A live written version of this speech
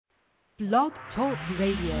Blog Talk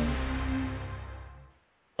Radio.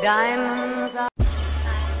 Diamonds are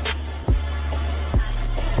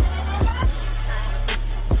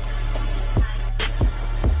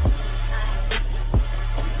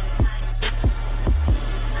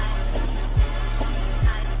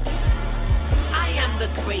the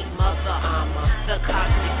great mother, the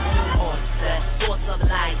cosmic moon offset, source of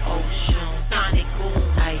light, ocean, sonic boom,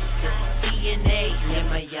 Isis, DNA,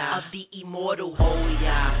 Yemaya, of the immortal, oh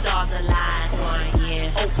yeah, stars align,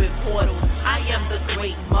 yeah, open portals. I am the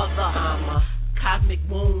great mother, cosmic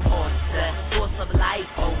moon offset, source of light,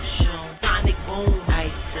 ocean, sonic boom,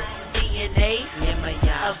 Isis, DNA,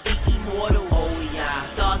 Yemaya, of the immortal, oh yeah,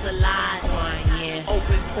 stars align, yeah,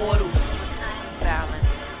 open portals. Balance.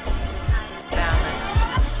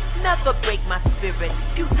 Never break my spirit,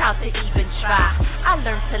 futile to even try. I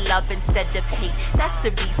learned to love instead of hate, that's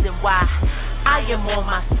the reason why I am on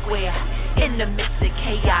my square, in the midst of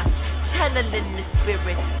chaos, channeling the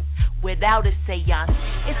spirit, without a seance.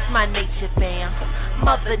 It's my nature, fam,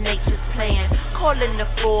 Mother Nature's plan, calling the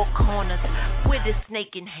four corners, with a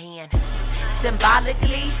snake in hand.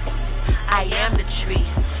 Symbolically, I am the tree,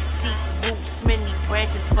 deep roots, many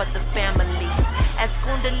branches for the family. As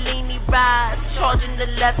Kundalini rise, charging the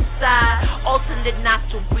left side, alternate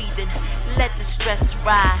nostril breathing, let the stress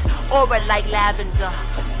ride. Aura like lavender,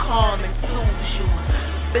 calm and soothes you.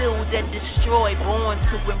 Build and destroy, born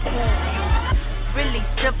to improve you. Really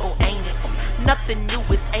simple, ain't it? Nothing new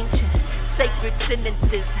is ancient. Sacred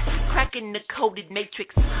sentences, cracking the coded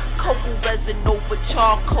matrix. Cocoa resin over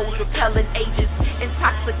charcoal, repelling agents,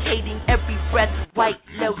 intoxicating every breath. White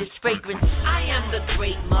lotus fragrance. I am the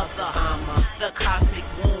great mother, the cosmic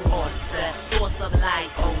womb, offset, source of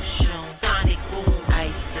light, ocean, sonic boom,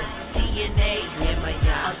 Isis, DNA,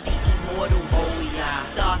 Yemaya, of the immortal, oh yeah,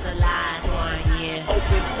 stars align, yeah,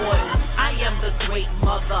 open portals. I am the great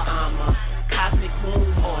mother, cosmic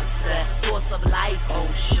moon, offset, source of life,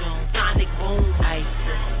 ocean, sonic boom,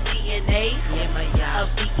 Isis, DNA, Yemaya, of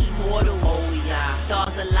the immortal, oh yeah,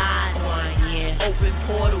 stars align, yeah, open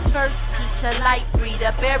portals. First teacher, light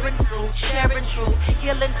breeder, bearing fruit, sharing truth,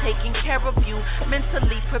 healing, taking care of you,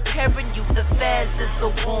 mentally preparing you. The fez is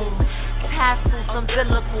the womb, tassels,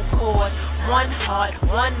 umbilical cord, one heart,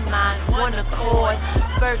 one mind, one accord,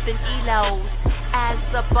 birth and elos. As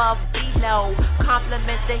above, below,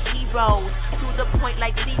 compliment the heroes, to the point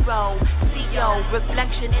like zero, CO,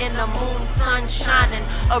 reflection in the moon, sun shining,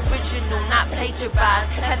 original, not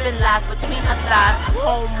plagiarized, heaven lies between her thighs,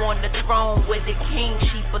 home on the throne where the king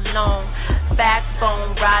she belong,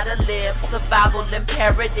 backbone, rider live, survival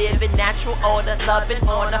imperative, in natural order, love and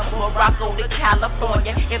honor, Morocco to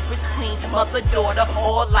California, Empress Queen, mother, daughter,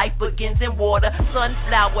 all life begins in water,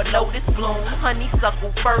 sunflower, lotus bloom,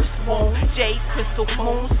 honeysuckle, first womb, jade, crystal,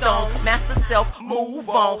 moonstone, master self,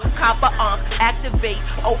 move on, copper activate,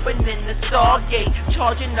 opening the stargate,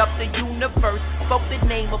 charging up the universe, spoke the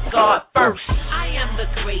name of God first. I am the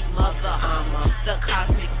great mother, the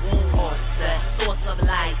cosmic womb, offset, source of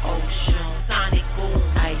light, ocean, sonic boom,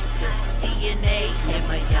 Isis, DNA,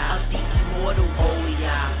 Yemaya, of the immortal, oh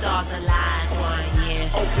yeah, stars align,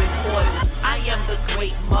 yeah, open portals. I am the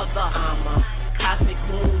great mother, cosmic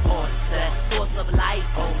moon, offset, source of life,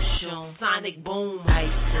 ocean, sonic boom,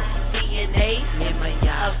 Isis, DNA,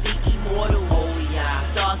 Yemaya, of the immortal, oh yeah,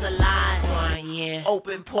 stars align, yeah,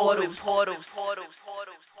 open portals, portals, portals,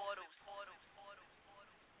 portals, portals, portals, portals.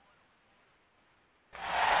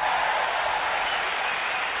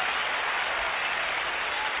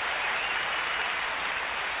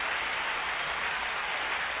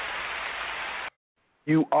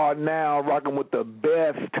 You are now rocking with the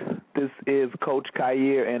best. This is Coach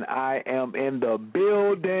Khayr, and I am in the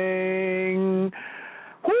building.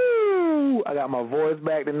 Woo! I got my voice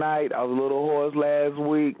back tonight. I was a little hoarse last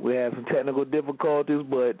week. We had some technical difficulties,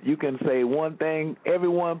 but you can say one thing.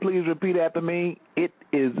 Everyone, please repeat after me. It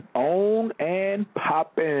is on and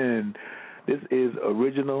popping. This is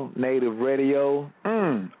original native radio,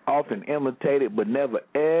 often imitated but never,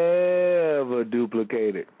 ever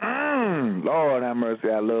duplicated. Lord have mercy,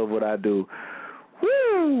 I love what I do.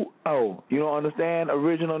 Woo! Oh, you don't understand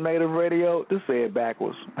original native radio? Just say it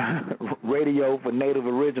backwards. Radio for native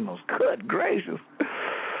originals. Good gracious.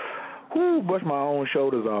 Woo, brush my own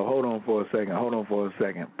shoulders off. Hold on for a second.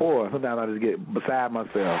 Boy, sometimes I just get beside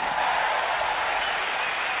myself.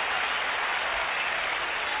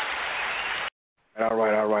 All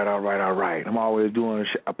right. I'm always doing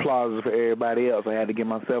applause for everybody else. I had to give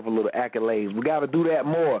myself a little accolades. We got to do that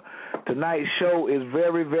more. Tonight's show is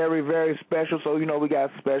very, very, very special. So, we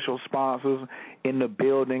got special sponsors in the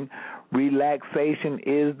building.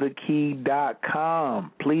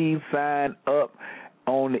 RelaxationIsTheKey.com. Please sign up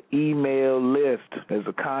on the email list. There's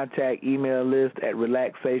a contact email list at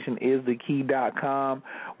relaxationisthekey.com.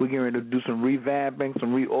 We're going to do some revamping,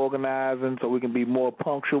 some reorganizing so we can be more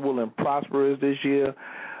punctual and prosperous this year.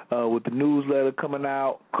 With the newsletter coming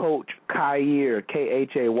out, Coach Khayr,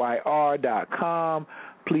 KHAYR.com.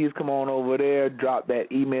 Please come on over there. Drop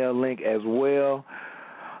that email link as well.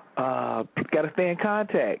 Got to stay in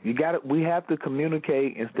contact. We have to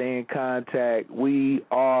communicate and stay in contact. We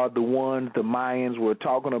are the ones the Mayans were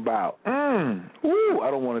talking about. I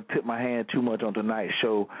don't want to tip my hand too much on tonight's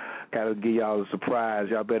show. Got to give y'all a surprise.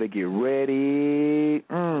 Y'all better get ready.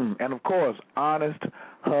 And, of course,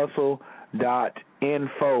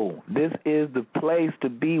 honesthustle.info. This is the place to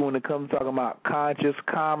be when it comes to talking about conscious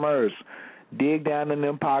commerce. Dig down in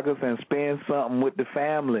them pockets and spend something with the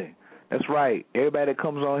family. That's right. Everybody that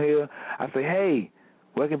comes on here, I say, hey,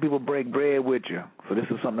 where can people break bread with you? So this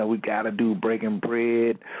is something that we got to do, breaking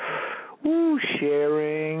bread.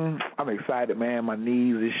 Sharing. I'm excited, man. My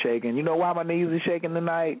knees is shaking. You know why my knees is shaking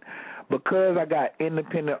tonight? Because I got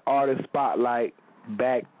Independent Artist Spotlight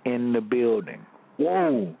back in the building.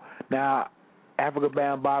 Whoa. Now, Africa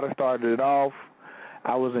Bambaataa started it off.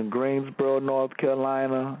 I was in Greensboro, North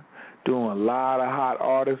Carolina, doing a lot of hot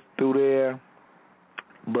artists through there.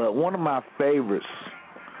 But one of my favorites,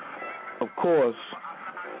 of course,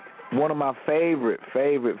 one of my favorite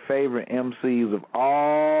MCs of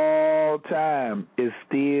all time is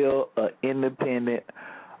still an independent,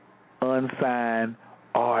 unsigned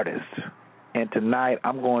artist. And tonight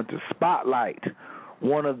I'm going to spotlight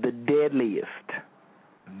one of the deadliest,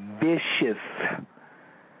 vicious,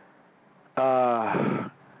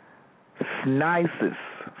 nicest,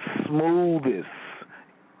 smoothest,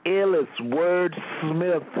 illest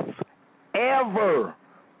wordsmiths ever.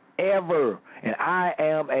 And I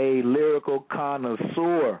am a lyrical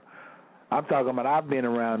connoisseur. I'm talking about I've been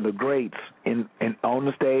around the greats in on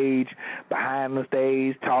the stage, behind the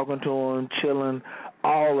stage, talking to them, chilling,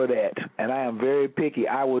 all of that. And I am very picky.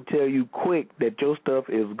 I will tell you quick that your stuff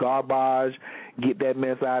is garbage. Get that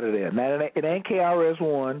mess out of there. Now, it ain't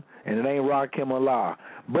KRS-One and it ain't Rakim Allah.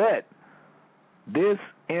 But this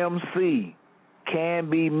MC can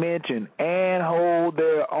be mentioned and hold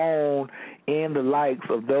their own in the likes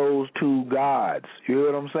of those two gods. You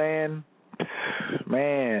hear what I'm saying?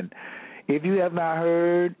 Man, if you have not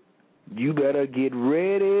heard, you better get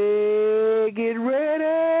ready. Get ready.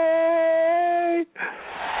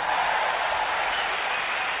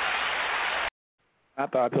 I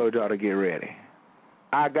thought I told y'all to get ready.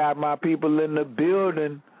 I got my people in the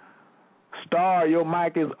building. Stahhr, your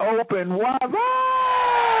mic is open. What's up?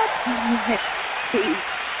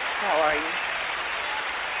 How are you?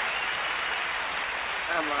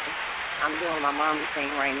 I'm doing my mommy thing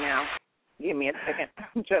right now. Give me a second.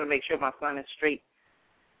 I'm trying to make sure my son is straight.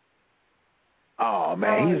 Oh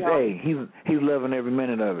man, he's loving every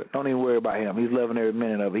minute of it. Don't even worry about him. He's loving every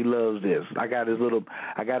minute of it. He loves this. I got his little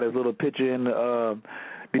picture in the.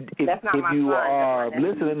 If you are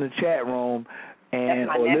listening in the chat room and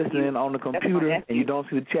or listening on the computer and you don't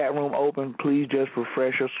see the chat room open, please just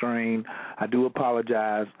refresh your screen. I do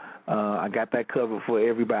apologize. I got that covered for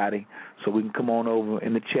everybody, so we can come on over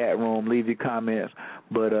in the chat room, leave your comments.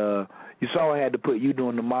 But you saw I had to put you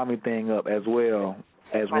doing the mommy thing up as well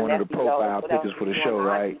as one of the profile pictures for the show,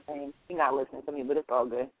 right? He's not listening to me, but it's all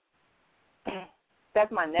good.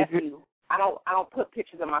 That's my nephew. I don't put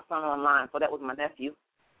pictures of my son online, so that was my nephew.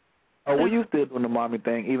 Oh, were you still doing the mommy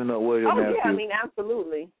thing, even though it was your nephew? Oh, yeah, I mean,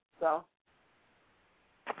 absolutely. So.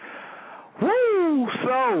 Woo!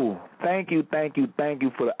 So, thank you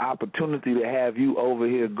for the opportunity to have you over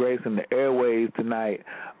here gracing the airwaves tonight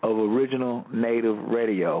of Original Native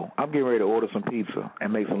Radio. I'm getting ready to order some pizza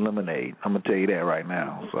and make some lemonade. I'm going to tell you that right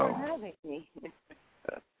now. So,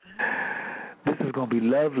 this is going to be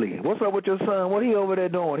lovely. What's up with your son? What he over there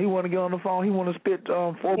doing? He want to get on the phone? He want to spit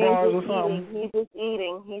 4 bars or something? He's just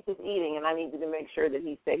eating, and I needed to make sure that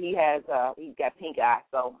he's got pink eye,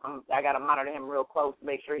 so I got to monitor him real close to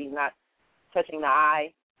make sure he's not touching the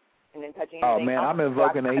eye and then touching anything. Oh, man, I'm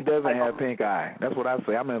invoking that he doesn't have pink eye. That's what I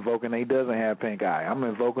say. I'm invoking that he doesn't have pink eye. I'm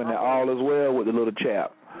invoking that all is well with the little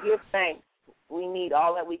chap. Give thanks. We need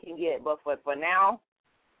all that we can get. But for now,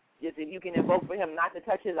 just if you can invoke for him not to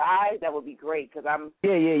touch his eyes, that would be great. Cause I'm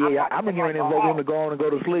getting ready to invoke him to go on and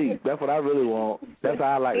go to sleep. That's what I really want. That's how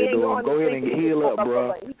I like to do him. Go ahead and heal up,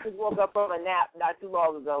 bro. He just woke up from a nap not too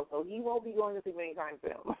long ago, so he won't be going to sleep anytime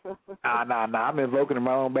soon. Nah. I'm invoking him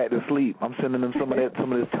right on back to sleep. I'm sending him some of this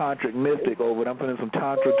tantric mystic over. I'm putting some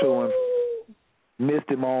tantra to him. Mist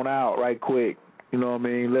him on out right quick. You know what I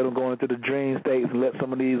mean? Let him go into the dream states and let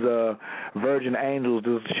some of these virgin angels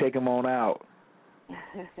just shake him on out.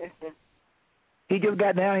 He just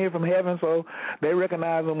got down here from heaven, so they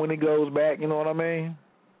recognize him when he goes back. You know what I mean?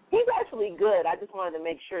 He's actually good. I just wanted to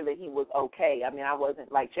make sure that he was okay. I mean, I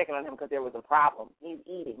wasn't, like, checking on him because there was a problem. He's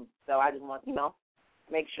eating. So I just want,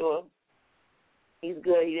 make sure he's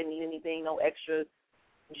good. He didn't need anything, no extra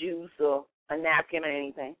juice or a napkin or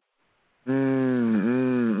anything.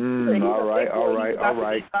 All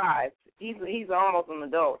right. He's almost an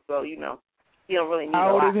adult, so, he don't really need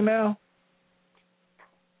How old is he now?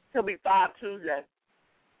 He'll be 5 Tuesday.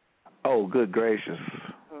 Oh, good gracious.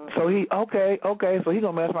 So he so he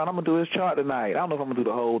gonna mess around. I'm gonna do his chart tonight. I don't know if I'm gonna do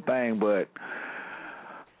the whole thing, but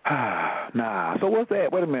nah. So what's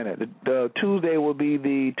that? Wait a minute. The Tuesday will be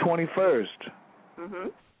the 21st.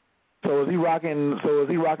 Mhm. So is he rocking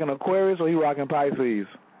Aquarius or he rocking Pisces?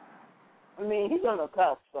 I mean, he's on the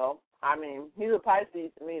cusp, so he's a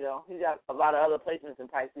Pisces to me though. He's got a lot of other placements in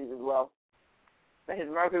Pisces as well. But his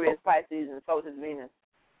Mercury is Pisces and so is his Venus.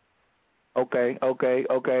 Okay. What's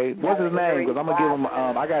his name? Because I'm going to give him,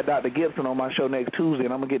 I got Dr. Gibson on my show next Tuesday,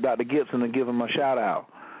 and I'm going to get Dr. Gibson and give him a shout-out.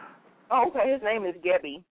 Oh, okay. His name is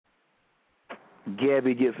Gabby.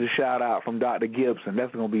 Gabby gets a shout-out from Dr. Gibson.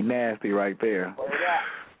 That's going to be nasty right there.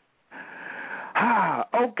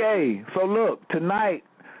 Okay. So, look, tonight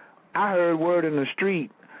I heard word in the street.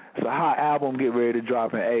 It's a hot album get ready to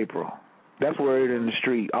drop in April. That's word in the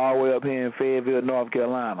street, all the way up here in Fayetteville, North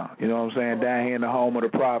Carolina. You know what I'm saying? Down here in the home of the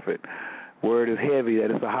prophet. Word is heavy that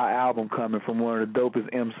it's a hot album coming from one of the dopest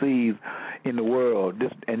MCs in the world,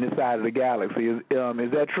 this side of the galaxy. Is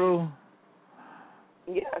that true?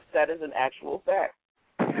 Yes, that is an actual fact.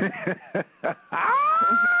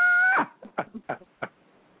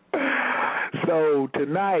 So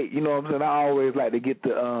tonight, you know what I'm saying, I always like to get the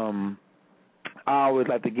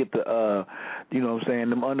you know what I'm saying,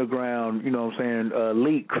 them underground, you know what I'm saying,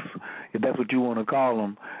 leaks, if that's what you want to call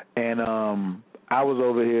them. And I was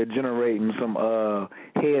over here generating some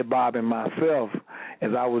head bobbing myself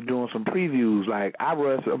as I was doing some previews. Like, I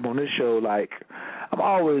rush up on this show, like, I'm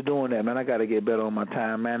always doing that, man. I got to get better on my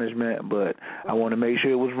time management, but I want to make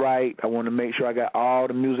sure it was right. I want to make sure I got all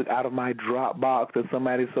the music out of my Dropbox that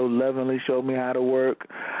somebody so lovingly showed me how to work.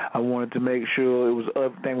 I wanted to make sure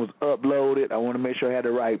everything was uploaded. I want to make sure I had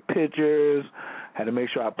the right pictures. I had to make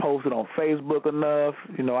sure I posted on Facebook enough.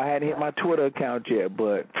 You know, I hadn't hit my Twitter account yet,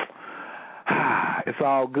 but it's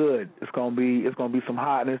all good. It's gonna be some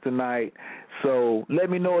hotness tonight. So let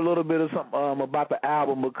me know a little bit of something about the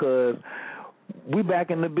album, because we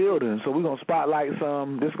back in the building, so we're gonna spotlight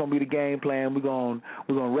some. This is gonna be the game plan. We're gonna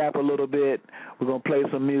rap a little bit. We're gonna play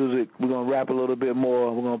some music. We're gonna rap a little bit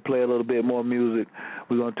more. We're gonna play a little bit more music.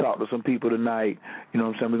 We're gonna talk to some people tonight. You know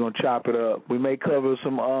what I'm saying? We're gonna chop it up. We may cover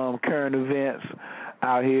some current events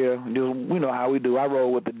out here. You know how we do. I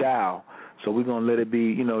roll with the dial, so we're gonna let it be,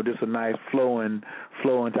 you know, just a nice flowing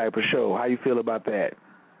type of show. How you feel about that?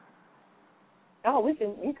 Oh, we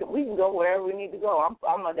can go wherever we need to go.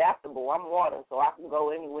 I'm adaptable. I'm water, so I can go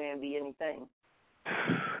anywhere and be anything.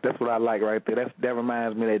 That's what I like right there. That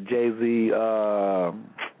reminds me that Jay-Z,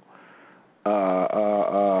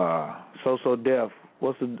 So Def.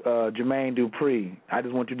 What's the Jermaine Dupri? I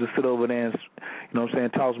just want you to sit over there and, you know what I'm saying,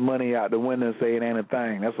 toss money out the window and say it ain't a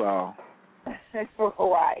thing. That's all.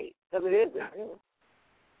 Right, because it isn't.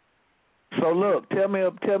 So look, tell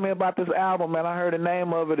me about this album, man. I heard the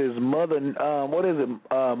name of it is Mother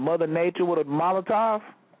Nature with a Molotov?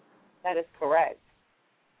 That is correct.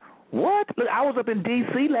 What? Look, I was up in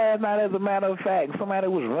D.C. last night, as a matter of fact. Somebody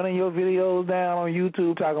was running your videos down on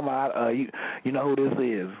YouTube talking about, you know who this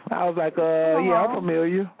is. I was like, yeah, I'm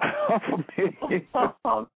familiar. I'm familiar.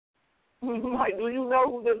 Like, do you know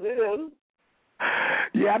who this is?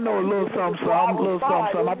 Yeah, I know a little something.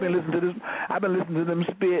 I've been listening to them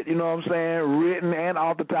spit, you know what I'm saying, written and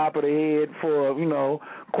off the top of the head for, you know,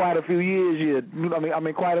 quite a few years. I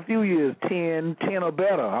mean, quite a few years, 10 or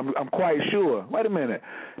better. I'm quite sure. Wait a minute,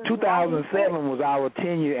 2007 was our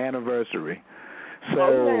 10-year anniversary.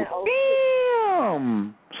 So,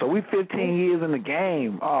 damn. So we 15 years in the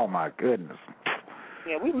game. Oh my goodness.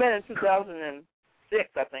 Yeah, we met in 2006,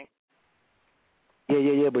 I think.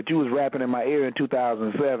 Yeah, but you was rapping in my ear in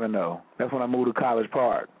 2007, though. That's when I moved to College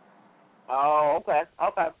Park. Oh, okay.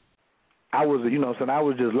 I was, you know, so I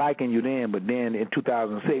was just liking you then, but then in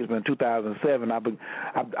 2006, but in 2007,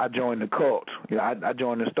 I joined the cult. You know, I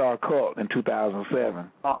joined the Stahhr cult in 2007.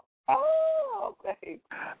 Oh, okay.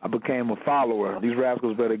 I became a follower. These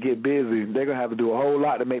rascals better get busy. They're gonna have to do a whole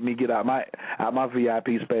lot to make me get out my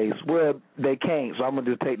VIP space. Well, they can't, so I'm gonna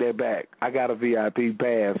just take that back. I got a VIP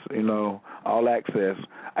pass, you know, all access.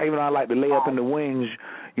 I like to lay up in the wings,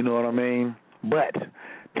 you know what I mean? But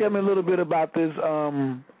tell me a little bit about this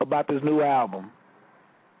new album.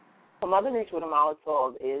 So Mother Nature with a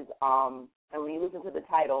Molotov is, and when you listen to the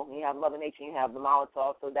title, you have Mother Nature and you have the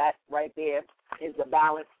Molotov, so that right there is the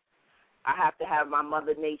balance. I have to have my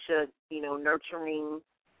Mother Nature, nurturing,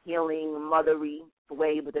 healing, mothery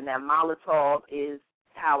way, but then that Molotov is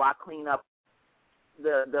how I clean up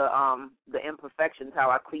the imperfections, how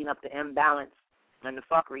I clean up the imbalance and the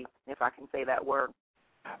fuckery, if I can say that word.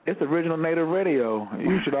 It's original Native radio.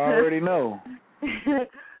 You should already know.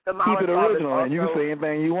 The keep it original, and you can say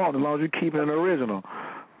anything you want as long as you keep it original.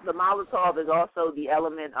 The Molotov is also the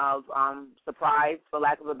element of surprise, for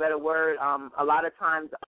lack of a better word. A lot of times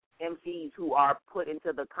MCs who are put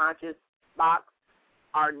into the conscious box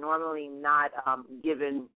are normally not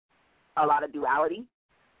given a lot of duality.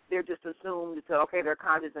 They're just assumed to, okay, they're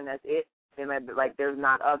conscious and that's it. And like there's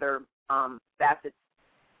not other facets,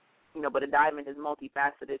 but a diamond is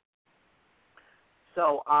multifaceted.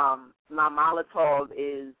 So my Molotov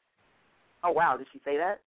is, oh, wow, did she say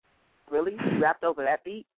that? Really? She rapped over that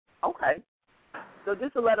beat? Okay. So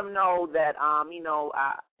just to let them know that, I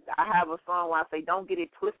have a song where I say, don't get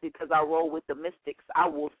it twisted because I roll with the mystics. I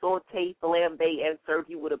will saute, flambe, and serve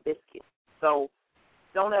you with a biscuit. So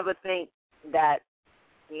don't ever think that,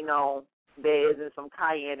 there isn't some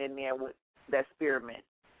cayenne in there with that spearmint.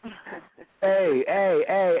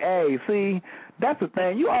 Hey, see, that's the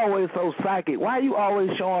thing. You always so psychic. Why are you always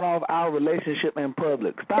showing off our relationship in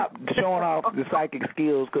public? Stop showing off the psychic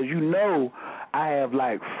skills, because I have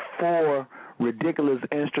like 4 ridiculous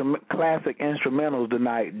classic instrumentals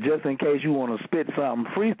tonight, just in case you want to spit something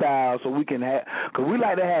freestyle, so we can have, because we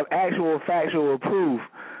like to have actual factual proof.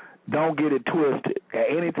 Don't get it twisted.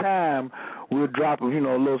 At any time, we'll drop a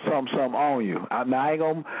little something on you. I ain't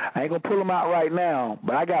gonna pull them out right now,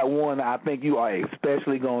 but I got one I think you are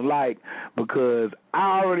especially gonna like, because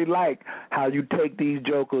I already like how you take these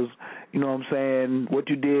jokers. You know what I'm saying? What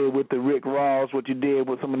you did with the Rick Ross, what you did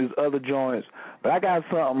with some of these other joints. But I got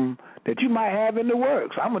something that you might have in the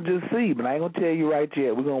works. I'm going to just see, but I ain't going to tell you right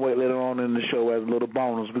yet. We're going to wait later on in the show as a little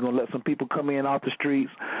bonus. We're going to let some people come in off the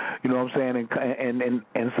streets, you know what I'm saying,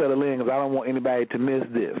 and settle in, because I don't want anybody to miss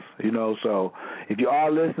this, So if you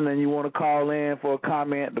are listening and you want to call in for a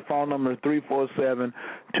comment, the phone number is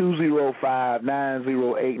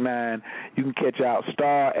 347-205-9089. You can catch out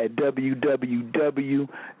Stahhr at www.stahhr.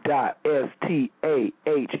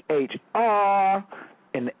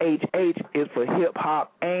 And the HH is for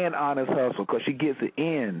hip-hop and honest hustle, because she gets it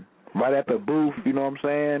in right at the booth, you know what I'm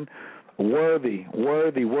saying? Worthy,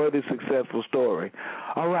 successful story.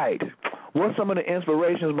 All right. What's some of the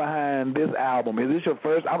inspirations behind this album? Is this your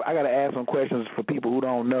first? I got to ask some questions for people who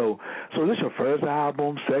don't know. So is this your first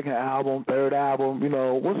album, second album, third album?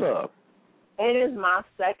 What's up? It is my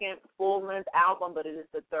second full-length album, but it is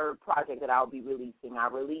the third project that I'll be releasing. I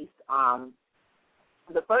released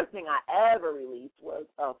the first thing I ever released was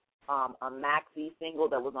a maxi single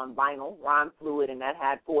that was on vinyl, Rhyme Fluid, and that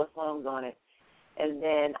had 4 songs on it. And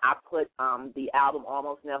then I put the album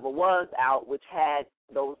Almost Never Was out, which had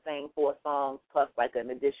those same 4 songs plus like an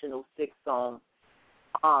additional 6 songs.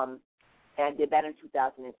 And did that in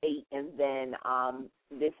 2008. And then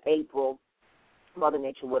this April, Mother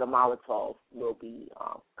Nature with a Molotov will be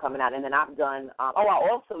coming out. And then I've done, I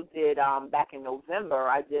also did, back in November,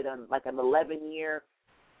 I did an 11-year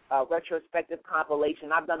retrospective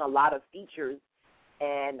compilation. I've done a lot of features,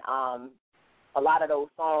 and a lot of those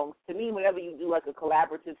songs, to me, whenever you do like a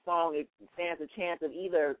collaborative song, it stands a chance of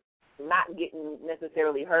either not getting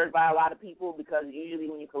necessarily heard by a lot of people, because usually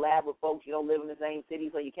when you collab with folks, you don't live in the same city,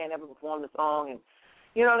 so you can't ever perform the song, and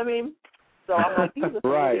you know what I mean? So I'm like, these are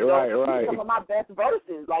right. Some of my best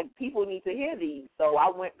verses. Like, people need to hear these. So I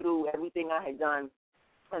went through everything I had done,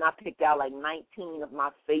 and I picked out like 19 of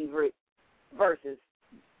my favorite verses,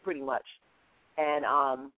 pretty much. And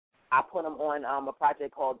I put them on a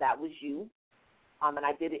project called That Was You. And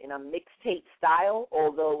I did it in a mixtape style,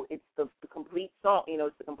 although it's the complete song,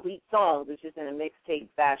 it's the complete songs. It's just in a mixtape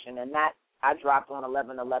fashion. And that I dropped on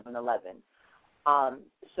 11/11/11.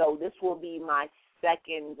 So this will be my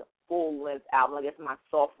second full-length album, I guess my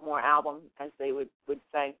sophomore album, as they would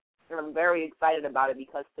say. And I'm very excited about it,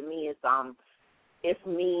 because to me it's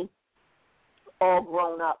me all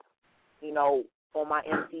grown up, on my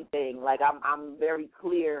MC thing. Like, I'm very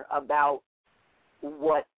clear about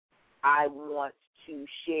what I want to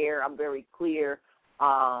share. I'm very clear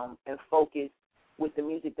and focused with the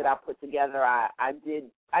music that I put together. I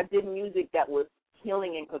did music that was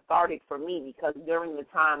healing and cathartic for me, because during the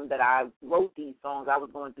time that I wrote these songs, I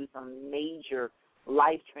was going through some major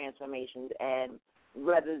life transformations, and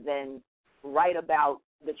rather than write about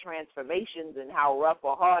the transformations and how rough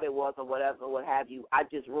or hard it was or whatever, what have you, I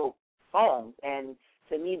just wrote songs. And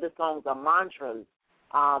to me, the songs are mantras,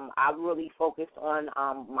 I really focused on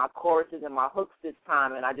my choruses and my hooks this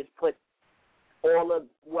time, and I just put all of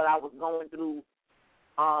what I was going through.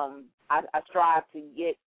 I strive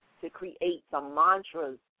to create some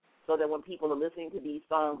mantras so that when people are listening to these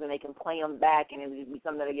songs and they can play them back and it will be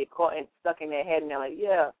something that get caught and stuck in their head and they're like,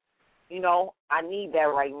 yeah, I need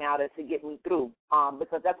that right now to get me through,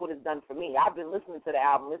 because that's what it's done for me. I've been listening to the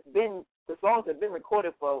album. The songs have been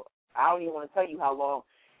recorded for, I don't even want to tell you how long.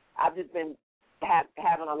 I've just been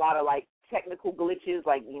having a lot of, like, technical glitches,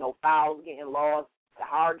 like, files getting lost, the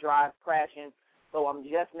hard drive crashing. So I'm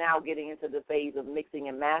just now getting into the phase of mixing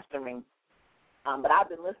and mastering. But I've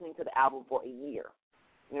been listening to the album for a year.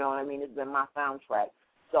 You know what I mean? It's been my soundtrack.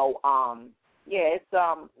 So,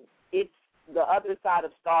 it's the other side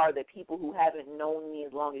of Stahhr that people who haven't known me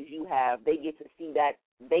as long as you have, they get to see that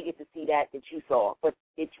you saw. But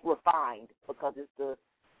it's refined because it's the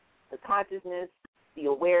consciousness, the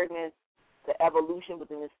awareness, the evolution, but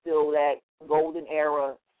then it's still that golden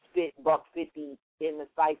era spit $150 in the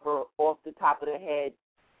cipher off the top of the head,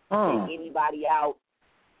 take anybody out,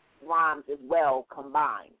 rhymes as well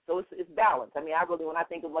combined. So it's balance. I mean, when I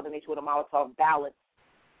think of Mother Nature with a Molotov, balance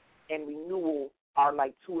and renewal are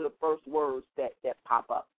like two of the first words that pop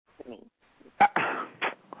up to me.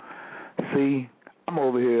 See, I'm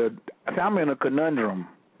over here. I'm in a conundrum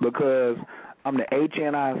because I'm the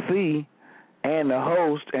HNIC and the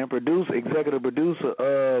host and executive producer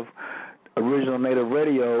of Original Native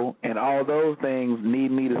Radio, and all those things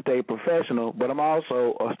need me to stay professional, but I'm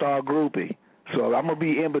also a Stahhr groupie. So I'm gonna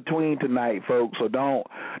be in between tonight, folks. So don't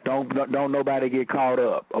nobody get caught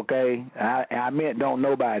up, okay? I meant don't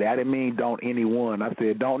nobody. I didn't mean don't anyone. I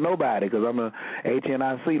said don't nobody because I'm a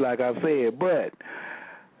HNIC, like I said. But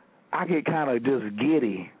I get kind of just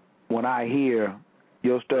giddy when I hear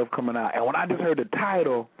your stuff coming out, and when I just heard the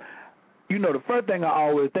title, the first thing I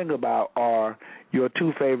always think about are your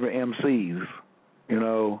two favorite MCs.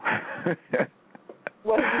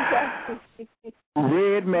 What did you say?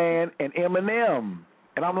 Redman and Eminem.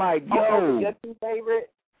 And I'm like, yo. Your two favorite?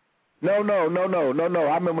 No.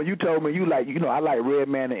 I remember you told me I like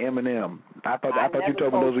Redman and Eminem. I thought you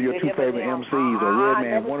told me those were your two favorite MCs or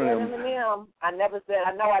Redman, one of them. Eminem. I know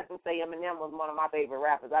I didn't say Eminem was one of my favorite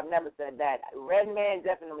rappers. I've never said that. Redman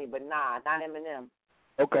definitely, but not Eminem.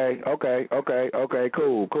 Okay,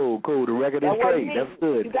 cool. The record is straight. That's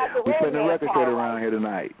good. We're putting the record straight around here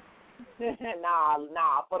tonight.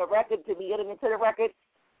 Nah. For the record, to be getting into the record,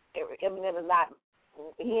 Eminem is not,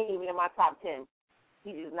 he ain't even in my top 10.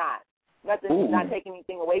 He is not. Nothing, not taking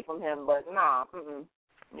anything away from him, but nah.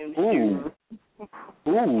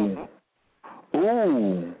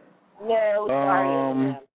 No,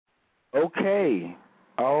 sorry. Okay.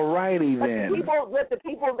 All righty then. The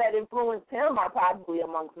people that influenced him are probably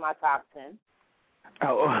amongst my top 10.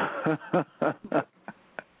 Oh.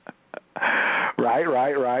 Right.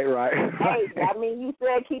 Hey, I mean, you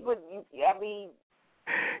said keep it.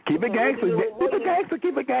 Keep it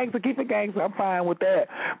gangster. I'm fine with that.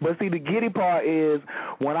 But see, the giddy part is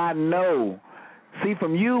when I know. See,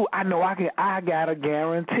 from you, I know I got a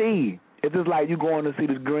guarantee. It's just like you going to see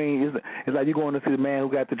this green. It's like you going to see the man who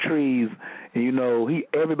got the trees. And,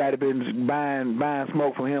 everybody been buying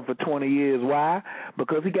smoke from him for 20 years. Why?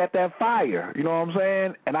 Because he got that fire. You know what I'm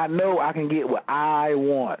saying? And I know I can get what I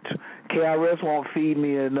want. KRS won't feed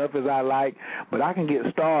me enough as I like, but I can get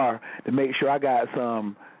Stahhr to make sure I got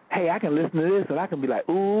some. Hey, I can listen to this and I can be like,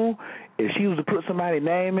 ooh, if she was to put somebody's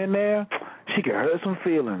name in there, she could hurt some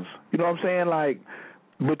feelings. You know what I'm saying? Like.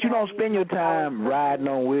 But you don't spend your time riding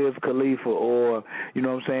on Wiz Khalifa or,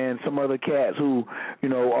 some other cats who,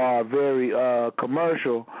 are very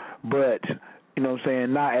commercial, but,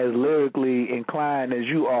 not as lyrically inclined as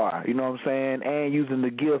you are, and using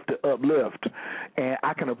the gift to uplift. And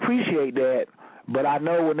I can appreciate that, but I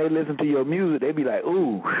know when they listen to your music, they be like,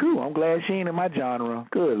 ooh, whew, I'm glad she ain't in my genre.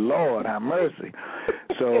 Good Lord, have mercy.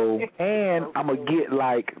 So, and I'm going to get,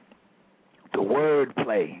 like, the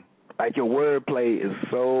wordplay. Like, your wordplay is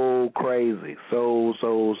so crazy, so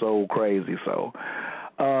crazy. So,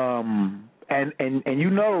 and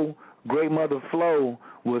Great Mother Flow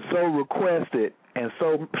was so requested, and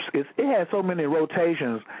it has so many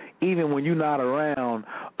rotations. Even when you're not around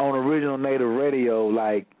on Original Native Radio,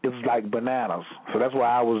 like it's like bananas. So that's why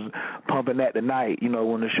I was pumping that tonight.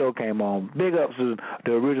 When the show came on. Big ups to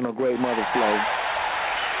the original Great Mother Flow.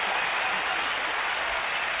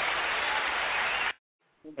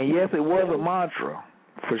 And yes, it was a mantra,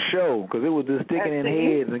 for sure, because it was just sticking in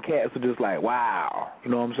heads, and cats were just like, wow. You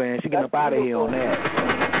know what I'm saying? She getting up out of here on that.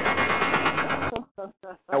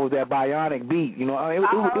 That was that bionic beat. It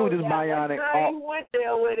was just bionic. You went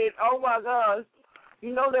there with it. Oh, my gosh.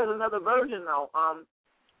 There's another version, though.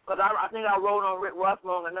 because I think I wrote on Rick Ross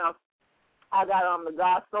long enough. I got the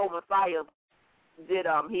God Soul Messiah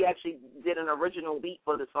he actually did an original beat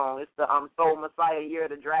for the song. It's the Soul Messiah Year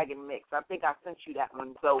of the Dragon mix. I think I sent you that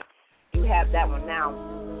one, so you have that one now.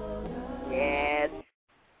 Yes.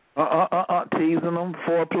 Teasing them,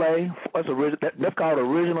 foreplay. That's called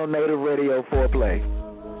original native radio foreplay.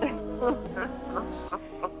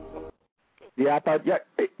 Yeah, I thought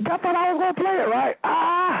I was gonna play it, right?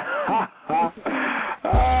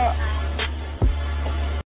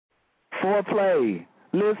 Foreplay.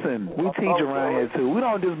 Listen, we teach around here too. We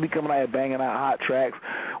don't just be coming out here banging out hot tracks.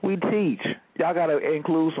 We teach. Y'all gotta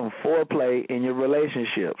include some foreplay in your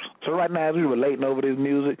relationships. So right now, as we relating over this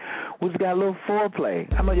music, we just got a little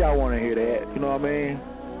foreplay. I know y'all want to hear that. You know what I mean?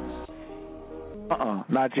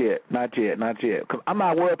 Not yet. Cause I'm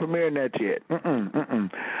not world premiering that yet.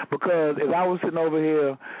 Because as I was sitting over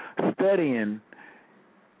here studying,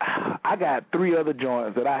 I got 3 other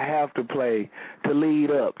joints that I have to play to lead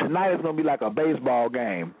up. Tonight is going to be like a baseball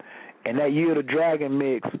game, and that Year of the Dragon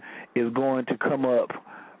mix is going to come up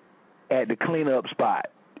at the cleanup spot.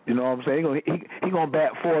 You know what I'm saying? He's going to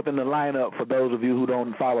bat fourth in the lineup for those of you who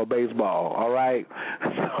don't follow baseball, all right?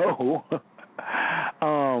 So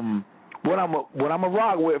what I'm going to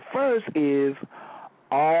rock with first is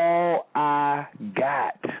All I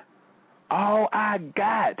Got. All I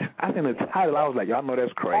Got. I think the title, I was like, y'all know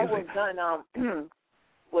that's crazy. That was done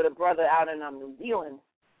with a brother out in New Zealand.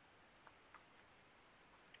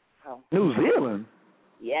 Oh. New Zealand?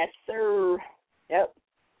 Yes, sir. Yep.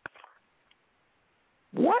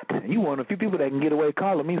 What? You one of the few people that can get away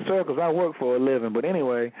calling me sir because I work for a living. But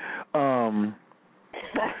anyway,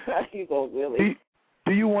 you go really.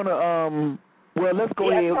 Do you want to, well, let's go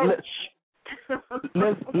ahead.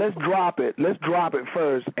 Let's drop it. Let's drop it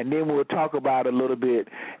first, and then we'll talk about it a little bit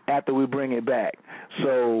after we bring it back.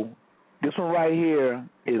 So this one right here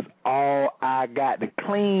is All I Got, the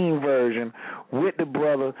clean version with the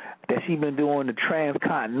brother that she been doing the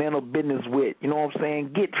transcontinental business with. You know what I'm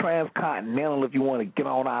saying? Get transcontinental if you want to get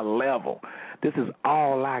on our level. This is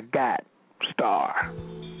All I Got, Stahhr.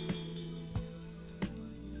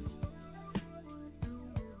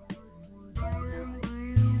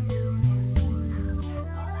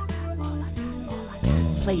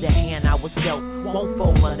 Play the hand I was dealt, won't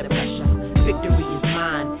fold under pressure. Victory is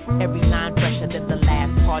mine, every line fresher than the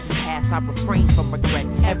last. Pardon pass, I refrain from regret.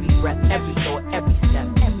 Every breath, every thought, every step.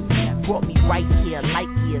 Brought me right here,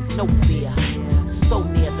 light years, no fear. So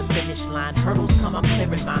near the finish line, hurdles come, I'm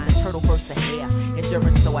clearing mine. Turtle burst of hair,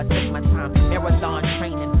 endurance, so I take my time. Marathon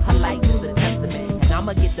training, her life is a testament. And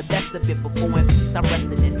I'ma get the best of it before in peace I'm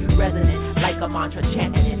resting it. Resonant, like a mantra,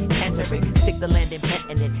 chanting it. Cantering, stick the landing,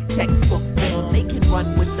 planting it. Textbook form, they can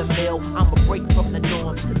run with the mill. I'm a break from the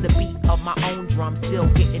norm to the beat of my own drum. Still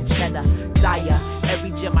getting cheddar, dire.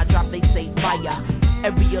 Every gem I drop, they say fire.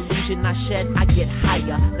 Every illusion I shed, I get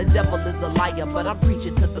higher. The devil is a liar, but I'm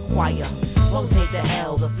preaching to the choir. Won't take the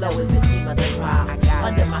L, the flow is the cream of the crop.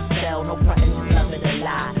 Under my spell, no frontin', just loving a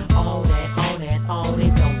lie. Own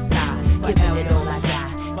it, don't stop. Giving it all I got,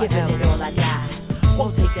 giving it all I got.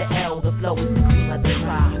 Won't take the L, the flow is the cream of the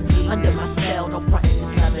crop. Under my spell, no frontin',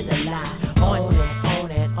 just loving a lie. Own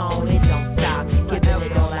it, don't stop. Giving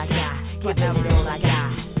it all I got, giving it all I got.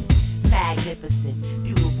 Magnificent,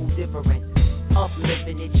 beautiful, different.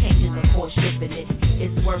 Uplifting it, changing the course, shifting it.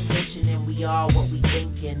 It's worth mentioning, we are what we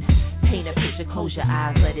thinking. Paint a picture, close your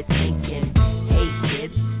eyes, let it sink in. Hey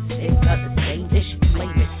kids, it's not the same issue,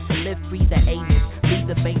 blame it. Live free the aim is, leave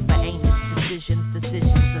the faith for aiming. Decisions,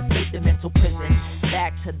 escape the mental prison.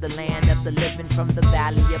 Back to the land of the living, from the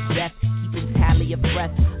valley of death. Keeping tally of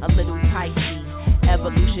breath, a little Tai Chi.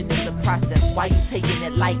 Evolution is a process, why you taking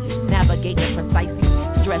it lightly? Navigating precisely,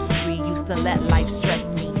 stress free, used to let life stress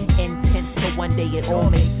me. Intense, so one day it all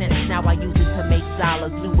made sense. Now I use it to make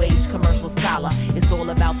dollars. New age commercial scholar. It's all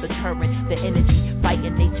about the current, the energy.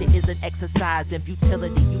 Fighting nature is an exercise in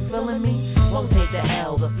futility. You feeling me? Won't take the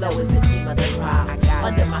L. The flow is the cream of the crop.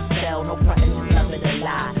 Under my spell, no frontin', just loving a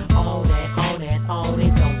lie. Own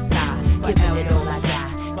it, don't stop. Giving it all I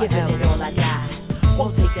got, giving it all I got.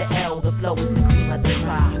 Won't take the L. The flow is the cream of the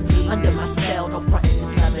crop. Under my spell, no frontin',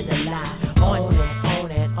 just loving a lie. Own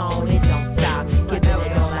it, don't stop. Giving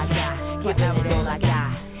it all I got, giving it all I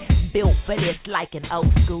got. Built for this like an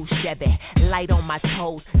old school Chevy. Light on my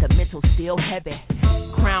toes, the mental still heavy.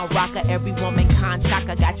 Crown rocker, every woman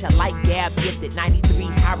contractor. Got your light gab gifted, 93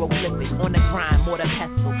 hieroglyphic. On the grind, more than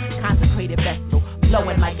pestle, consecrated vessel.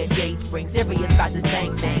 Flowing like a jade spring, serious about the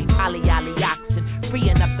same thing. Ollie oxen,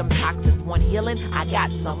 freeing up them toxins. One healing, I got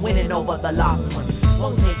some, winning over the lost one.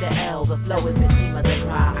 Won't take the L, the flow is the cream of the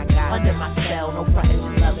crop. Under my spell, no frontin',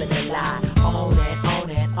 just loving a lie. Own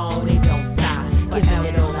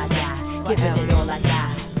giving it all I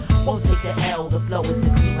got. Won't take the L, the flow is the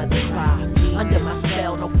cream of the crop. Under my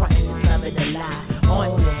spell, no frontin' is loving a lie.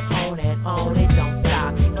 On it, don't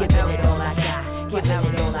stop. Giving it all I got, giving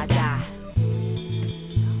it all I got.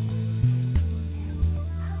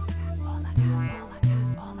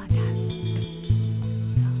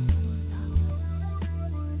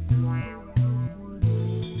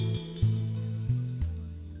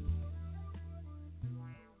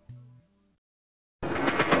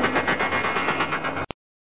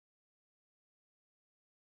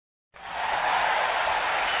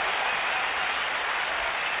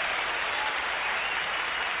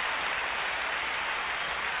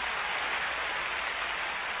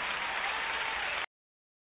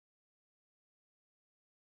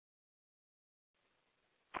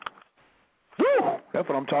 That's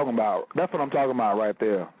what I'm talking about. That's what I'm talking about right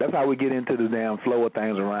there. That's how we get into the damn flow of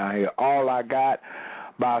things around here. All I Got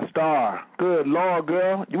by Stahhr. Good Lord,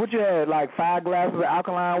 girl. What you had, like 5 glasses of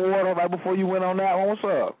alkaline water right before you went on that one? What's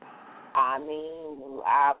up? I mean,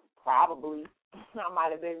 I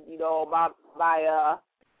might have been,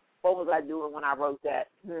 what was I doing when I wrote that?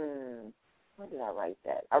 When did I write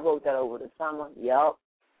that? I wrote that over the summer. Yup.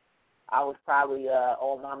 I was probably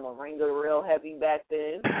on my moringa real heavy back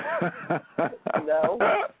then. I would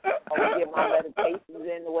get my meditations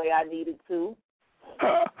in the way I needed to.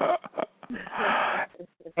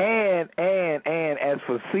 And as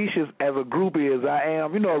facetious as a groupie as I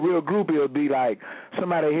am, a real groupie will be like,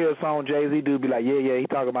 somebody hear a song Jay-Z do, be like, yeah, he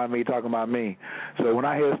talking about me. So when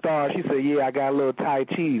I hear Stahhr, she say, yeah, I got a little Tai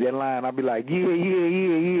Chi. That line, I'll be like,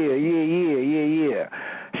 yeah.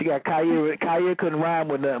 She got Kaye couldn't rhyme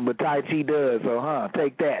with nothing, but Tai Chi does, so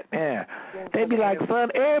take that. Yeah. They be like, son,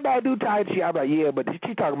 everybody do Tai Chi. I'm like, yeah, but she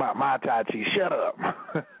talking about my Tai Chi. Shut up.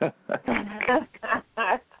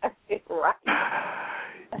 Right.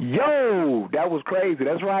 Yo, that was crazy.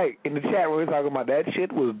 That's right. In the chat room, we're talking about that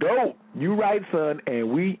shit was dope. You right, son,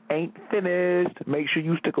 and we ain't finished. Make sure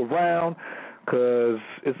you stick around, because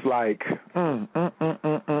it's like,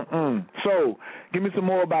 So, give me some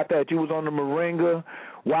more about that. You was on the moringa.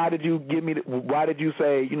 Why did you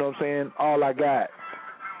say, all I got?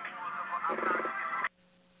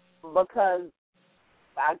 Because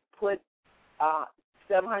I put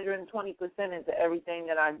 720% into everything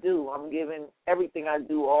that I do. I'm giving everything I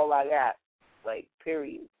do all I got,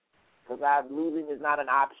 period. Because losing is not an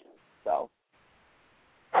option. So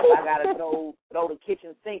I got to throw the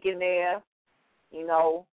kitchen sink in there,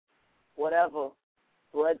 whatever.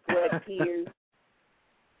 Blood, sweat, tears.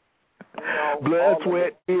 Blood,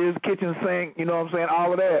 sweat, tears, kitchen sink,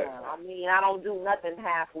 all of that. I mean, I don't do nothing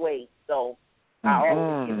halfway, so I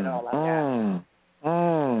always give it all I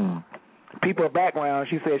got. People background,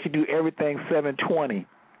 she said she do everything 720.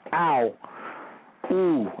 Ow.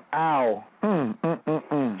 Ooh, ow. I'm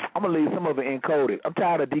going to leave some of it encoded. I'm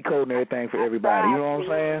tired of decoding everything for everybody. You know what I'm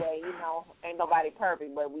saying? Way, ain't nobody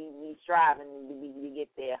perfect, but we striving to get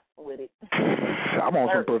there with it. I'm on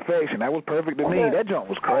some perfection. That was perfect to me. That jump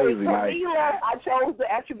was crazy. Camila, I chose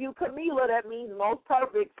the attribute Camila. That means most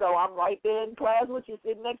perfect. So I'm right there in class with you,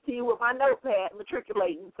 sitting next to you with my notepad,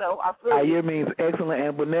 matriculating. So I feel it means excellent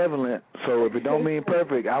and benevolent. So if it don't mean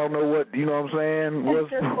perfect, I don't know what, you know what I'm saying?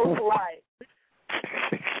 Right.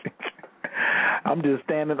 I'm just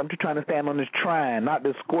trying to stand on this trine, not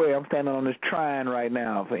this square. I'm standing on this trine right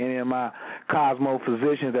now for any of my Cosmo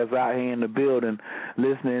physicians that's out here in the building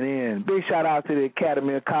listening in. Big shout out to the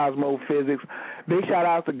Academy of Cosmo Physics. Big shout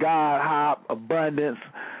out to God, Hop, Abundance,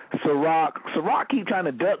 Ciroc keep trying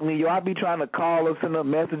to duck me. I be trying to call or send up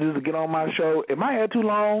messages to get on my show. Am I here too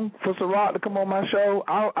long for Ciroc to come on my show?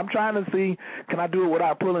 I'm trying to see, can I do it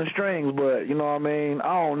without pulling strings, but you know what I mean?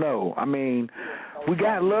 I don't know. I mean, we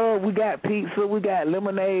got love, we got pizza, we got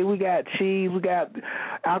lemonade, we got cheese, we got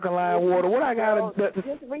alkaline water. What I got to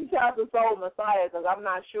just reach out to Soul Messiah, because I'm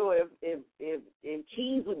not sure if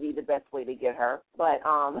cheese would be the best way to get her, but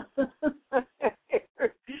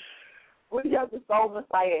reach out to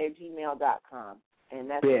soulmessiah@gmail.com. And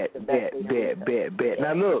that's the best way. Bet.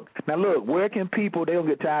 Now look, where can people, they don't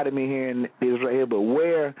get tired of me hearing this right here, but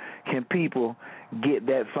where can people get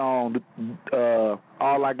that song,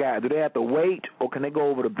 All I Got? Do they have to wait, or can they go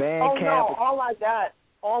over to Bandcamp? No, All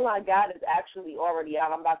I Got is actually already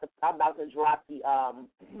out. I'm about to drop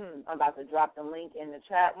the link in the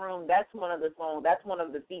chat room. That's one of the songs. That's one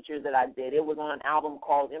of the features that I did. It was on an album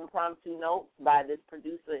called Impromptu Notes by this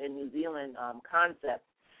producer in New Zealand, Concept.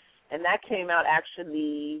 And that came out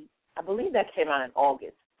actually, I believe that came out in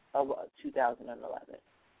August of 2011.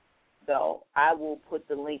 So I will put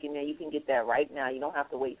the link in there. You can get that right now. You don't have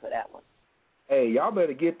to wait for that one. Hey, y'all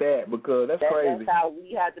better get that because that's crazy. That's how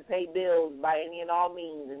we had to pay bills by any and all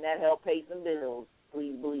means, and that helped pay some bills.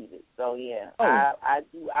 Please believe it. So yeah, I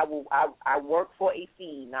work for a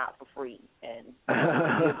fee, not for free. And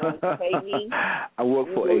you're going to pay me. I work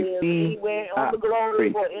for a fee. Anywhere on the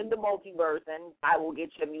globe or in the multiverse, and I will get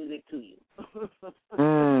your music to you.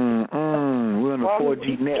 We're on the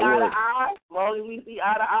 4G network. As long as we see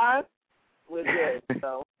eye to eye, we're good.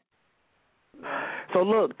 So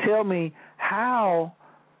look, tell me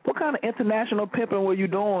what kind of international pimping were you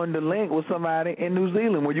doing to link with somebody in New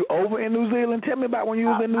Zealand? Were you over in New Zealand? Tell me about when you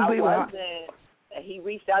was in New Zealand. I wasn't. He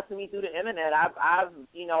reached out to me through the internet. I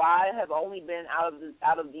have only been out of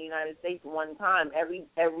the United States one time. Every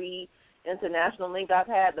international link I've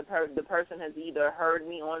had, the person has either heard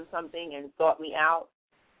me on something and sought me out.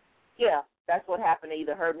 Yeah. That's what happened. They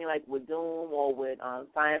either heard me like with Doom or with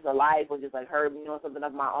Science of Life, or just like heard me on something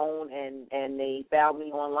of my own, and they found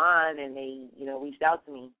me online and they reached out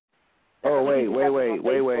to me. Oh wait. Rewind.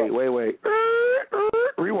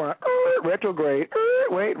 Retrograde.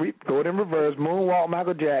 Throw it in reverse. Moonwalk.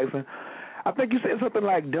 Michael Jackson. I think you said something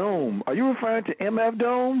like Doom. Are you referring to MF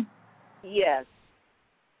Doom? Yes.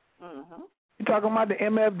 Mhm. You talking about the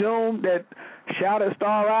MF Doom that shouted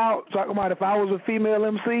Stahhr out? Talking about if I was a female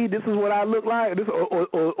MC, this is what I look like. This or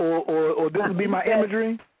this would be my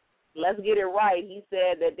imagery. Let's get it right. He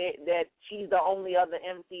said that she's the only other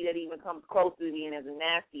MC that even comes close to being as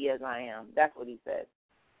nasty as I am. That's what he said.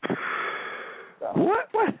 So, what?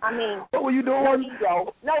 I mean, what were you doing?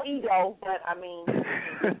 No ego, but I mean.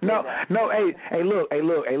 no. Hey, look.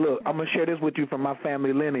 I'm gonna share this with you from my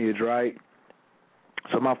family lineage, right?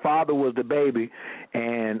 So my father was the baby,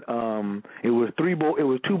 and it was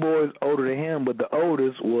two boys older than him, but the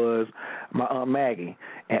oldest was my Aunt Maggie.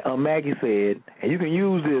 And Aunt Maggie said, and you can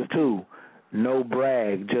use this too, no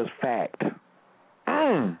brag, just fact.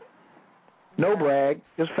 No brag,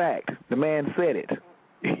 just fact. The man said it.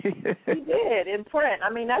 He did in print. I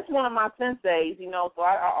mean, that's one of my senseis, so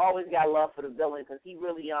I always got love for the villain because he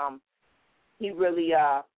really I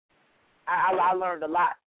learned a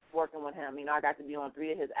lot working with him. I got to be on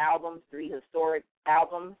 3 of his albums, 3 historic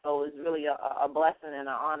albums, so it's really a blessing and an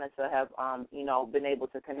honor to have, been able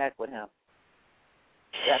to connect with him.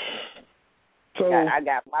 Definitely. So I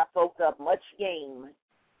got my folks up much game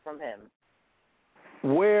from him.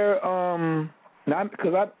 Where,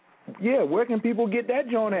 where can people get that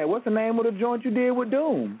joint at? What's the name of the joint you did with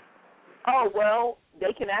Doom? Oh, well,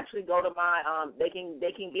 they can actually go to my, they can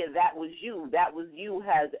get That Was You. That Was You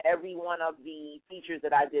has every one of the features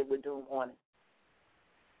that I did with Doom on it.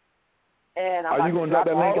 And are you going to drop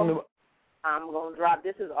that link in the... I'm going to drop,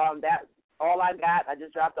 this is that All I Got. I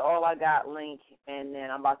just dropped the All I Got link, and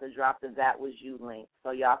then I'm about to drop the That Was You link.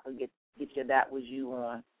 So y'all can get your That Was You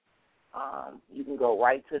on. You can go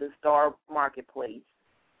right to the Stahhr Marketplace.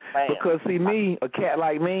 Bam. Because, see, me, a cat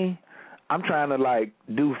like me, I'm trying to,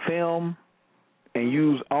 do film and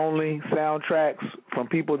use only soundtracks from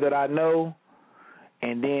people that I know,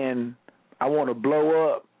 and then I want to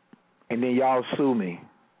blow up, and then y'all sue me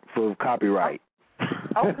for copyright.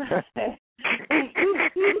 Okay.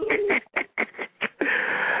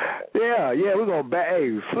 Yeah, we're going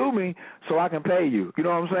to sue me so I can pay you. You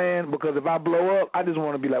know what I'm saying? Because if I blow up, I just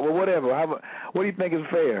want to be like, well, whatever. What do you think is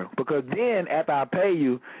fair? Because then after I pay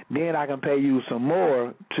you, then I can pay you some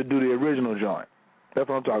more to do the original joint. That's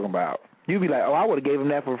what I'm talking about. You'd be like, oh, I would have gave him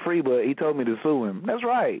that for free, but he told me to sue him. That's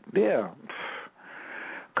right, yeah.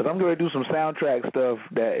 Because I'm going to do some soundtrack stuff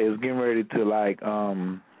that is getting ready to, I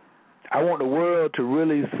want the world to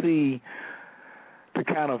really see the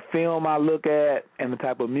kind of film I look at and the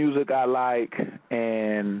type of music I like,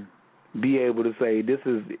 and be able to say, this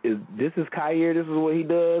is Khayr, this is what he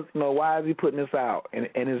does. Why is he putting this out? And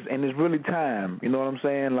it's really time. You know what I'm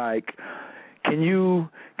saying? Can you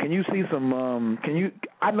see some?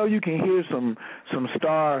 I know you can hear some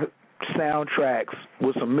Stahhr soundtracks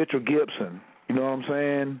with some Mitchell Gibson. You know what I'm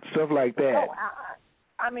saying? Stuff like that. Oh,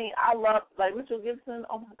 I love Mitchell Gibson.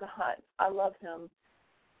 Oh my God, I love him.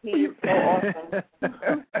 He is so awesome.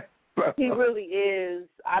 He really is.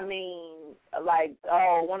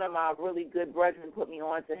 One of my really good brethren put me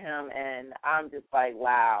on to him, and I'm just like,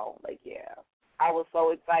 wow. Yeah. I was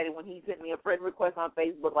so excited when he sent me a friend request on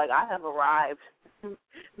Facebook, I have arrived.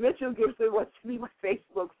 Mitchell Gibson wants to be my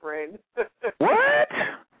Facebook friend. What?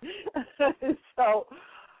 So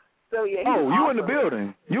yeah. Oh, you in the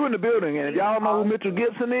building. You in the building, and if y'all don't know who Mitchell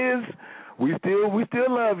Gibson is, we still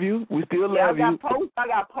love you. We still love you. I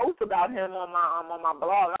got posts about him on my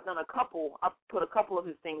blog. I've done a couple. I put a couple of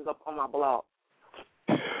his things up on my blog.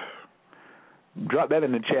 Drop that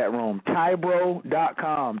in the chat room.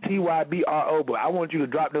 Tybro.com, Tybro. But I want you to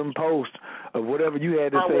drop them posts of whatever you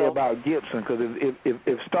had to say about Gibson, because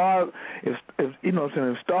if Stahhr, if you know what I'm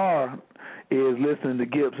saying, if Stahhr is listening to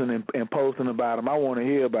Gibson and posting about him, I want to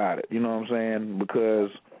hear about it. You know what I'm saying? Because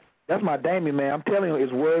that's my Damien, man. I'm telling you,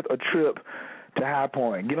 it's worth a trip to High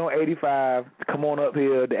Point. Get on 85, come on up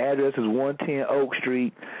here. The address is 110 Oak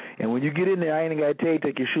Street. And when you get in there, I ain't got to tell you to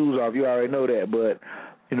take your shoes off. You already know that. But,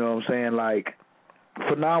 you know what I'm saying, like,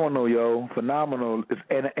 phenomenal, yo. Phenomenal.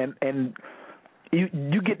 And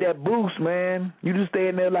you get that boost, man. You just stay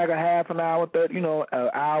in there like a half an hour, an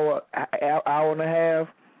hour and a half,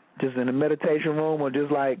 just in the meditation room, or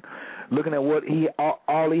just like looking at what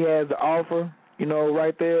all he has to offer, you know,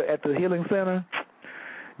 right there at the Healing Center.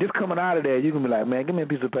 Just coming out of there, you can be like, man, give me a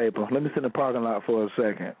piece of paper. Let me sit in the parking lot for a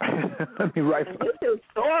second. Let me write. And just his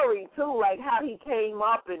story too, like how he came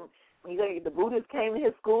up, and the Buddhists came to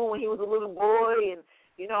his school when he was a little boy, and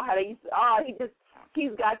you know how they used to.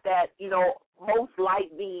 He's got that. You know, most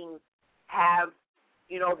light beings have.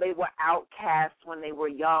 You know, they were outcasts when they were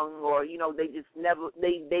young, or you know, they just never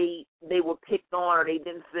they were picked on, or they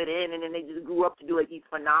didn't fit in, and then they just grew up to do like these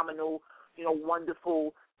phenomenal, you know,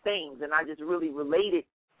 wonderful things. And I just really related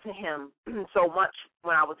to him so much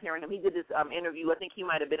when I was hearing him. He did this interview. I think he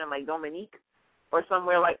might have been in like Dominique or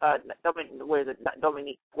somewhere like where is it?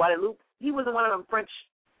 Dominique, Guadeloupe. He was in one of them French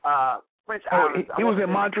islands. He was in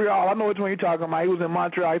Montreal. I know which one you're talking about. He was in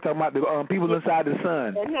Montreal. He's talking about the people inside the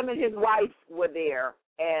sun. And him and his wife were there.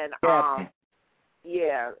 And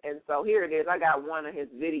yeah. And so here it is. I got one of his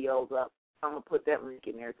videos up. I'm gonna put that link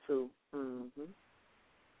in there too. Mm-hmm.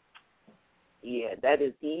 Yeah, that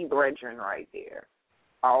is the brethren right there.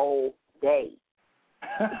 All day.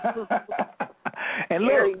 And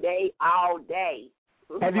look, every day, all day.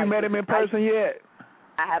 Have you met him in person yet?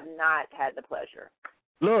 I have not had the pleasure.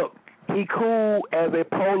 Look, he cool as a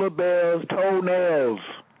polar bear's toenails.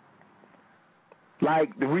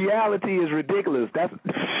 Like, the reality is ridiculous. That's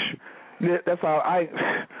all.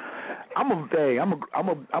 I'm a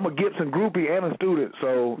Gibson groupie and a student,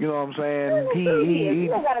 so you know what I'm saying. You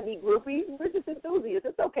don't gotta be groupies. We're just enthusiasts.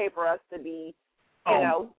 It's okay for us to be, you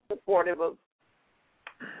know, supportive of.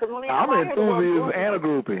 I'm an enthusiast and a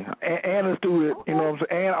groupie and a student, you know what I'm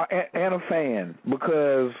saying, and a fan,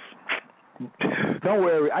 because don't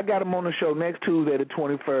worry, I got him on the show next Tuesday, the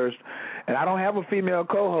 21st, and I don't have a female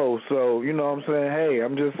co-host, so you know what I'm saying. Hey,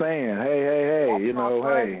 I'm just saying, hey, you know,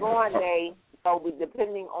 hey. So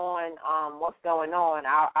depending on what's going on,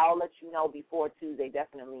 I'll let you know before Tuesday.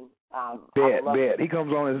 Definitely. Bet. He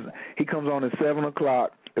comes on at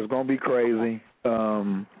 7:00. It's gonna be crazy.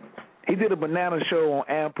 He did a banana show on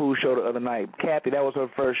Ampu's show the other night. Kathy, that was her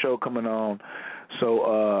first show coming on. So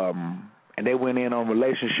and they went in on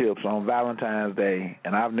relationships on Valentine's Day,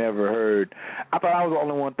 and I've never heard. I thought I was the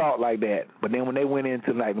only one thought like that, but then when they went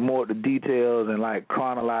into like more of the details and like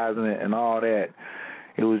chronologizing it and all that.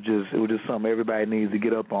 It was just something everybody needs to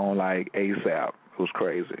get up on like ASAP. It was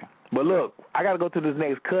crazy. But look, I got to go to this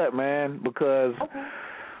next cut, man, because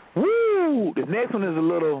woo, this next one is a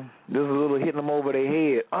little hitting them over their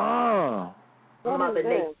head. Mother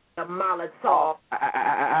Nature, the Molotov.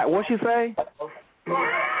 What she say?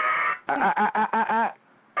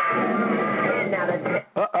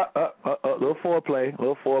 Little foreplay.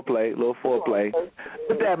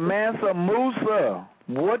 With that Mansa Musa.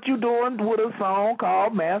 What you doing with a song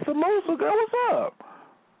called Mansa Musa, girl? What's up?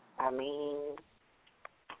 I mean,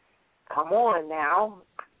 come on now.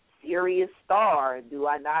 Sirius Star. Do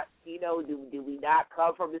I not, do we not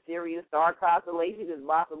come from the Sirius Star constellation? Is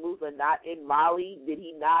Mansa Musa not in Mali? Did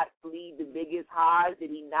he not lead the biggest highs? Did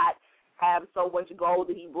he not have so much gold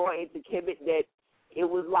that he brought into Kemet that it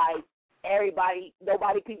was like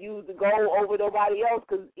nobody could use the gold over nobody else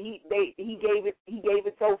because he gave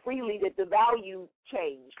it so freely that the value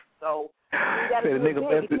changed. So the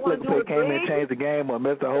nigga came and changed the game or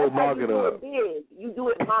messed the whole market up. You do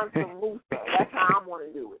it Mansa Musa. That's how I want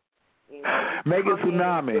to do it. You know, make it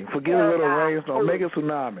tsunami. Forget a little rainstorm. Make it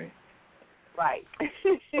tsunami. Right.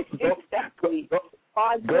 Exactly.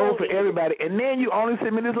 Go for everybody. And then you only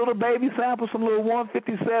send me this little baby sample, some little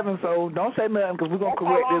 157, so don't say nothing because we're going to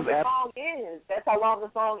correct this. That's how long the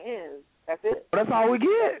song is. That's it. That's all we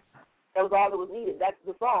get. That was all that was needed. That's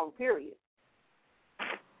the song, period.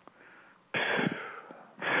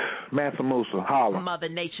 Mansa Musa, holla. Mother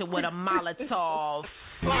Nature with a Molotov.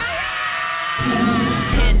 10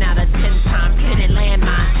 out of 10 times, hit it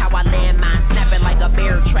landmines. How I land mine, snapping like a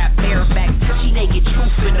bear trap, bareback. She naked,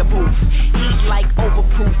 truth in the booth. Heat like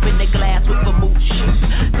overproof in the glass with a moose shoot.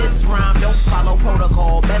 This rhyme don't follow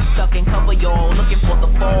protocol. Best stuck and cover y'all, looking for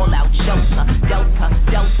the fallout. Shelter, Delta,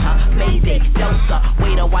 Mayday, Delta.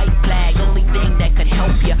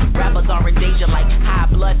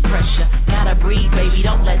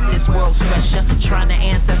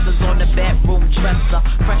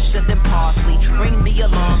 fresher than parsley. Ring the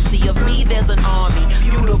alarm, see of me there's an army.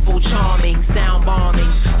 Beautiful, charming, sound bombing.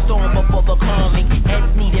 Storm before the calming,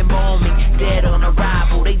 heads need embalming. Dead on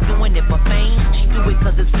arrival, they doing it for fame. She do it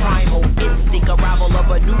cause it's primal. Instinct, arrival of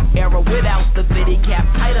a new era without the fitted cap.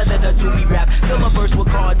 Tighter than a doobie wrap. Fill a verse with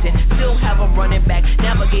content, still have them running back.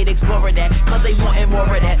 Navigate, exploring that, cause they wantin' more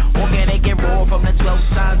of that. Organic and raw from the 12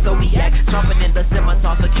 signs zodiac. Jumping in the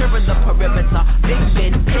scimitar, securing the perimeter. Big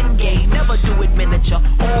Ben, pin game, never do it miniature.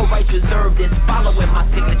 All rights reserved is following my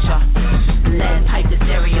signature. Lead pipe the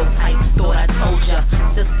stereotype, thought I told ya.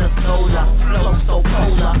 Sister solar, flow so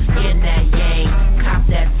polar. In that yang, cop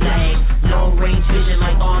that slang. Long range vision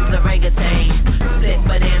like arms orangutan. Split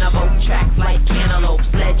banana boat tracks like cantaloupe.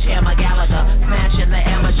 Sledgehammer Gallagher, smashing the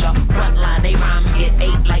amateur. Frontline, they rhymes get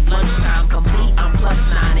 8 like lunchtime. Complete, I'm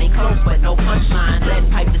 +9. Ain't close but no punchline. Lead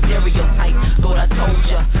pipe the stereotype, thought I told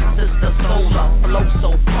ya. Sister solar, flow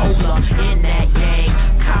so polar. In that yang,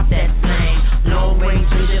 cop that slang. Long range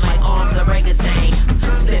vision like arms orangutan.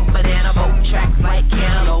 Split banana boat tracks like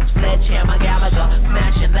cantaloupe. Sledgehammer Gallagher,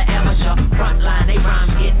 smashing the amateur. Frontline, they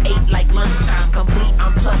rhymes get 8 like lunchtime. Complete,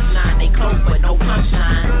 I'm +9. They close but no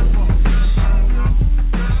punchline.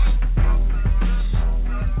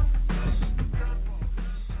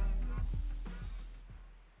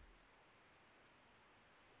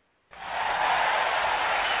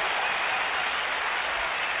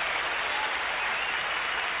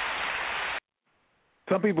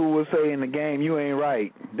 Some people will say in the game, you ain't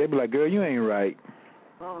right. They be like, girl, you ain't right.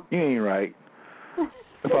 You ain't right.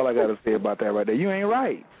 That's all I got to say about that right there. You ain't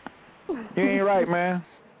right. You ain't right, man.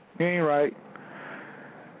 You ain't right.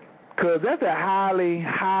 Because that's a highly,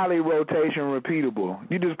 highly rotation repeatable.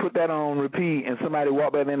 You just put that on repeat and somebody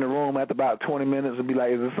walk back in the room after about 20 minutes and be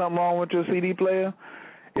like, is there something wrong with your CD player?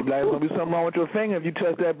 It'd be like, there's going to be something wrong with your finger if you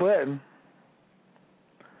touch that button.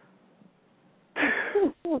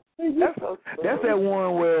 That's that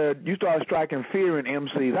one where you start striking fear in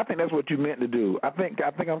MCs. I think that's what you meant to do. I think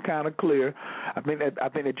I'm kind of clear. I think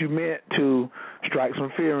that you meant to strike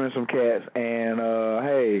some fear in some cats, and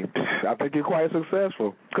hey, I think you're quite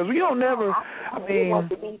successful because we don't never. I mean, want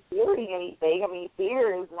to be fearing anything. I mean,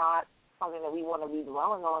 fear is not something that we want to be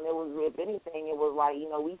dwelling on. It was, if anything, it was like, you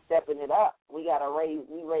know, we stepping it up. We got to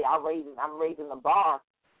I'm raising the bar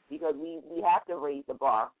because we have to raise the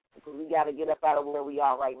bar. Because we got to get up out of where we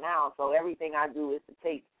are right now. So everything I do is to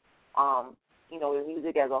take, you know,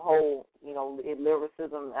 music as a whole, you know,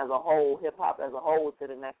 lyricism as a whole, hip-hop as a whole to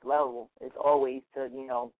the next level. It's always to, you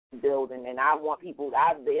know, build. And I want people, the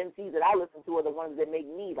MCs that I listen to are the ones that make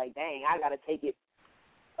me like, dang, I got to take it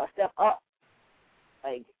a step up.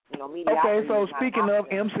 Like, you know, mediocrity. Okay, so speaking of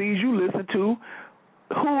MCs you listen to,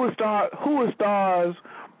 who are stars?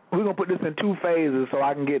 We're going to put this in 2 phases so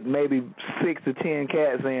I can get maybe 6 to 10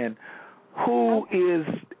 cats in. Who is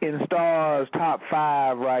in Stahr's top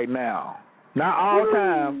 5 right now? Not all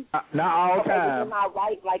time. Not all time. Am I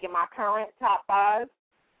right, like in my current top 5?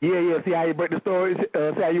 Yeah. See how you break the story?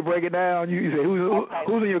 See how you break it down? You say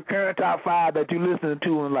who's in your current top 5 that you listen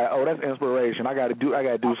to and like, oh, that's inspiration. I got to do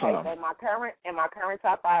something. So in my current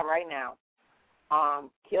top 5 right now,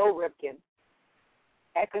 Kill Ripken,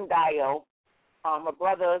 Ekandayo, a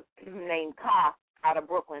brother named Ka out of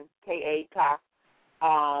Brooklyn, K.A. Ka,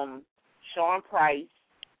 Sean Price,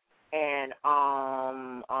 and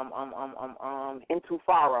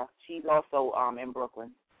Intufara. She's also in Brooklyn.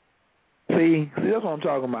 See, that's what I'm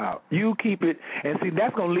talking about. You keep it, and see,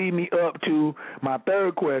 that's going to lead me up to my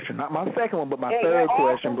third question. Not my second one, but my third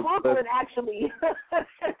question. Brooklyn, actually.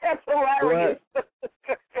 That's hilarious.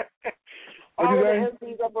 All the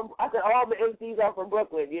MCs are from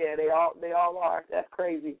Brooklyn. Yeah, they all are. That's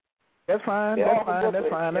crazy. That's fine.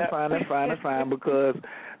 That's fine. Because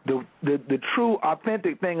the true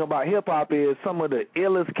authentic thing about hip hop is some of the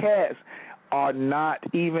illest cats are not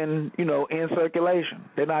even, you know, in circulation.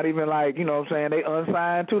 They're not even like, you know what I'm saying, they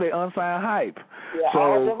unsigned too. They unsigned hype. Yeah, so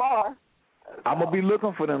all of them are. I'm going to be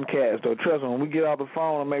looking for them cats, though. Trust me, when we get off the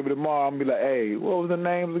phone or maybe tomorrow, I'm going to be like, hey, what was the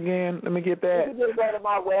names again? Let me get that. You can just go to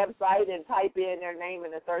my website and type in their name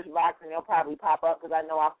in the search box, and they'll probably pop up because I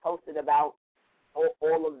know I've posted about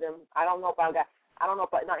all of them. I don't know if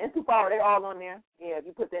Intufara, they're all on there. Yeah, if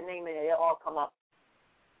you put their name in there, they'll all come up.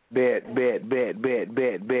 Bet.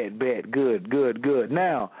 Good.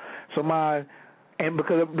 Now, and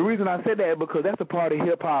because the reason I said that is because that's a part of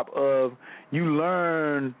hip-hop of you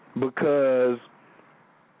learn because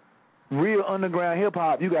real underground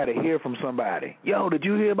hip-hop, you got to hear from somebody. Yo, did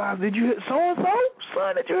you hear so-and-so?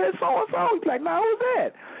 Son, did you hear so-and-so? He's like, no, who's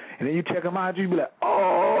that? And then you check them out, you be like,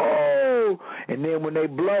 oh. And then when they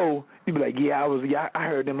blow, you be like, I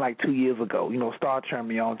heard them like 2 years ago. You know, Stahhr turned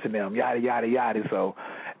me on to them, yada, yada, yada. So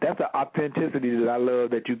That's the authenticity that I love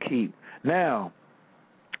that you keep. Now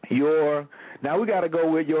we got to go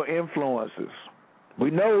with your influences. We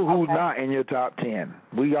know who's not in your top 10.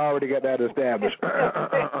 We already got that established.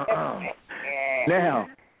 Now,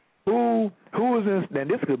 who is this? And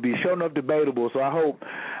this could be sure enough debatable. So I hope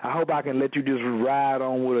I can let you just ride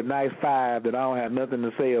on with a nice 5 that I don't have nothing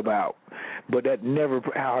to say about. But that never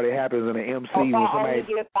how it happens in an MC. When somebody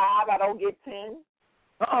only get 5, I don't get 10.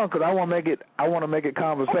 Because I want to make it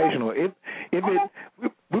conversational.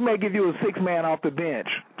 We may give you a 6-man off the bench.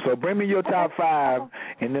 So bring me your top 5,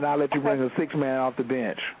 and then I'll let you bring a 6-man off the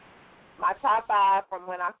bench. My top 5 from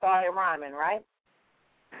when I started rhyming, right?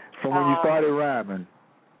 From when you started rhyming.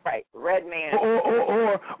 Right, Redman.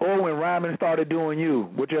 Or when rhyming started doing you,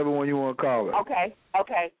 whichever one you want to call it.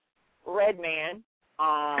 Okay. Redman,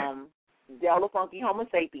 Del the Funky Homo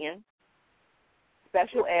Sapien,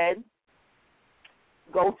 Special Ed,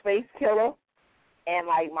 Ghostface Killer, and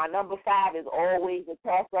like my number 5 is always a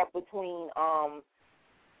toss up between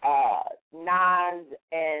Nas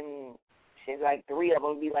and she's like 3 of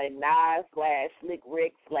them be like Nas / Slick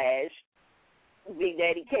Rick / Big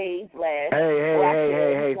Daddy K /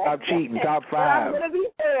 Hey, stop cheating. Top 5.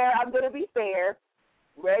 I'm gonna be fair.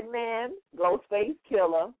 Redman, Ghostface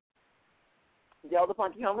Killer, Del the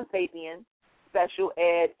Funky Homo Sapien, Special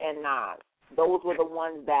Ed, and Nas. Those were the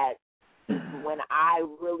ones that when I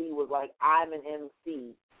really was like, I'm an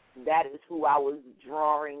MC, that is who I was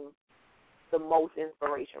drawing the most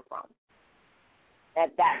inspiration from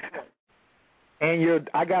at that point. And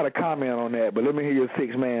I got a comment on that, but let me hear your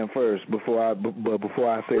 6-man first before I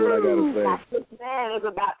say what I got to say. My 6-man is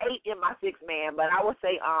about 8 in my 6-man, but I would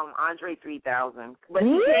say Andre 3000. But he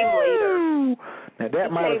came later. Now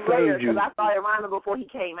that might have saved you. Because I started rhyming before he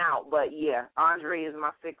came out. But yeah, Andre is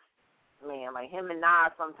my 6-man. Like him and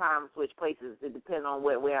Nas sometimes switch places. It depends on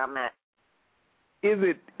where I'm at. Is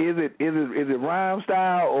it rhyme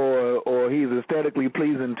style or he's aesthetically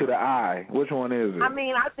pleasing to the eye? Which one is it? I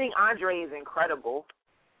mean, I think Andre is incredible.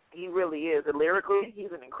 He really is. And lyrically,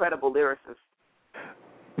 he's an incredible lyricist.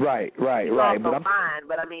 Right. He's also fine,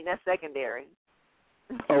 but I mean that's secondary.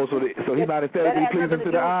 Oh, so he's not aesthetically pleasing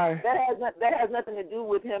to the eye. That has nothing to do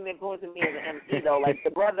with him influencing me as an MC though. Like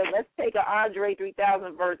the brother, let's take an Andre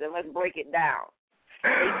 3000 verse and let's break it down.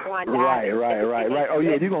 Right. Oh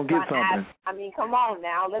yeah, you're gonna get something. I mean, come on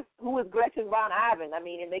now. Who is Gretchen Von Ivan? I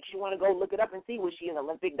mean, it makes you want to go look it up and see, was she an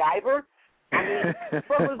Olympic diver? I mean,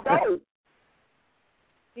 what was dope?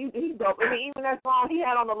 He's dope. I mean, even that song he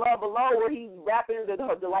had on the Love Below where he's rapping the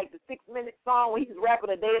 6-minute song where he's rapping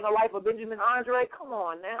A Day in the Life of Benjamin Andre. Come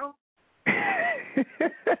on now.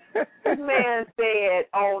 This man said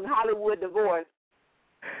on Hollywood Divorce.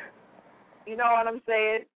 You know what I'm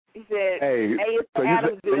saying? He said, "Hey, it's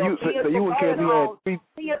Adamsville. See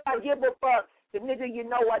if I give a fuck. The nigga, you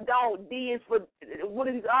know I don't. D is for what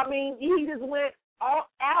is? I mean, he just went all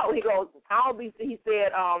out. He goes, I'll be. He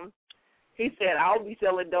said, I'll be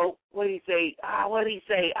selling dope. What did he say?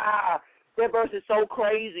 That verse is so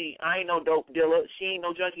crazy. I ain't no dope dealer. She ain't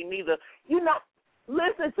no junkie neither. You know,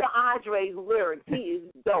 listen to Andre's lyrics. He is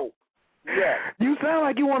dope. Yeah. You sound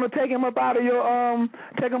like you want to take him up out of your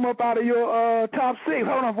top 6.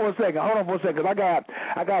 Hold on for a second. I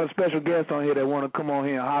got a special guest on here that want to come on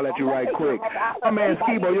here and holler at you right quick. My man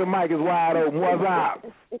Skibo, your mic is wide open. What's up?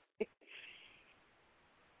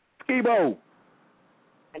 Skibo.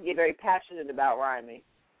 I get very passionate about rhyming.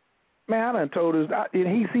 Man, I done told us.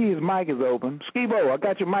 He see his mic is open. Skibo, I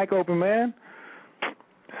got your mic open, man.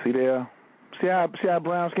 See there. See how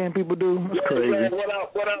brown skinned people do? It's crazy. What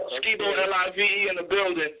up, Skibo, L-I-V-E in the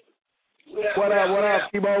building. What up,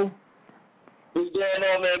 Skibo? What's going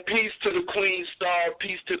on, man? Peace to the Queen Stahhr,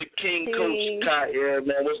 peace to the King, Coach Stahhr,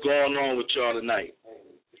 man. What's going on with y'all tonight?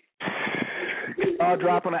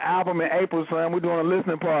 Dropping an album in April, son. We're doing a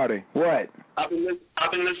listening party. What? I've been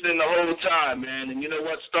listening the whole time, man. And you know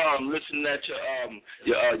what, Stahhr? I'm listening at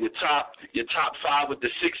your top 5 with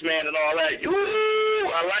the 6-man and all that. Woo!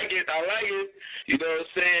 I like it. You know what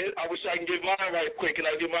I'm saying? I wish I can get mine right quick. Can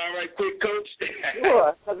I get mine right quick, Coach?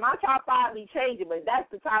 Sure. Because my top 5 be changing, but that's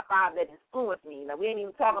the top 5 that influenced me. Now, we ain't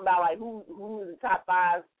even talking about like who's the top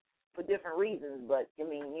 5 for different reasons. But I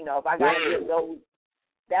mean, you know, if I got to get those.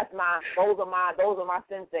 Those are my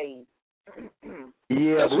senseis.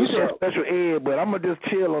 Yeah, but we said special ed, but I'm going to just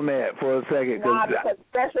chill on that for a second. Because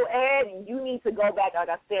special ed, you need to go back, like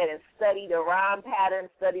I said, and study the rhyme pattern,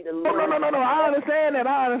 study the lyrics. No, I understand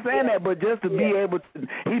that, but just to be able to,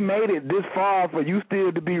 he made it this far for you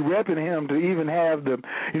still to be repping him, to even have the,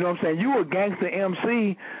 you know what I'm saying, you a gangster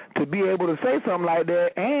MC to be able to say something like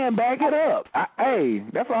that and back it up. Hey,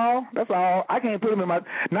 that's all. I can't put him in my,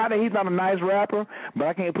 not that he's not a nice rapper, but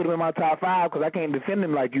I can't put him in my top 5 because I can't defend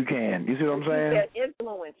him like you can. You see what I'm saying?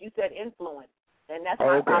 You said influence, and that's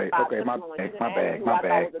my top 5 influence. My bad. I thought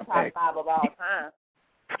was the top 5 of all time.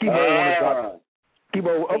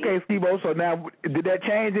 Skibo, so now, did that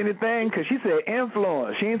change anything? Because she said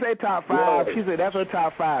influence. She didn't say top 5. Yeah. She said that's her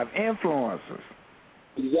top 5 influencers.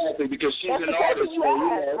 Exactly, because she's an artist.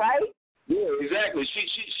 Right? Yeah, exactly.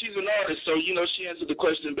 She's an artist, so, you know, she answered the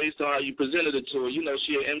question based on how you presented it to her. You know,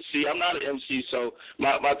 she an MC. I'm not an MC, so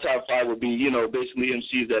my top 5 would be, you know, basically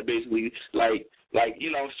MCs that basically, like,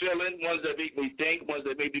 you know, feeling, ones that make me think, ones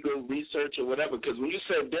that make me go research or whatever. Because when you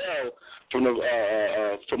said Dell from the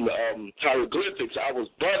hieroglyphics, I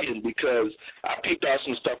was bugging because I picked out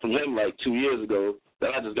some stuff from him like 2 years ago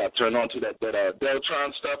that I just got turned on to. That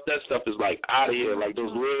Deltron stuff, that stuff is like out of here. Like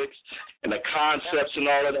those lyrics and the concepts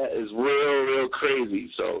and all of that is real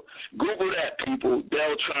crazy. So Google that, people.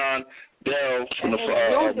 Deltron, Del from the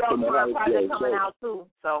project coming out too.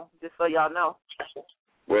 So just so y'all know.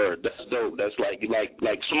 Word, that's dope. That's like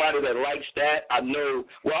somebody that likes that. I know.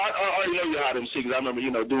 Well, I already know you're hot MC because I remember,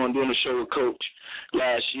 you know, doing the show with Coach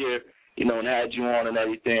last year, you know, and had you on and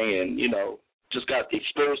everything, and you know, just got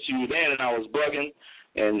exposed to you then, and I was bugging,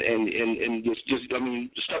 and just I mean,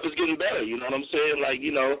 the stuff is getting better. You know what I'm saying? Like,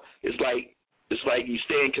 you know, it's like you're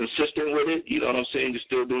staying consistent with it. You know what I'm saying? You're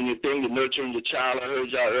still doing your thing. You're nurturing your child. I heard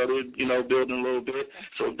y'all earlier, you know, building a little bit.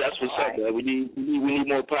 So that's what's up, man. We need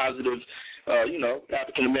more positive. You know,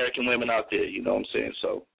 African American women out there, you know what I'm saying?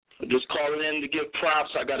 So just calling in to give props.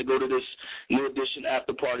 I got to go to this New Edition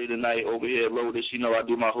after party tonight over here at Lotus. You know, I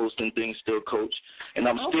do my hosting thing still, Coach, and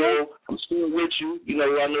I'm still with you. You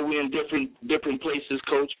know, I know we're in different places,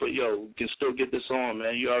 Coach, but yo, we can still get this on,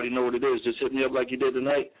 man. You already know what it is. Just hit me up like you did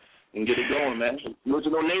tonight and get it going, man.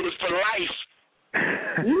 Original Native for life.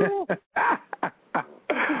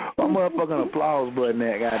 My motherfucking applause button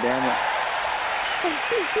there, goddammit.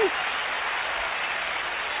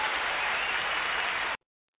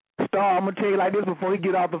 Stahhr, I'm going to tell you like this before we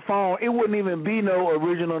get off the phone. It wouldn't even be no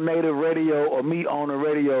original Native radio or me on the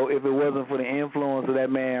radio if it wasn't for the influence of that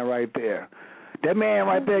man right there. That man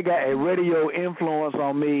right there got a radio influence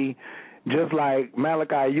on me just like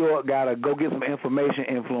Malachi York got a go get some information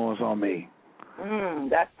influence on me.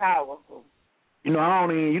 That's powerful. You know, I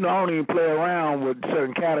don't even play around with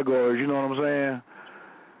certain categories, you know what I'm saying?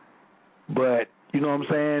 But, you know what I'm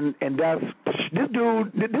saying? And that's, this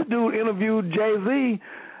dude interviewed Jay-Z.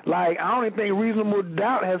 Like, I don't even think Reasonable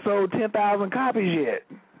Doubt has sold 10,000 copies yet.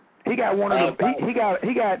 He got one of the he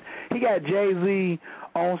got Jay-Z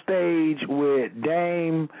on stage with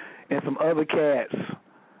Dame and some other cats.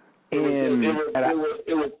 It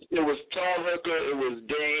was Tom Hooker, it was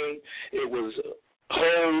Dame, it was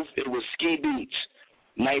Hove, it was Ski Beats,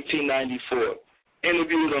 1994.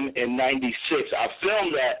 Interviewed him in 96. I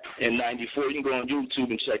filmed that in 94. You can go on YouTube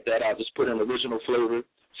and check that out. Just put in Original Flavor,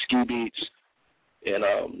 Ski Beats, and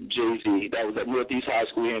Jay-Z. That was at Northeast High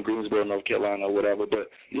School here in Greensboro, North Carolina, or whatever.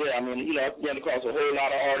 But yeah, I mean, you know, I've run across a whole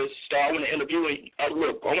lot of artists. So I want to interview you.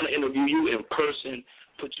 Look, I want to interview you in person.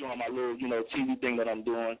 Put you on my little, you know, TV thing that I'm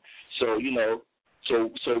doing. So, you know,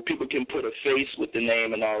 so people can put a face with the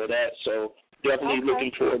name and all of that. So definitely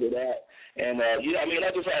looking forward to that. And, I mean,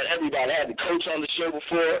 I just had everybody. I had the Coach on the show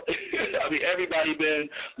before. I mean, everybody been,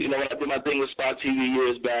 you know, when I did my thing with Spot TV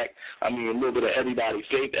years back, I mean, a little bit of everybody.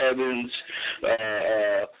 Faith Evans,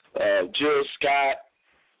 Jill Scott,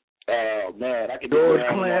 man, I could do George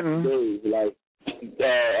Clinton. Like,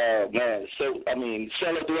 man, so, I mean,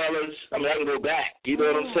 Cellar Dwellers, I mean, I can go back. You know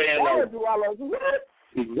what I'm saying? Cellar Dwellers, what?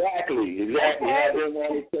 Exactly. I did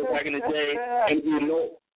one back in the day. And you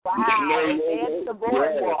know, and the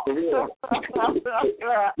boardwalk.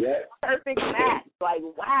 Perfect match. Like,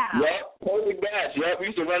 wow. Yep, perfect match. Yep, we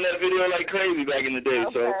used to run that video like crazy back in the day.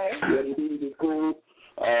 So, yeah, it was cool.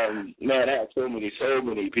 Man, I have so many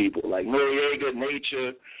people. Like Noriega,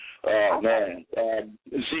 Nature, man,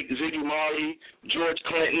 Ziggy Marley, George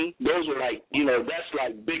Clinton. Those were like, you know, that's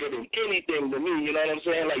like bigger than anything to me. You know what I'm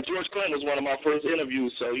saying? Like George Clinton was one of my first interviews.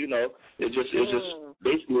 So, you know, it's just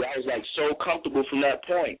basically I was like so comfortable from that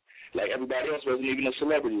point. Like everybody else wasn't even a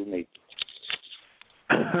celebrity with me.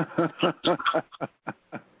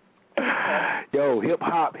 Yo,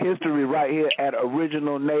 hip-hop history right here at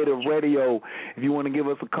Original Native Radio. If you want to give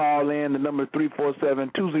us a call in, the number is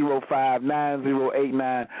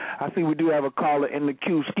 347-205-9089. I see we do have a caller in the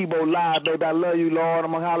queue. Skibo Live, baby, I love you, Lord.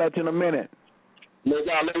 I'm going to holler at you in a minute. No,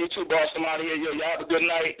 I love you too, boss. I'm out of here. Yo, y'all have a good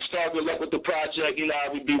night. Start good luck with the project. You know,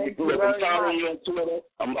 I'm following you on Twitter.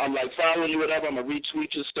 I'm like following you, whatever. I'm going to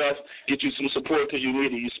retweet your stuff, get you some support because you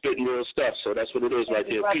need it. You spitting real stuff. So that's what it is right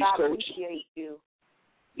there. Peace, Coach. I appreciate you.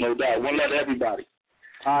 No doubt. One love to everybody.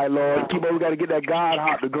 All right, Lord. Skibo, we got to get that God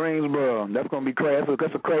Hop to Greensboro. That's going to be crazy.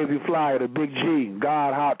 That's a crazy flyer, the Big G.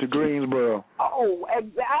 God Hop to Greensboro. Oh,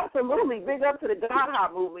 absolutely. Big up to the God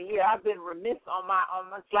Hop movement. Yeah, I've been remiss on my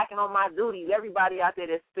slacking on my duties. Everybody out there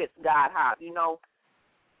that spits God Hop, it's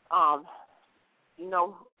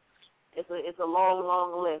a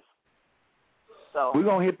long list. So we're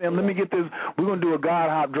gonna hit them. Let me get this. We're gonna do a God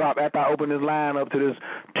Hop drop after I open this line up to this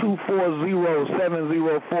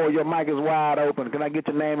 240-704. Your mic is wide open. Can I get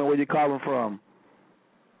your name and where you're calling from?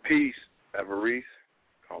 Peace, Everese,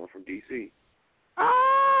 calling from D.C.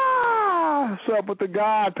 What's up with the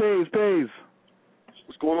God? Peace.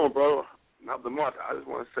 What's going on, bro? Not the much. I just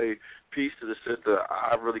want to say peace to the sister.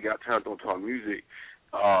 I really got turned on to her music.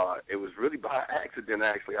 It was really by accident,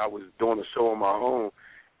 actually. I was doing a show on my own,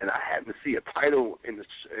 and I happened to see a title in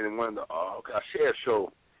one of the I share a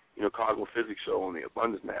show, Cosmo Physics show on the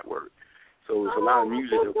Abundance Network. So there's a lot of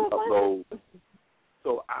music that we upload.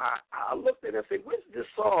 So I looked at it and said, "Where's this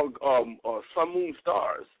song, Sun, Moon,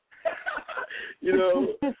 Stars?" I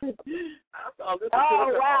thought,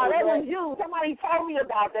 wow, that was you. Somebody told me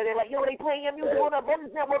about that. They're like, they playing your music on the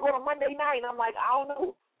Abundance Network on a Monday night. And I'm like, I don't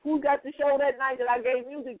know who got the show that night that I gave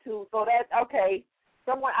music to. So that's okay.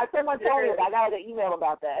 Someone told me. I got an email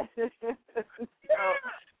about that.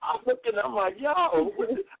 I'm looking. I'm like, yo.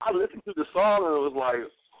 I listened to the song and it was like,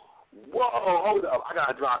 whoa, hold up. I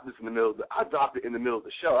gotta drop this in the middle. I dropped it in the middle of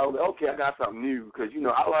the show. I was like, okay, I got something new because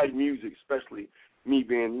I like music, especially me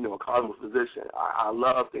being a cosmic physician. I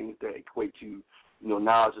love things that equate to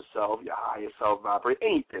knowledge of self, your higher self, vibrate,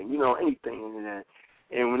 anything, anything.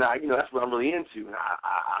 And when that's what I'm really into. And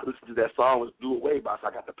I listened to that song, was Blew Away by, so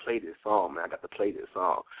I got to play this song, man. I got to play this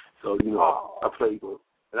song. So, I played it.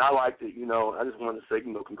 And I liked it, I just wanted to say,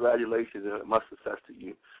 congratulations and much success to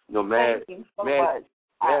you. Thank you so much.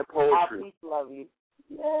 Mad poetry. I love you.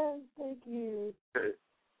 Yes, thank you.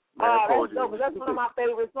 Mad poetry. That's one of my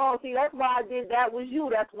favorite songs. See, that's why I did That Was You.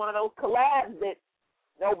 That's one of those collabs that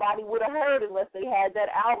nobody would have heard unless they had that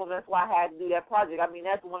album. That's why I had to do that project. I mean,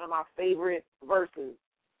 that's one of my favorite verses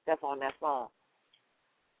that's on that song.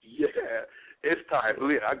 Yeah, it's tight.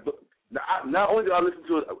 Not only did I listen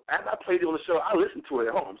to it, as I played it on the show, I listened to it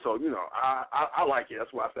at home. So, I like it.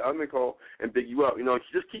 That's why I said, I'm going to call and big you up.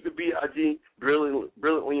 Just keep it B.I.G.,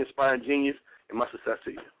 brilliantly inspiring genius, and much success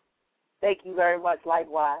to you. Thank you very much.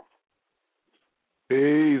 Likewise.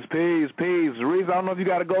 Peace. Reese, I don't know if you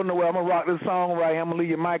got to go nowhere. I'm going to rock this song right here. I'm going to leave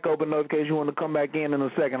your mic open though in case you want to come back in a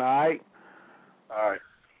second, all right? All right.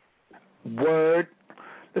 Word.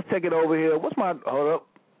 Let's take it over here. Hold up.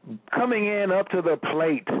 Coming in up to the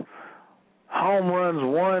plate. Home runs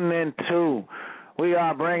 1 and 2. We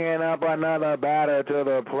are bringing up another batter to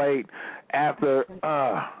the plate after,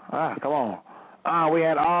 come on. We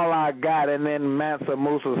had All I Got, and then Mansa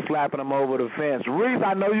Musa slapping him over the fence. Reese,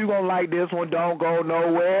 I know you're going to like this one. Don't go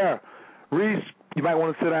nowhere. Reese, you might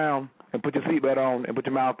want to sit down and put your seatbelt on and put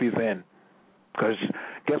your mouthpiece in. Because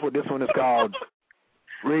guess what this one is called?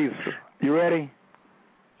 Reese, you ready?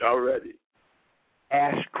 I'm ready.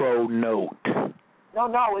 Astronaut.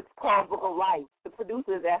 No, it's called Book of Life. The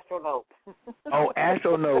producer is Astronaut.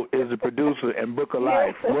 Astronaut is the producer and Book of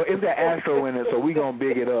Life. Well, it's got Astro in it, so we're going to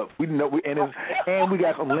big it up. We we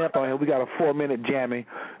got some length on here. We got a 4-minute jamming.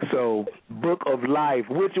 So, Book of Life,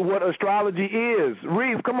 which is what astrology is.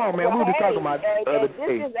 Reeves, come on, man. We were just talking about the other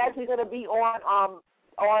day. This is actually going to be on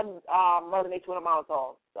Mother Nature One of my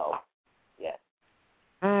songs. So, yes.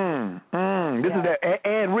 This is that.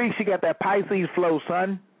 And Reeves, she got that Pisces flow,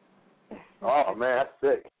 son. Oh, man, that's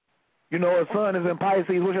sick. You know her son is in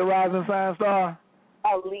Pisces. What's your rising sign, Stahhr?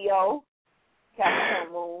 Leo,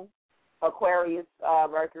 Capricorn Moon, Aquarius,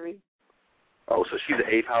 Mercury. Oh, so she's the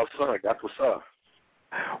 8th house sun. That's what's up.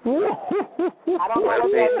 I don't know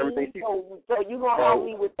what that means, so you're going to help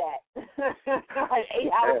me with that. Like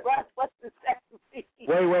 8 hours, what's the second? Wait.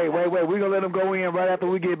 We're going to let him go in right after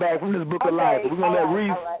we get back from this Book of Life. We're going to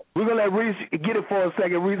let Reese get it for a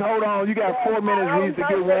second. Reese, hold on. You got 4 minutes, Reese, to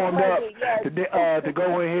get warmed up to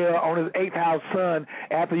go in here on his 8th house sun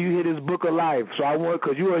after you hit his Book of Life. So I want,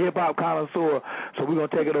 because you're a hip-hop connoisseur, so we're going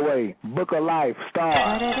to take it away. Book of Life,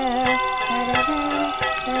 Stahhr.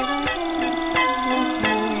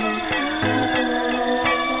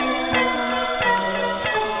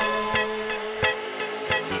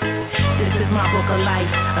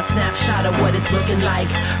 looking like.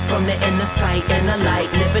 From the inner sight and the light,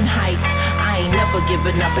 living heights. I ain't never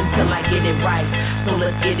giving up until I get it right. So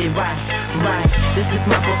let's get it right, right. This is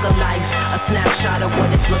my book of life, a snapshot of what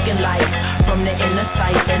it's looking like. From the inner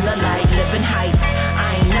sight and the light, living heights.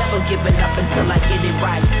 I ain't never giving up until I get it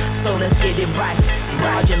right. So let's get it right.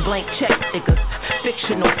 Large and blank check stickers,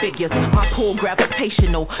 fictional figures. My pull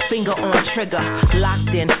gravitational, finger on trigger.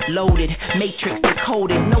 Locked in, loaded, matrix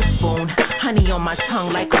decoded. No spoon, honey on my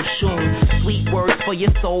tongue like Oshun. Sweet words for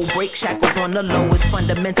your soul, break shackles on the low. It's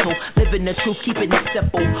fundamental, living the truth, keeping it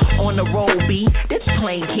simple. On the road, B, this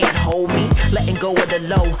plane can't hold me. Letting go of the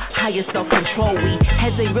low, higher self-control. We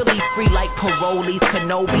heads ain't really free like parolees.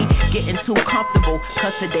 Kenobi, getting too comfortable.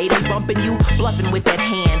 Cause today they bumping you, bluffing with that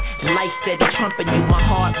hand. Life steady trumping you. My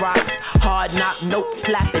hard rocks, hard knock, note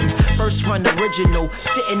slapping. First run original,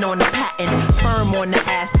 sitting on the patent. Firm on the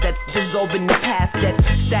assets, dissolving the past. That's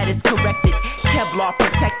status corrected, Kevlar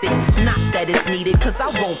protected. Not that it's needed, cause I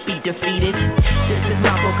won't be defeated. This is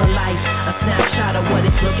my book of life, a snapshot of what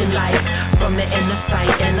it's looking like. From the inner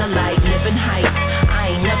sight and the light, living heights.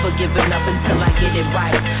 I ain't never giving up until I get it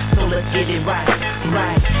right. So let's get it right,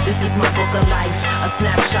 right. This is my book of life, a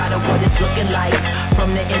snapshot of what it's looking like.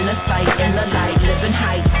 From the inner sight and the light, living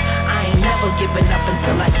heights. I ain't never giving up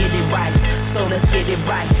until I get it right. So let's get it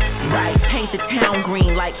right, right. Paint the town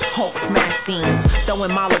green like Hulk smash scenes.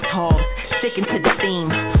 Throwing Molotovs, sticking to the theme.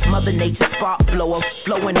 Mother Nature spark blower,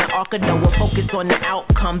 flowing the arc of Noah. Focus on the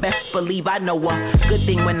outcome, best believe I know a good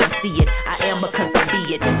thing when I see it. I am because I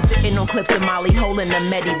be it. Sitting on clips of Molly, holding a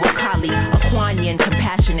Medi with Kali. Aquanian,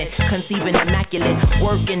 compassionate, conceiving immaculate.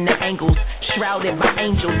 Working the angles, shrouded by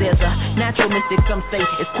angels. There's a natural mystic, some say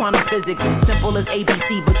it's quantum physics. Simple as ABC,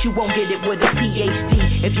 but you won't get it with a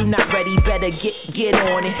PhD. If you're not ready, better get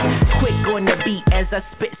on it. Quick on the beat as I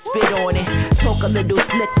spit on it. Talk a little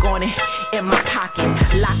slick on it. In my pocket,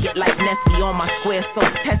 lock it like Nessie on my square. So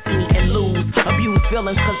test me and lose. Abuse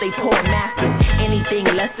feelings cause they poor masters. Anything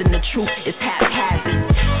less than the truth is haphazard.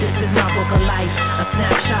 This is my book of life, a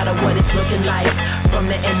snapshot of what it's looking like. From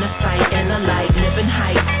the inner sight and the light, living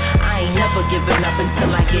heights. I ain't never giving up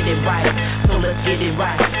until I get it right. So let's get it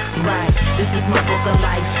right, right. This is my book of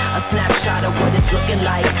life, a snapshot of what it's looking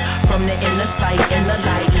like. From the inner sight and the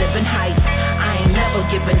light, living heights. I ain't never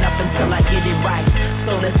giving up until I get it right.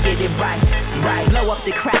 So let's get it right, right. Blow up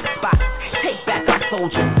the crack spots, take back our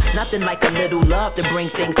soldiers. Nothing like a little love to bring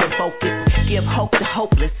things to focus. Give hope to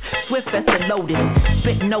hopeless, swift as the lotus.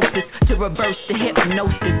 Spit gnosis to reverse the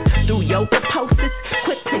hypnosis. Through yoga posters,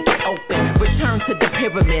 quick to get open. Return to the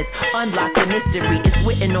pyramids, unlock the mystery. It's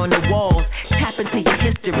written on the walls, tap into your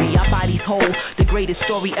history. Our bodies hold the greatest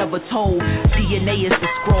story ever told. DNA is the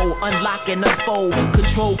scroll, unlock and unfold.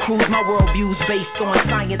 Control cruise, my worldview's based on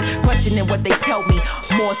science. Questioning what they tell me,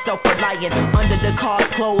 more self-reliant. Under the cars,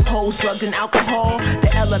 clothes, holes, drugs and alcohol.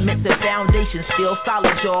 The elements and foundation still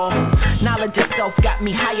solid, y'all. Knowledge itself got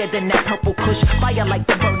me higher than that purple kush. Fire like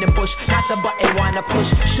the burning bush, not the button wanna push.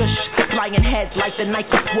 Shush, flying heads like the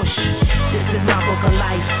Nike swoosh. This is my book of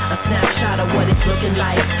life, a snapshot of what it's looking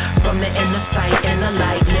like. From the inner sight and the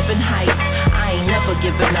light, living heights. I ain't never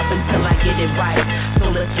giving up until I get it right.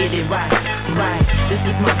 So let's get it right, right. This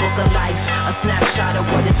is my book of life, a snapshot of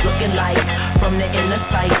what it's looking like. From the inner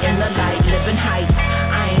sight and the light, living heights.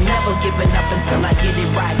 I ain't never giving up until I get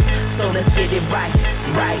it right. So let's get it right,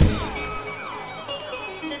 right.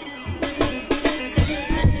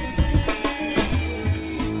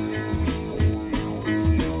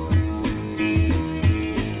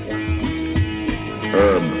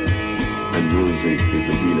 Herb and music is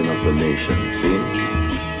the healing of the nation, see?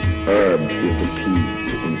 Herb is the key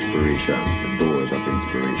to inspiration, the doors of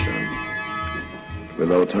inspiration.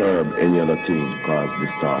 Without herb, any other thing cause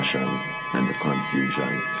distortion and the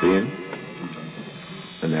confusion, see?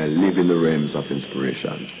 And I live in the realms of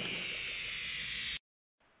inspiration.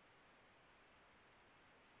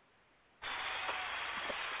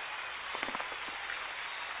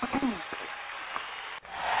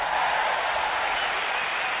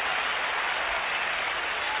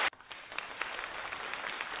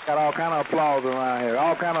 Got all kind of applause around here.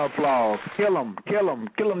 All kind of applause. Kill him, kill him,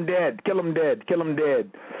 kill him dead, kill him dead, kill him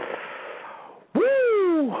dead.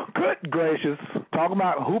 Woo! Good gracious. Talk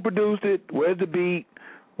about who produced it, where's the beat,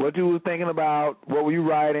 what you were thinking about, what were you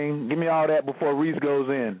writing. Give me all that before Reese goes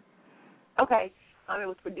in. Okay. It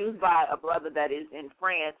was produced by a brother that is in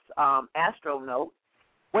France, Astronaut.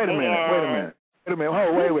 Wait a minute.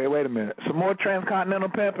 Oh, wait a minute. Some more transcontinental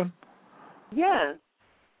pimping? Yes.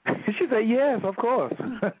 She said yes, of course.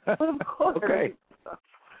 Of course. Okay.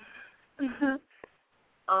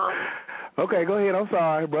 Okay, go ahead. I'm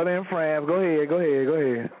sorry. Brother in France. Go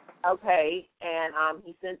ahead. Okay, and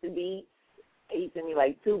he sent the beat, he sent me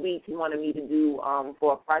like 2 beats he wanted me to do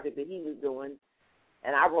for a project that he was doing,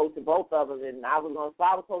 and I wrote to both of them, and I was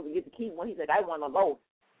supposed to get to keep one. He said, I want them both.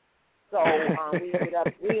 So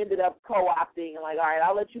we ended up co-opting, and like, all right,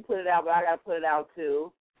 I'll let you put it out, but I got to put it out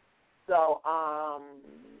too. So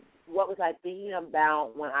what was I thinking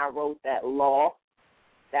about when I wrote that Law?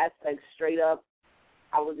 That's like straight up,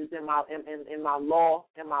 I was just in my law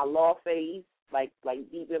phase, like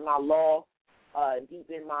deep in my law,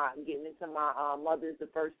 getting into my mother's the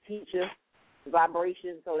first teacher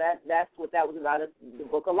vibration. So that's what that was about. It's the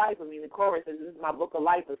book of life. I mean, the chorus says, this is my book of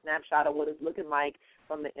life, a snapshot of what it's looking like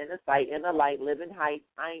from the inner sight, inner light, living heights.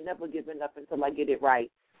 I ain't never giving up until I get it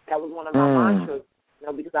right. That was one of my mantras,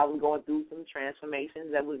 because I was going through some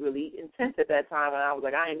transformations that was really intense at that time, and I was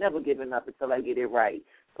like, I ain't never giving up until I get it right.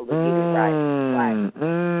 So let's get it right.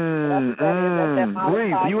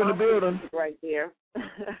 Reese, are you in the building? Right there.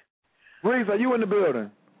 Reese, are you in the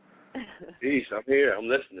building? Peace, I'm here. I'm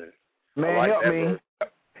listening. Man,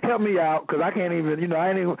 help me out, because I can't even,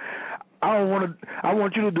 I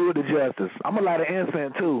want you to do it to justice. I'm going to light an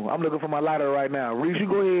incense, too. I'm looking for my lighter right now. Reese, you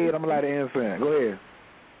go ahead. I'm going to light an incense. Go ahead.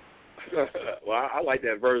 Well, I like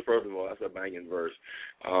that verse, first of all. That's a banging verse.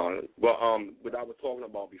 What I was talking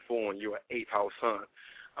about before, when you're an 8th house son,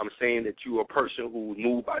 I'm saying that you're a person who's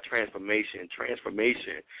moved by transformation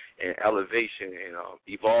and elevation and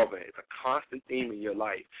evolving. It's a constant theme in your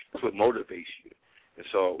life. It's what motivates you. And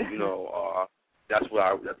so, that's what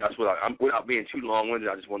I'm without being too long-winded,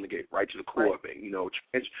 I just wanted to get right to the core of it.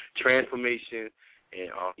 Transformation and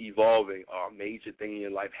evolving are a major thing in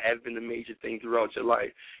your life, have been a major thing throughout your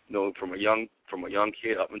life, from a young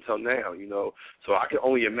kid up until now, So I can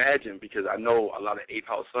only imagine, because I know a lot of 8th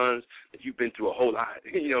house sons, that you've been through a whole lot,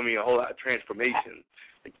 a whole lot of transformation.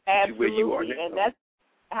 Absolutely, where you are now. And that's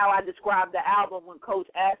how I described the album when Coach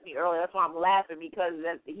asked me earlier. That's why I'm laughing, because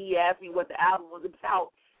he asked me what the album was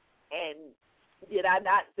about, and did I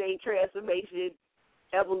not say transformation,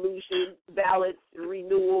 evolution, balance,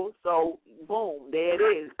 renewal? So, boom, there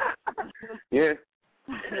it is. Yeah,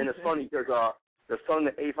 and it's funny because the sun,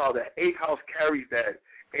 the 8th house carries that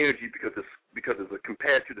energy because it's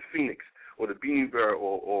compared to the phoenix or the bean bird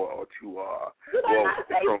or to you better not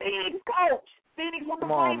say Phoenix, Coach. Phoenix from the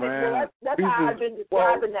Flames. That's how I've been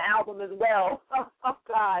describing the album as well. Oh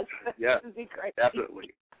gosh, yeah, this is crazy. Definitely.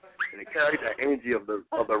 And it carries that energy of the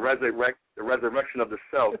resurrection of the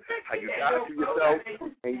self, how you die to yourself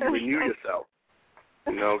and you renew yourself.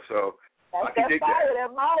 So I can dig that.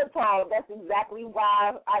 That Molotov. That's exactly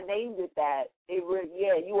why I named it that.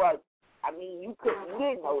 You are. I mean, you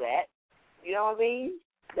didn't know that. You know what I mean?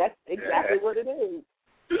 That's exactly what it is.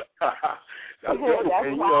 That's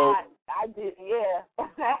why I did. Yeah,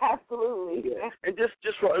 absolutely. Yeah. And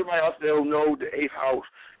just for everybody else that don't know the 8th house,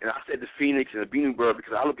 and I said the Phoenix and the Beating Bird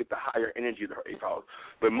because I look at the higher energy of the 8th house,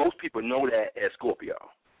 but most people know that as Scorpio.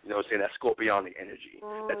 You know what I'm saying? That Scorpionic energy,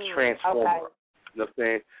 that transformer. Okay. You know what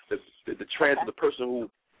I'm saying? The person who,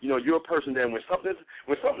 you're a person that when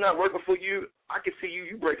something not working for you, I can see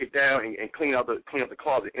you break it down and clean out the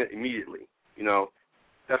closet immediately.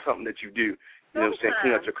 That's something that you do. You know what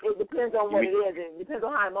I'm saying? It depends on what it is. It depends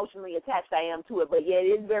on how emotionally attached I am to it. But, yeah,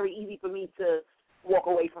 it is very easy for me to walk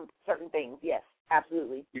away from certain things. Yes,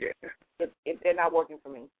 absolutely. Yeah. If they're not working for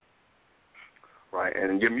me. Right,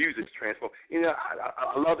 and your music's transformed.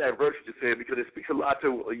 I love that verse you just said because it speaks a lot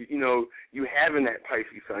to, you having that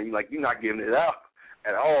Pisces son. You're not giving it up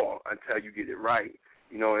at all until you get it right.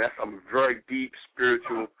 And that's some very deep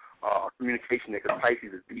spiritual communication there, because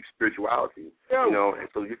Pisces is deep spirituality. Sure. And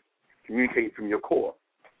so you communicate from your core.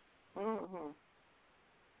 Mm-hmm.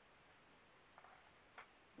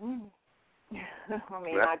 I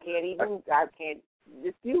mean, I can't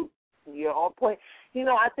dispute. You're on point.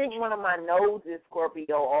 I think one of my nodes is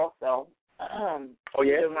Scorpio also. Oh,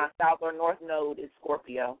 yeah? Either my south or north node is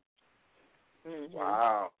Scorpio. Mm-hmm.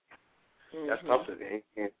 Wow. Mm-hmm. That's something,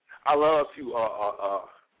 man. I love to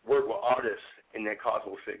work with artists in their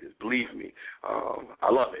cosmic figures. Believe me. I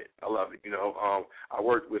love it. I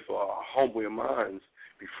worked with a homeboy of mine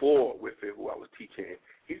before with it who I was teaching.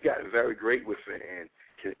 He's gotten very great with it, and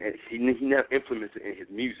he never implements it in his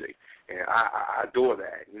music. And I adore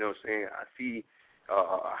that. You know what I'm saying? I see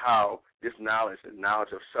how this knowledge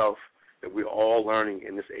of self that we're all learning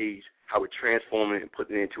in this age, how we're transforming and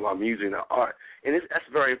putting it into our music and our art. And that's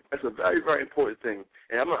a very, very important thing.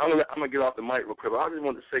 And I'm gonna get off the mic real quick, but I just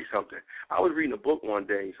wanted to say something. I was reading a book one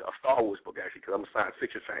day, a Star Wars book actually, because I'm a science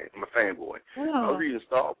fiction fan. I'm a fanboy. I was reading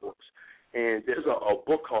Star Wars, and there's a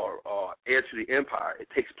book called Heir to the Empire.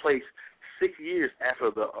 It takes place 6 years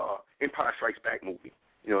after the Empire Strikes Back movie,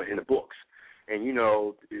 in the books. And,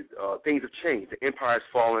 things have changed. The empire's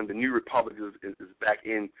fallen. The new republic is back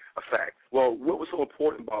in effect. Well, what was so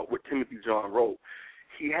important about what Timothy John wrote,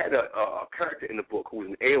 he had a character in the book who was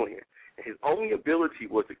an alien. And his only ability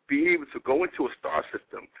was to be able to go into a star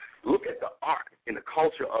system, look at the art and the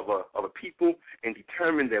culture of a people, and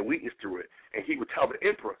determine their weakness through it. And he would tell the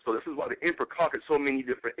emperor. So this is why the emperor conquered so many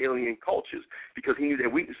different alien cultures, because he knew their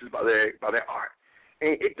weaknesses by their art.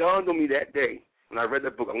 And it dawned on me that day when I read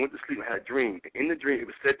that book. I went to sleep and had a dream. In the dream, it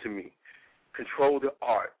was said to me, control the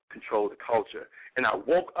art, control the culture. And I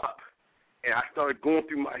woke up, and I started going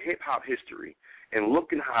through my hip-hop history and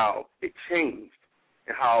looking how it changed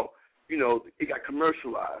and how, it got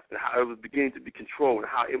commercialized and how it was beginning to be controlled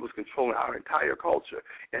and how it was controlling our entire culture.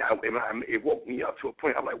 And it woke me up to a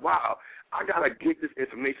point. I'm like, wow, I got to get this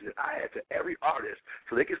information that I had to every artist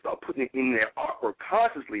so they can start putting it in their artwork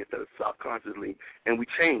consciously instead of subconsciously, and we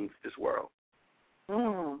change this world.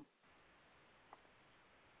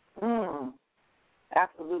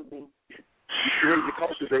 Absolutely. You create your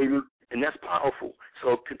culture, baby, and that's powerful.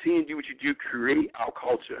 So continue to do what you do, create our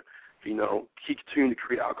culture. Keep continuing to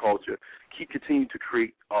create our culture. Keep continuing to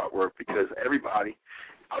create artwork, because everybody,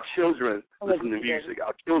 our children listen to music.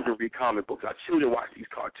 Our children read comic books. Our children watch these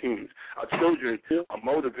cartoons. Our children are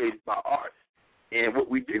motivated by art and what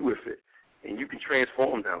we do with it. And you can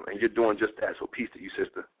transform them, and you're doing just that. So peace to you,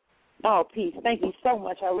 sister. Oh, peace. Thank you so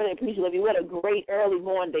much. I really appreciate it. What a great early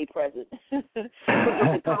morning day present.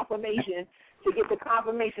 To get the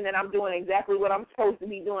confirmation that I'm doing exactly what I'm supposed to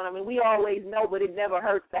be doing. I mean, we always know, but it never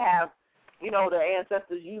hurts to have, the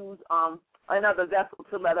ancestors use another vessel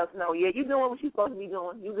to let us know, yeah, you're doing what you're supposed to be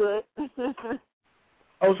doing. You good.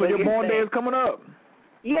 Oh, so your born day is coming up?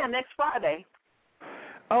 Yeah, next Friday.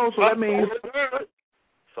 Oh, so that means...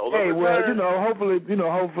 Hey, well, hopefully you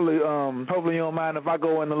don't mind if I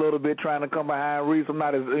go in a little bit trying to come behind Reese. I'm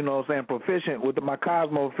not as, proficient with my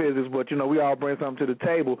cosmophysics, but, we all bring something to the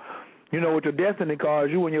table. With your destiny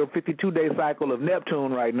cards, you in your 52-day cycle of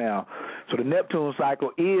Neptune right now. So the Neptune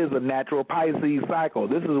cycle is a natural Pisces cycle.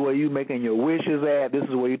 This is where you making your wishes at. This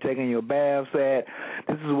is where you're taking your baths at.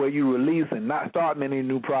 This is where you releasing, not starting any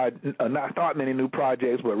new projects,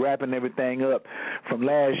 but wrapping everything up from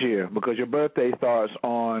last year, because your birthday starts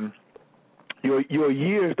on. Your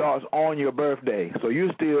year starts on your birthday, so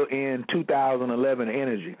you're still in 2011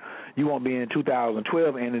 energy. You won't be in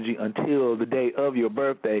 2012 energy until the day of your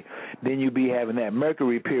birthday. Then you'll be having that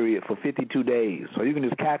Mercury period for 52 days. So you can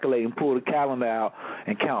just calculate and pull the calendar out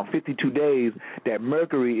and count 52 days that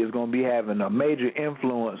Mercury is going to be having a major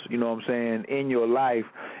influence, in your life,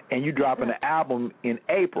 and you dropping an album in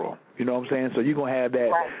April, So you're going to have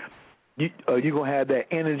that. You're going to have that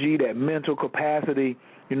energy, that mental capacity,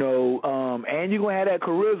 and you're going to have that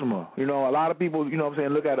charisma. A lot of people,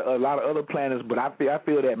 look at a lot of other planets, but I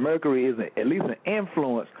feel that Mercury is at least an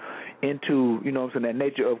influence into, that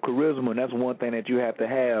nature of charisma, and that's one thing that you have to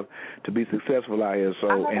have to be successful out here.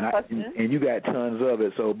 So, and you got tons of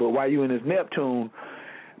it. So, but while you in this Neptune,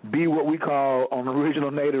 be what we call on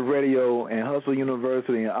Original Native Radio and Hustle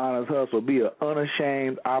University and Honors Hustle, be an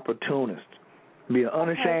unashamed opportunist. Be an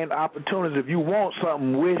unashamed opportunist. If you want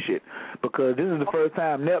something, wish it, because this is the first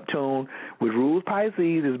time Neptune, which rules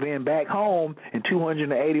Pisces, has been back home in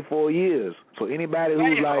 284 years. So anybody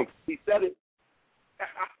who's like, he said it.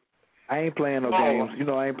 I ain't playing no games.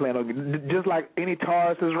 I ain't playing no games. Just like any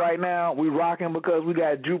Tauruses right now, we rocking because we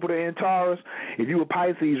got Jupiter in Taurus. If you were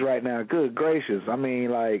Pisces right now, good gracious. I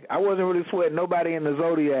mean, like, I wasn't really sweating nobody in the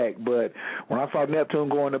zodiac, but when I saw Neptune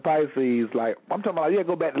going to Pisces, like, I'm talking about,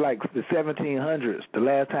 go back to like the 1700s, the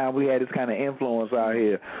last time we had this kind of influence out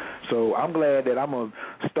here. So I'm glad that I'm a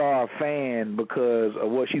Stahhr fan because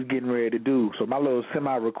of what she's getting ready to do. So my little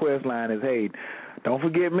semi-request line is, hey, don't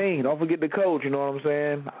forget me. Don't forget the coach. You know what I'm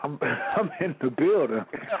saying? I'm in the building.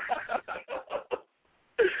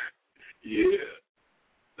 Yeah,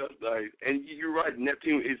 that's nice. And you're right.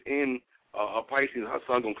 Neptune is in Pisces. Her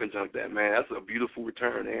sun gonna conjunct that, man. That's a beautiful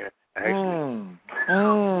return there. Actually.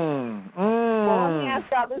 Well, let me ask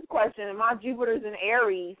y'all this question. My Jupiter's in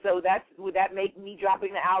Aries, so would that make me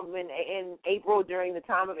dropping the album in April during the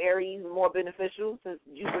time of Aries more beneficial, since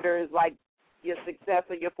Jupiter is like your success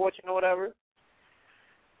or your fortune or whatever?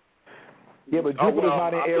 Yeah, but Jupiter's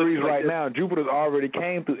not in Aries right now. Jupiter's already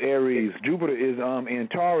came through Aries. Jupiter is in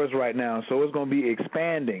Taurus right now, so it's going to be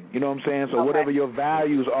expanding. You know what I'm saying? So whatever your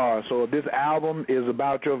values are. So if this album is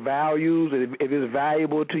about your values, if it's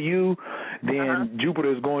valuable to you, then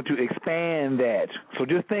Jupiter is going to expand that. So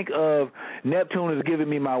just think of Neptune is giving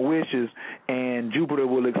me my wishes, and Jupiter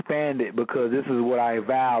will expand it because this is what I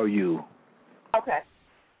value. Okay.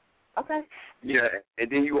 Yeah,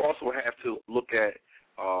 and then you also have to look at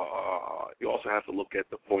we also have to look at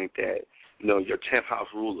the point that, your 10th house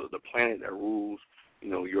ruler, the planet that rules,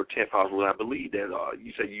 your 10th house ruler. I believe that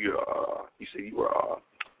you said you were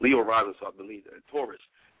Leo rising, so I believe that Taurus,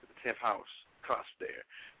 the 10th house cusp there.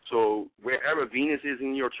 So wherever Venus is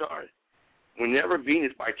in your chart, whenever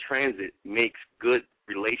Venus by transit makes good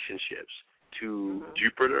relationships to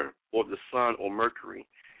Jupiter or the Sun or Mercury,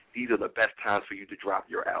 these are the best times for you to drop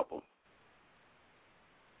your album.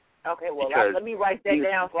 Okay, well, let me write that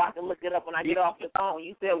down so I can look it up when I get off the phone.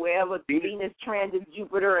 You said wherever Venus transits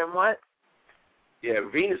Jupiter and what? Yeah,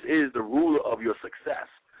 Venus is the ruler of your success.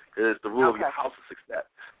 It's the ruler of your house of success.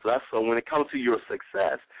 So when it comes to your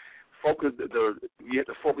success, you have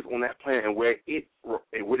to focus on that planet and where it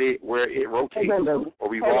rotates or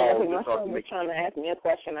revolves. My son was trying to ask me a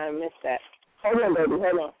question. I missed that. Hold on, baby.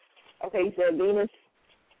 Hold on. Okay, you said Venus.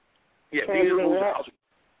 Yeah, Venus rules the house.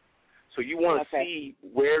 So you want to see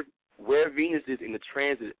where Venus is in the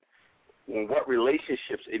transit and what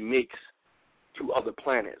relationships it makes to other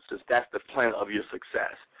planets, since that's the planet of your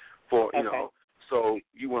success. So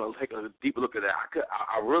you want to take a deeper look at that.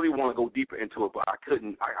 I really want to go deeper into it, but I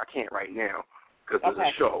can't right now because there's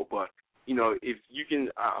a show. But if you can,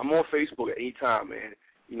 I'm on Facebook at any time, man.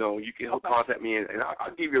 You can contact me and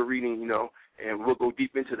I'll give you a reading. And we'll go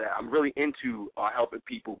deep into that. I'm really into helping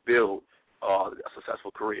people build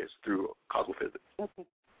successful careers through cosmophysics. Okay.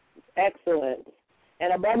 Excellent.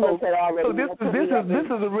 And Abundance had already. So this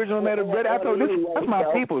is original native bread. I told that's my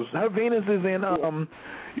people's. Her Venus is in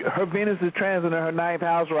her Venus is transiting her 9th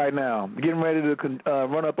house right now, getting ready to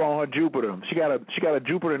run up on her Jupiter. She got a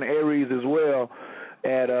Jupiter in Aries as well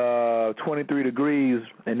at 23 degrees,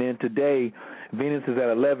 and then today Venus is at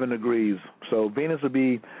 11 degrees. So Venus will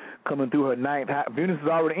be coming through her 9th house. Venus is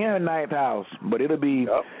already in her 9th house, but it'll be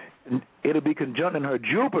conjuncting her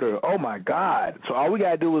Jupiter. Oh, my God. So all we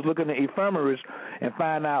got to do is look in the ephemeris and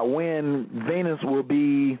find out when Venus will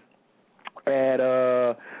be at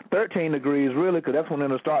 13 degrees, really, because that's when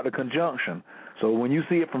it'll start the conjunction. So when you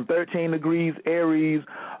see it from 13 degrees Aries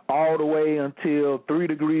all the way until 3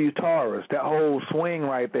 degrees Taurus, that whole swing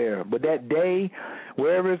right there. But that day,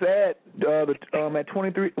 wherever it's at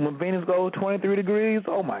 23, when Venus goes 23 degrees,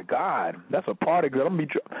 oh, my God, that's a party, girl.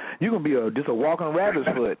 You're going to be just a walking rabbit's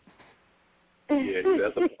foot. Yeah,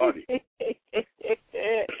 that's a party.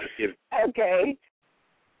 Okay.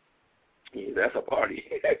 Yeah, that's a party.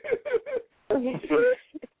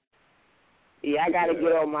 Yeah, I got to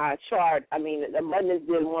get on my chart. I mean, the Abundance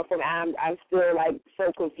did one for me. I'm still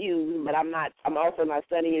so confused, but I'm also not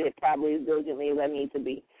studying it probably as diligently as I need to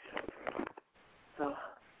be. So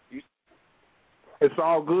it's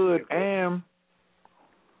all good, and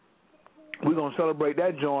we're gonna celebrate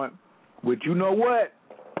that joint with you know what?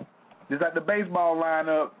 Just like the baseball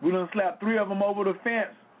lineup, we done slapped 3 of them over the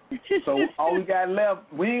fence. So all we got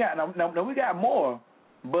left, we ain't got no, we got more,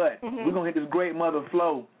 but we're gonna hit this great mother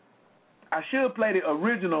flow. I should play the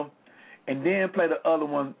original and then play the other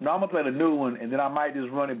one. No, I'm gonna play the new one and then I might just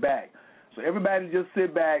run it back. So everybody just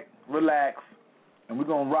sit back, relax, and we're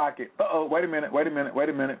gonna rock it. Wait a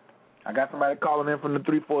minute. I got somebody calling in from the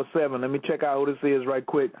 347. Let me check out who this is right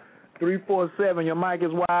quick. 347, your mic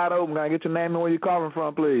is wide open. Can I get your name and where you're calling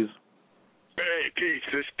from, please? Hey, peace.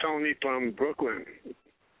 This is Tony from Brooklyn.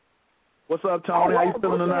 What's up, Tony? How you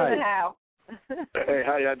feeling tonight? Hey,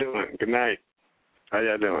 how y'all doing? Good night. How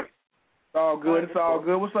y'all doing? It's all good. It's all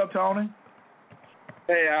good. What's up, Tony?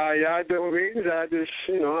 Hey, y'all doing readings? I just,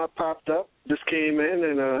 I popped up, just came in,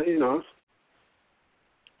 and,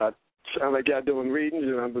 I sound like y'all doing readings,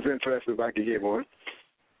 and I was interested if I could get one.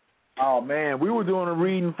 Oh, man, we were doing a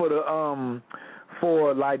reading for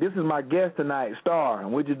this is my guest tonight, Stahhr,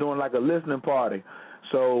 and we're just doing like a listening party.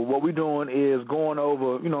 So what we're doing is going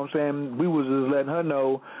over, we was just letting her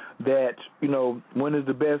know that, when is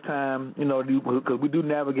the best time, because we do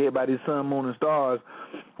navigate by these sun, moon, and stars,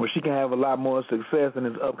 where she can have a lot more success in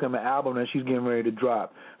this upcoming album that she's getting ready to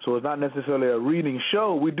drop. So it's not necessarily a reading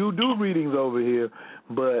show. We do readings over here,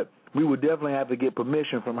 but we would definitely have to get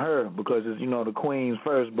permission from her because it's, the queen's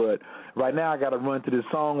first. But right now I got to run to this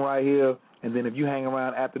song right here, and then if you hang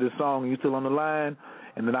around after this song and you're still on the line,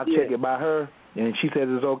 and then I check it by her, and she says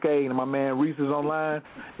it's okay, and my man Reese is online,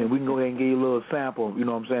 then we can go ahead and give you a little sample,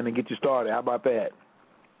 and get you started. How about that?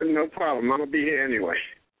 No problem. I'm going to be here anyway.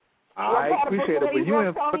 I appreciate it. But you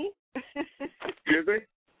in Tony? Excuse me?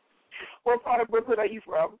 What part of Brooklyn are you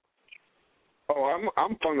from? Oh,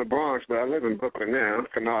 I'm from the Bronx, but I live in Brooklyn now,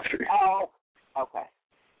 Canarsie. Oh, okay.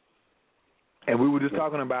 And we were just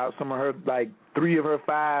talking about some of her, 3 of her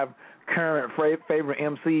 5 current favorite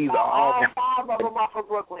MCs are all 5 of them are from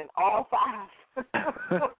Brooklyn. All 5.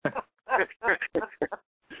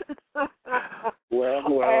 Well,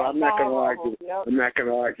 I'm not going to argue. Yep. I'm not going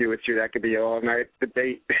to argue with you. That could be an all-night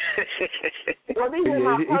debate. Well, these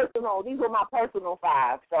were my personal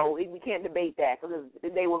 5, so we can't debate that because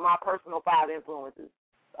they were my personal 5 influences.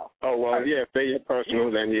 So. Oh, well, yeah, if they're your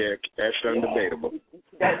personal, then, yeah, that's undebatable.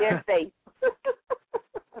 They're safe.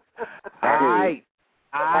 All right,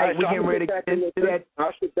 we getting ready to get into that.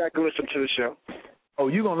 I'll sit back and listen to the show. Oh,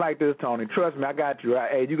 you're going to like this, Tony. Trust me, I got you.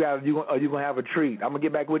 Hey, you're going to have a treat. I'm going to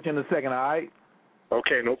get back with you in a second, all right?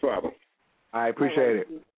 Okay, no problem. I appreciate it.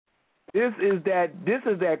 This is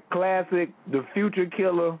that classic, The Future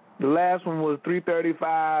Killer. The last one was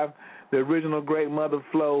 335, the original Great Mother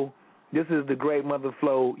Flow. This is the Great Mother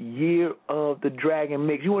Flow, Year of the Dragon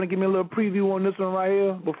Mix. You want to give me a little preview on this one right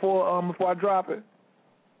here before I drop it?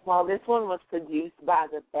 Well, this one was produced by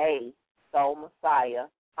the Bay, Soul Messiah.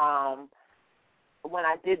 When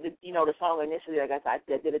I did the song initially, I guess I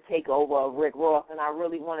did a takeover of Rick Ross, and I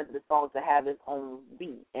really wanted the song to have its own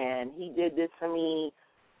beat. And he did this for me,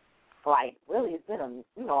 it's been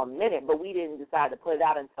a minute, but we didn't decide to put it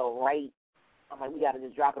out until right. I'm like, we got to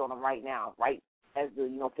just drop it on him right now, right as the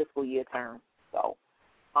fiscal year turns. So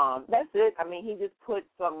that's it. I mean, he just put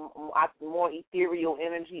some more ethereal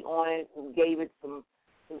energy on it and gave it some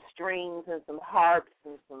strings and some harps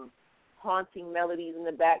and some haunting melodies in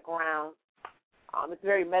the background. It's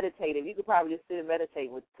very meditative. You could probably just sit and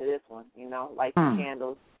meditate to this one, light some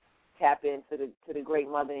candles, tap into the Great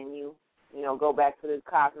Mother in you, go back to the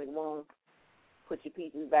cosmic womb, put your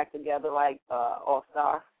pieces back together like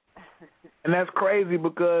Stahhr. And that's crazy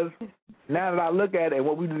because now that I look at it,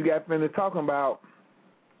 what we just got finished talking about,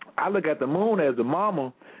 I look at the moon as the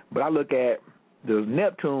mama, but I look at the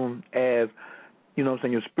Neptune as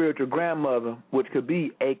your spiritual grandmother, which could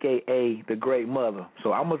be a.k.a. the Great Mother.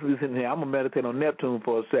 So I'm going to be sitting here. I'm going to meditate on Neptune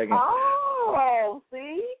for a second. Oh,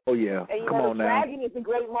 see? Oh, yeah. And come on now. The dragon is the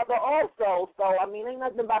Great Mother also. So, I mean, ain't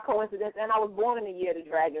nothing by coincidence. And I was born in the year of the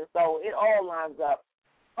dragon, so it all lines up.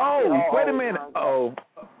 Oh, wait a minute. Oh,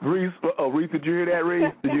 Reese, did you hear that,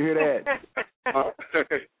 Reese? Did you hear that?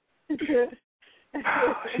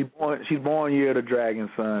 She's born year of the dragon,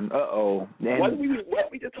 son. What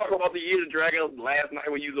we just talking about the year of the dragon last night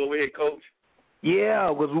when you was over here, Coach?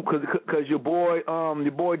 Yeah, because your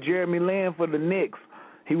boy Jeremy Lin for the Knicks,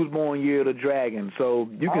 he was born year of the dragon. So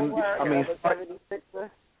you can,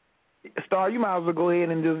 Stahhr, you might as well go ahead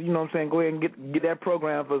and just, go ahead and get that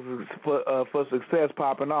program for success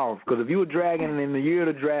popping off. Because if you a dragon in the year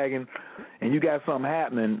of the dragon and you got something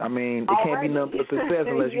happening, I mean, it can't be nothing but success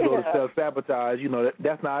unless you go to self-sabotage.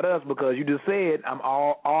 That's not us because you just said I'm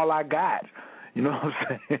all I got. You know what I'm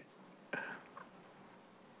saying?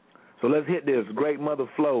 So let's hit this. Great Mother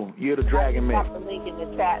Flow, Year of the Dragon Mix. I'll drop the link in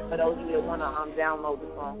the chat for those of you that want to download the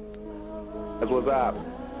song. That's what's up.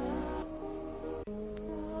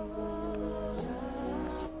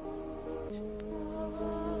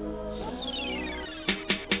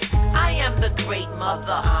 I am the Great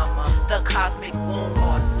Mother, the cosmic womb,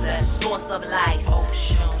 source of life,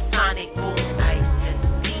 sonic boom,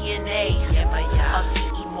 DNA of the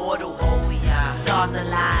immortal, stars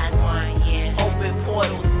align, open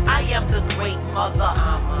portals. I am the Great Mother,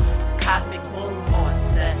 cosmic womb,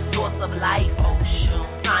 source of life,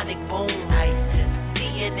 sonic boom,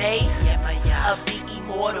 DNA of the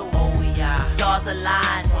immortal, stars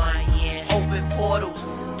align, open portals,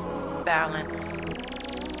 balance.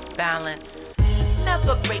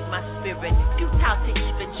 Never break my spirit, futile to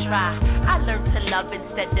even try. I learned to love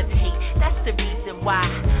instead of hate, that's the reason why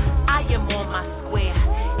I am on my square,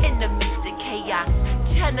 in the midst of chaos,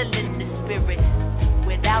 channeling the spirit,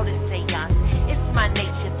 without a seance. It's my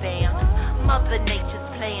nature band, Mother Nature's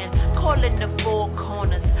plan, calling the four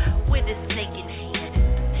corners, with a snake in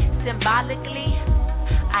hand. Symbolically,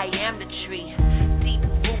 I am the tree, deep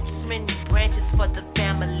roots, many branches for the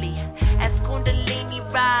family. As Kundalini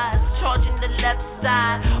rise, charging the left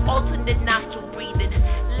side, alternate nostril breathing,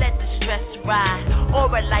 let the stress ride.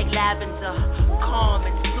 Aura like lavender, calm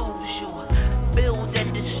and soothe you. Build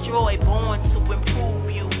and destroy, born to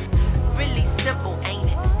improve you. Really simple, ain't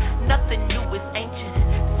it? Nothing new is ancient.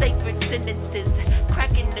 Sacred sentences,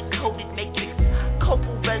 cracking the coded matrix.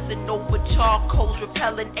 Copal resin over charcoals,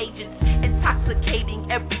 repelling agents, intoxicating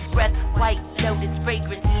every breath, white lotus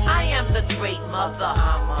fragrance. I am the Great Mother,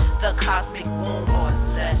 the cosmic womb,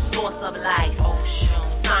 source of life,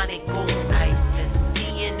 sonic boom,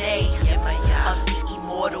 DNA of the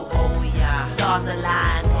immortal, stars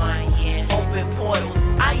align, open portals.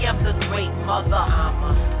 I am the Great Mother,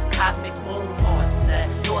 cosmic womb,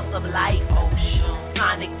 source of life,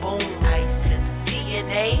 sonic boom,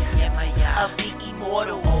 DNA of the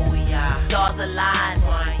immortal, stars align,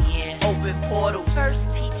 open portals. First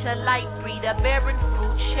teacher a light breeder, bearing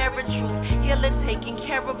fruit, sharing truth, healing, taking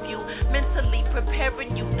care of you, mentally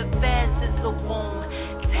preparing you. The fast is the womb,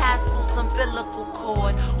 tassels, umbilical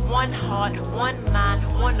cord, one heart, one mind,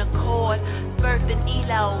 one accord, birthing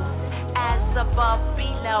elos, as above,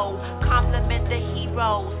 below, compliment the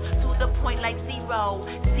heroes, to the point like zero,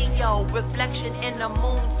 CO, reflection in the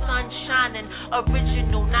moon, sun shining,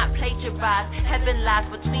 original, not plagiarized, heaven lies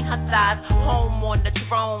between her thighs, home on the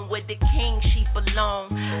throne, with the king she belong,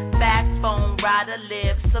 backbone, rider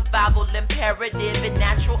live, survival imperative, in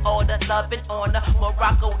natural order, love and honor,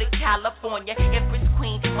 Morocco to California, empress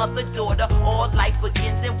queen, mother, daughter, all life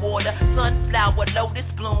begins in water, sunflower, lotus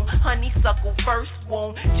bloom, honeysuckle, first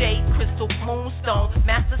womb, jade, crystal, moonstone,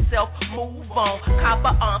 master self, move on,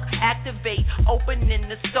 copper ankh, activate, opening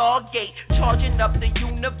the stargate, charging up the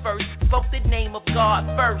universe, spoke the name of God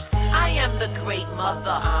first. I am the great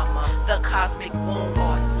mother, the cosmic womb,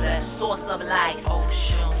 the source of life,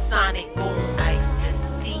 ocean, sonic boom, ISIS,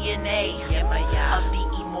 DNA, of the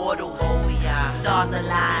immortal, stars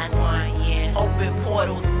align, open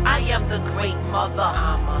portals. I am the great mother,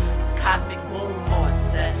 cosmic womb,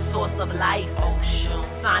 the source of life, ocean,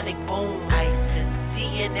 sonic boom, ISIS,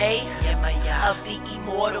 DNA, of the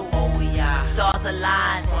immortal, stars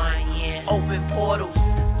align, open portals.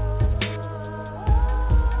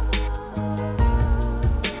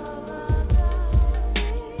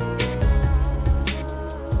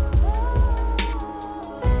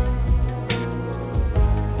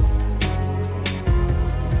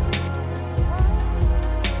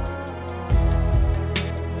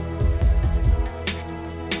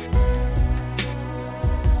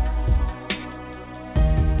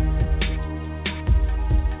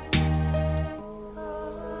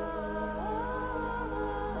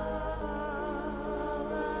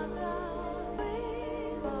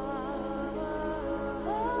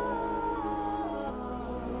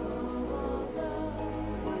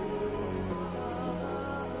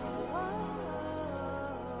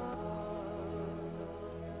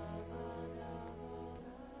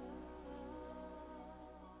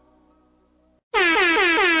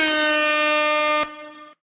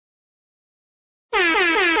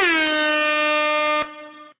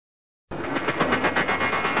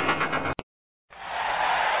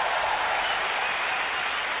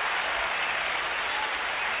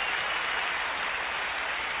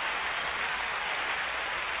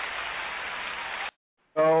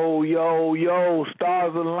 Yo,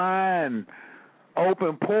 stars align,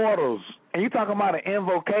 open portals. And you talking about an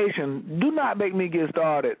invocation. Do not make me get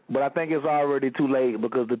started, but I think it's already too late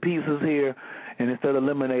because the pizza's here, and instead of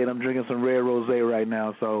lemonade, I'm drinking some red rosé right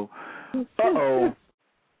now. So,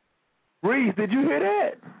 Reese, did you hear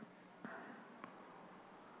that?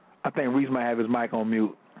 I think Reese might have his mic on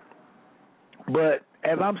mute. But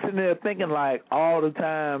as I'm sitting there thinking, like, all the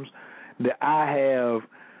times that I have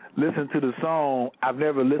listened to the song, I've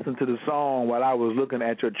never listened to the song while I was looking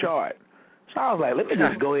at your chart. So I was like, let me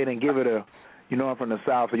just go ahead and give it a, you know I'm from the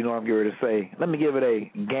South, so you know what I'm getting ready to say. Let me give it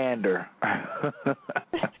a gander.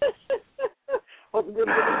 What's good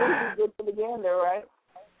for the gander, right?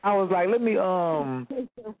 I was like, let me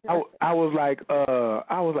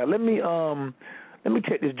let me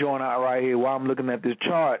check this joint out right here while I'm looking at this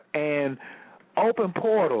chart. And open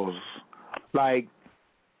portals, like,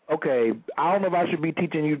 okay, I don't know if I should be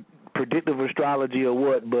teaching you predictive astrology or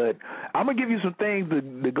what, but I'm going to give you some things to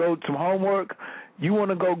go, some homework. You want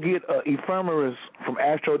to go get ephemeris from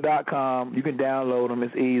astro.com. You can download them.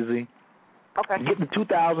 It's easy. Okay. Get the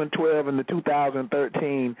 2012 and the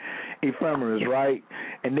 2013 ephemeris, right?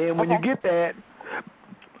 And then when you get that,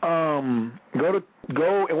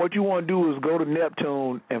 go and what you want to do is go to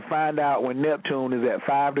Neptune and find out when Neptune is at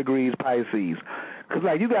 5 degrees Pisces. Because,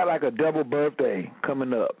 like, you got, like, a double birthday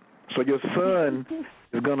coming up. So your sun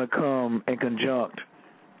is going to come and conjunct.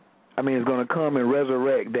 I mean, it's going to come and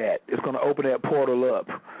resurrect that. It's going to open that portal up.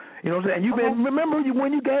 You know what I'm saying? You've been, remember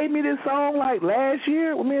when you gave me this song, like, last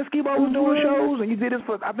year when me and Skibo was doing shows, and you did this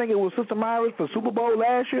for, I think it was Sister Myra for Super Bowl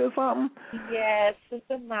last year or something? Yes,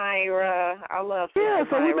 Sister Myra. I love Sister Myra. Yeah,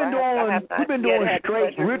 so we've been doing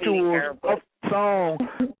straight rituals of song.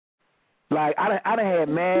 Like, I done had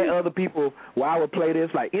mad other people where I would play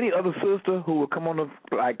this. Like, any other sister who would come on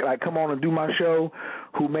come on and do my show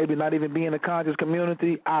who maybe not even be in the conscious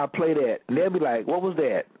community, I'll play that. And they'll be like, what was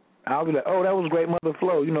that? I'll be like, oh, that was Great Mother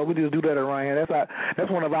Flow. You know, we just do that around here. That's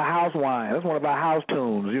one of our house wines. That's one of our house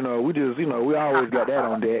tunes. You know, we just, you know, we always got that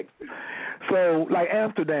on deck. So, like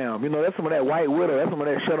Amsterdam, you know, that's some of that White Widow. That's some of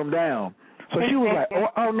that Shut 'Em Down. So she was like,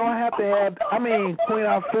 oh no, I have to have, I mean, Queen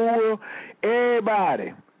Afua,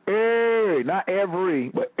 everybody. Not every,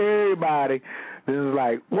 but everybody. Then was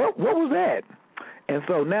like, what was that? And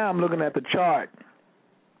so now I'm looking at the chart,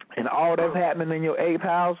 and all that's happening in your 8th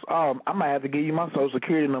house, I might have to give you my Social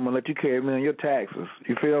Security number and let you carry me on your taxes.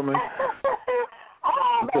 You feel me?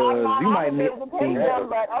 Because you might need to pay them,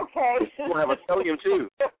 but okay. We're going to have a stellium, too.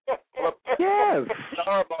 Yes.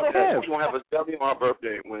 Sorry about that. We're going to have a stellium on our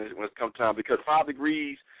birthday when it's come time, because 5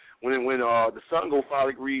 degrees, when the sun goes 5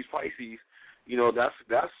 degrees Pisces, you know,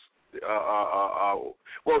 that's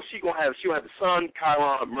well, she'll have the Sun,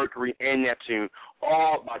 Chiron, Mercury, and Neptune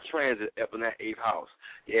all by transit up in that 8th house.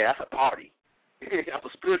 Yeah, that's a party. That's a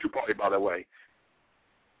spiritual party, by the way.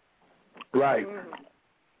 Right.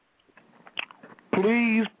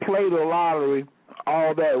 Please play the lottery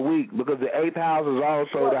all that week, because the 8th house is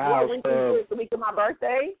also the house of the week of my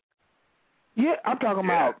birthday. Yeah, I'm talking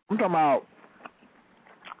about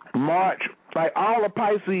March. Like all the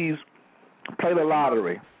Pisces play the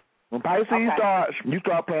lottery. When Pisces starts, you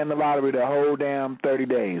start playing the lottery the whole damn 30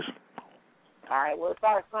 days. All right, well, it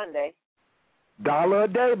starts Sunday. $1 a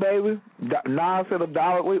day, baby. Nas said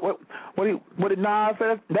 $1. What did Nas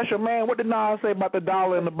say? That's your man. What did Nas say about the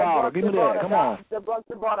 $1 in the bottle? Give me that. Come on. The buck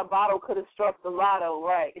that bought a bottle could have struck the lotto,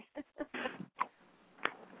 right?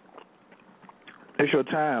 It's your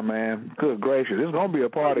time, man. Good gracious. It's going to be a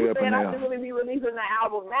party up in there. I should really be releasing the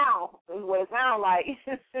album now, is what it sounds like.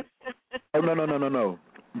 Oh, no.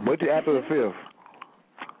 Wait till after the 5th.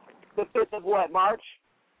 The 5th of what, March?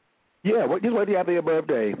 Yeah, just wait till after your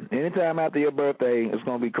birthday. Anytime after your birthday, it's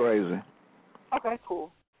going to be crazy. Okay, cool.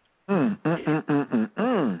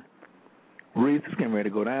 Reese is getting ready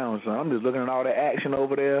to go down, so I'm just looking at all the action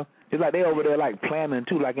over there. It's like they over there like planning,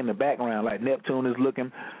 too, like in the background. Like Neptune is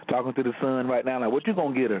looking, talking to the sun right now, like, what you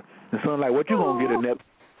going to get her? The sun like, what you going to get her,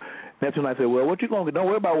 Neptune like, said, well, what you going to get? Don't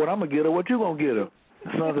worry about what I'm going to get her. What you going to get her?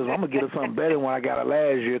 The sun says, I'm going to get her something better than what I got her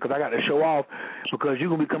last year, because I got to show off, because you're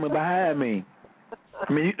going to be coming behind me.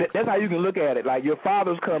 I mean, that's how you can look at it. Like, your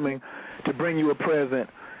father's coming to bring you a present,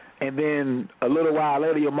 and then a little while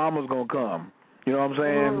later, your mama's going to come. You know what I'm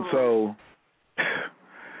saying? So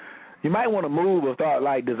you might want to move or start,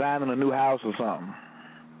 like, designing a new house or something.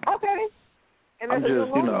 Okay. And that's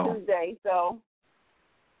Tuesday, so.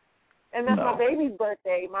 And that's my baby's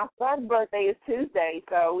birthday. My son's birthday is Tuesday,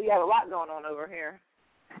 so we have a lot going on over here.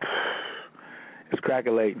 It's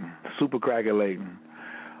crackulating, super crackulating.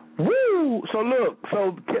 Woo! So look,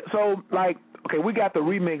 so like, okay, we got the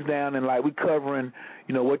remix down, and like we covering,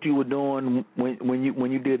 you know, what you were doing when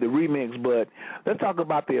you did the remix. But let's talk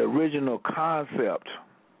about the original concept.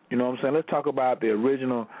 You know what I'm saying? Let's talk about the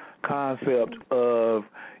original concept of,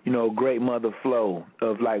 you know, Great Mother Flow,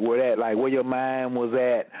 of like where your mind was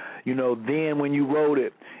at, you know, then when you wrote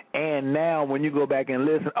it, and now when you go back and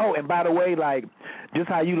listen. Oh, and by the way, like just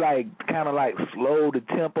how you like kind of like slowed the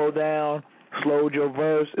tempo down, slowed your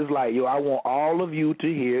verse. It's like, yo, I want all of you to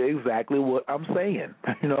hear exactly what I'm saying.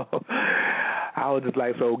 You know, I was just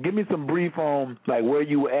like, so give me some brief on like where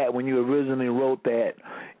you were at when you originally wrote that,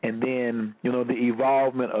 and then, you know, the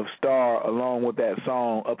evolvement of Stahhr along with that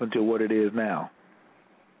song up until what it is now.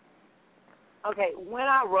 Okay, when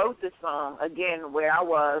I wrote this song, again, where I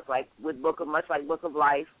was, like with much like Book of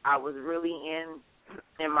Life, I was really in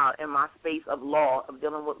my space of law, of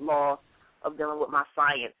dealing with law, of dealing with my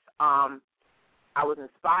science. I was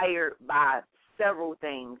inspired by several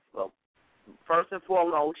things. Well, first and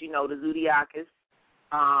foremost, you know, the Zodiacus,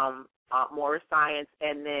 Morris Science,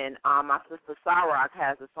 and then my sister Sarah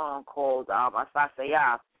has a song called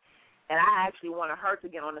Asasaya. And I actually wanted her to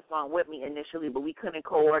get on the song with me initially, but we couldn't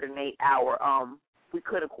coordinate our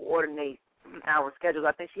schedules.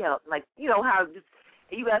 I think she had, like, you know how just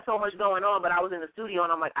you got so much going on, but I was in the studio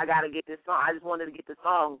and I'm like, I got to get this song. I just wanted to get the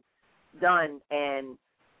song done, and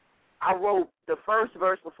I wrote the first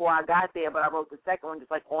verse before I got there, but I wrote the second one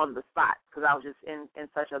just like on the spot because I was just in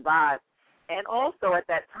such a vibe. And also at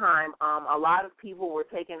that time, a lot of people were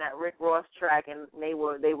taking that Rick Ross track and they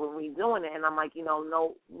were redoing it, and I'm like, you know,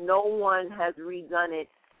 no one has redone it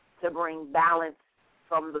to bring balance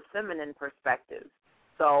from the feminine perspective.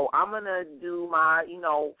 So I'm gonna do my, you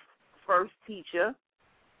know, first teacher,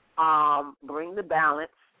 bring the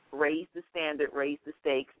balance, raise the standard, raise the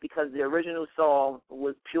stakes, because the original song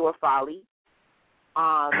was pure folly.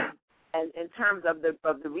 And in terms of the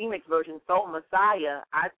remix version, Soul Messiah,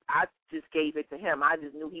 I just gave it to him. I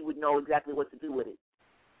just knew he would know exactly what to do with it.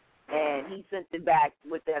 And he sent it back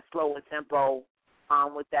with that slower tempo,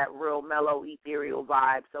 with that real mellow, ethereal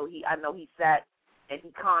vibe. So I know he sat and he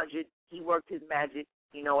conjured, he worked his magic,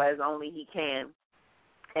 you know, as only he can.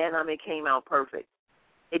 And it came out perfect.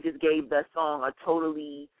 It just gave the song a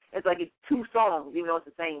totally, it's like it's two songs, even though it's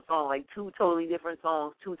the same song, like two totally different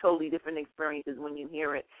songs, two totally different experiences when you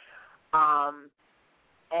hear it.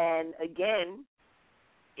 And again,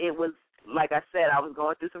 it was, like I said, I was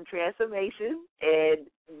going through some transformation, and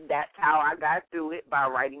that's how I got through it, by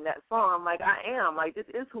writing that song. I'm like, I am. Like, this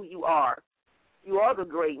is who you are. You are the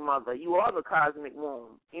great mother. You are the cosmic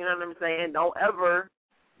womb. You know what I'm saying? Don't ever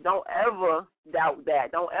doubt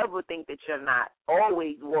that. Don't ever think that you're not.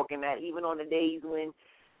 Always working that, even on the days when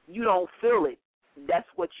you don't feel it. That's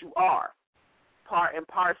what you are, part and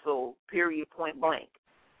parcel, period, point blank.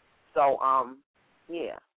 So,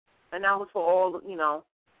 yeah. And that was for all,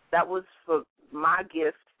 that was for my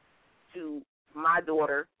gift to my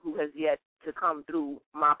daughter, who has yet to come through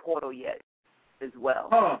my portal yet as well.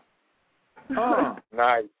 Nice.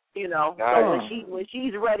 Nice. So when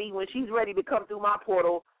she's ready to come through my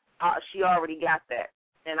portal, she already got that,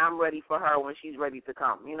 and I'm ready for her when she's ready to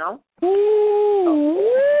come. Ooh,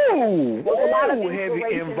 heavy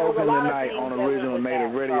invoking tonight on Original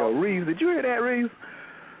Native Radio. Reeves, did you hear that, Reeves?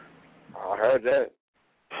 I heard that.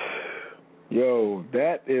 Yo,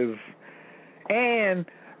 that is, and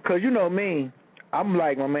because you know me, I'm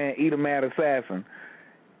like my man, Eat a Mad Assassin.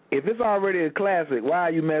 If it's already a classic, why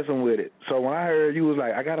are you messing with it? So when I heard you was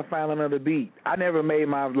like, I got to find another beat, I never made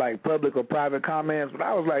my public or private comments, but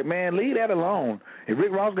I was like, man, leave that alone. If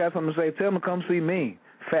Rick Ross got something to say, tell him to come see me.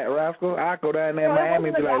 Fat rascal. I go down there in Miami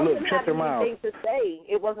and be like, look, check him out.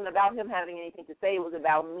 It wasn't about him having anything to say. It was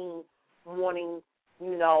about me wanting,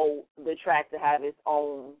 the track to have its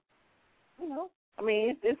own, I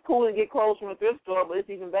mean, it's cool to get clothes from a thrift store, but it's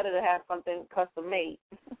even better to have something custom made.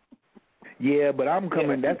 Yeah, but I'm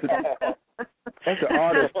coming. That's the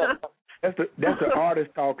artist. That's the artist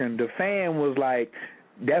talking. The fan was like,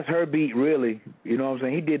 that's her beat, really. You know what I'm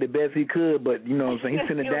saying? He did the best he could, but you know what I'm saying? He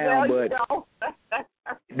sent it down, but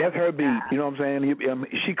that's her beat. You know what I'm saying?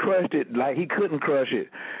 She crushed it like he couldn't crush it.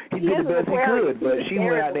 He did the best he could, but she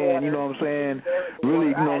went out there and, you know what I'm saying, really,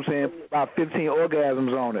 you know what I'm saying, about 15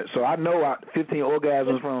 orgasms on it. So I know 15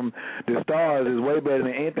 orgasms from the Stahrs is way better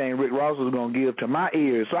than anything Rick Ross was going to give to my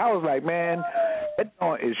ears. So I was like, man, that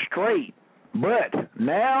joint is straight. But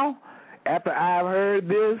now, after I've heard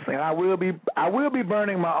this, and I will be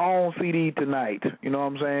burning my own CD tonight. You know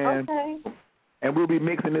what I'm saying? Okay. And we'll be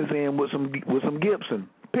mixing this in with some Gibson.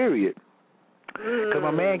 Period. Because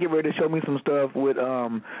my man get ready to show me some stuff with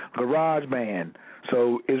GarageBand.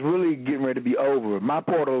 So it's really getting ready to be over. My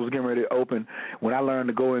portal is getting ready to open when I learn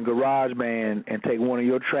to go in GarageBand and take one of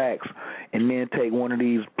your tracks and then take one of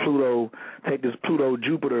these this Pluto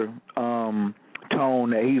Jupiter tone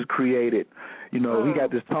that he's created. He got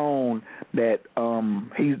this tone that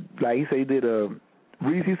he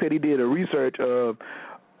said he did a research of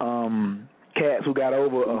cats who got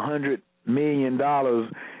over $100 million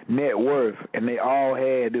net worth, and they all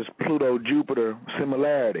had this Pluto-Jupiter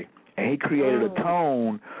similarity. And he created a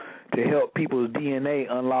tone to help people's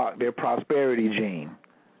DNA unlock their prosperity gene.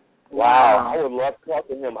 Wow. I would love to talk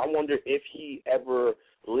to him. I wonder if he ever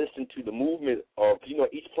listened to the movement of,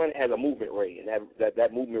 each planet has a movement rate, and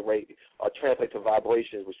that movement rate translates to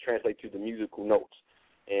vibrations, which translate to the musical notes.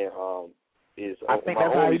 And I think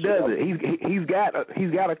that's how he does it. He's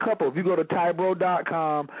got a couple. If you go to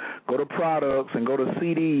Tybro.com, go to products and go to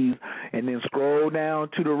CDs, and then scroll down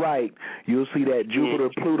to the right, you'll see that Jupiter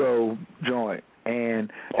Pluto joint.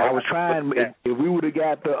 And I was trying. If we would have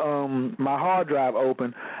got the my hard drive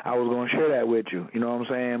open, I was going to share that with you. You know what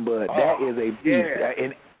I'm saying? But that is a beast.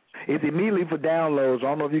 And it's immediately for downloads. I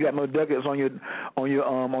don't know if you got no ducats on your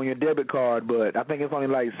debit card, but I think it's only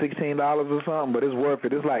like $16 or something. But it's worth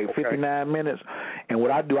it. It's like 59 minutes. And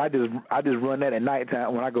what I do, I just run that at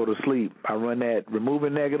nighttime when I go to sleep. I run that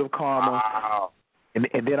removing negative karma. Wow. And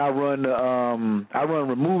then I run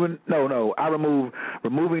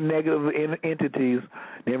removing negative entities,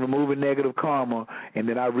 then removing negative karma, and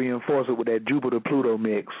then I reinforce it with that Jupiter Pluto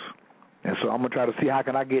mix. And so I'm gonna try to see how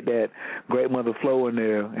can I get that Great Mother flow in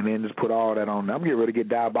there, and then just put all that on there. I'm getting ready to get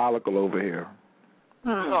diabolical over here.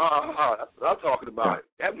 That's what I'm talking about.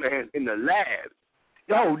 That man's in the lab.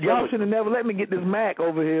 Y'all should have never let me get this Mac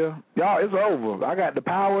over here. Y'all, it's over. I got the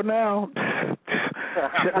power now.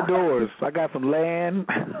 Shut the doors. I got some land.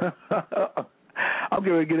 I'm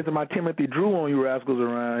getting ready to get into my Timothy Drew on you rascals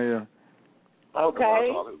around here.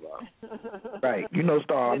 Okay. Right.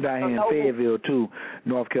 Stahhr, I'm down here in Fayetteville, too,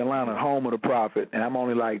 North Carolina, home of the prophet, and I'm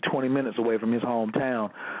only like 20 minutes away from his hometown.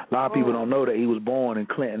 A lot of people don't know that he was born in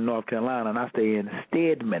Clinton, North Carolina, and I stay in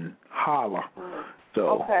Stedman, Holler.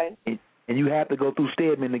 So, and you have to go through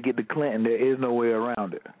Stedman to get to Clinton. There is no way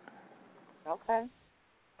around it. Okay.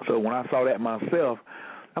 So when I saw that myself,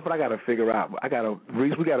 that's what I got to figure out.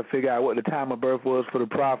 Reese, we got to figure out what the time of birth was for the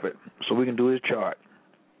prophet so we can do his chart.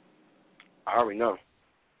 I already know.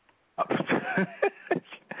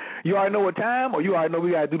 You already know what time, or you already know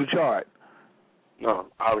we got to do the chart? No,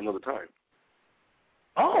 I already know the time.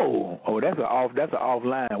 Oh, that's an off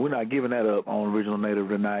line. We're not giving that up on Original Native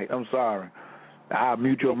tonight. I'm sorry. I'll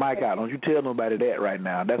mute your mic out. Don't you tell nobody that right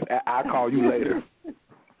now. I'll call you later.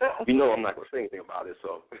 You know I'm not going to say anything about it,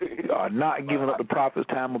 so. You are not giving up the prophet's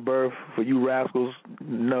time of birth for you rascals.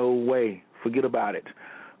 No way. Forget about it.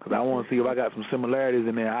 Because I want to see if I got some similarities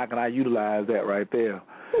in there. How can I utilize that right there?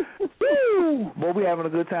 Woo! Boy, we having a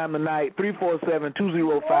good time tonight.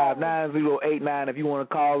 347-205-9089 if you want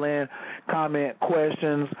to call in, comment,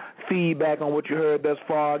 questions, feedback on what you heard thus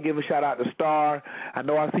far. Give a shout out to Stahhr. I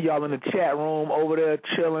know I see y'all in the chat room over there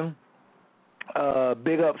chilling.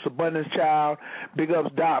 Big ups Abundance Child, big ups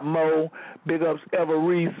Dot Mo, big ups Eva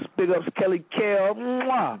Reese, big ups Kelly Kell,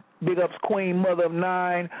 mwah. Big ups Queen Mother of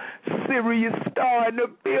Nine, Serious Star in the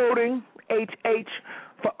building, HH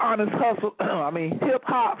for Honest Hustle, Hip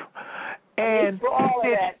Hop, and for all of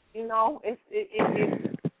that, it's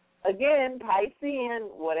again, Piscean,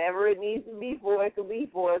 whatever it needs to be for, it can be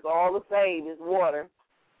for. It's all the same. It's water.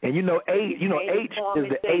 And H is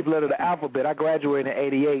the eighth letter of the alphabet. I graduated in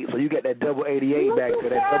 88, so you got that double 88 back there,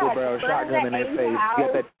 that double barrel shotgun in that face.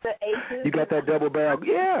 You got that double barrel.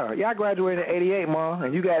 Yeah, I graduated in 88, Ma.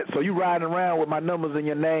 And you riding around with my numbers in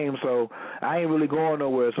your name, so I ain't really going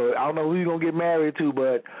nowhere. So I don't know who you're gonna get married to,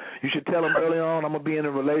 but you should tell them early on I'm gonna be in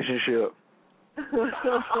a relationship.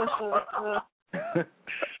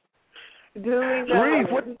 Reese,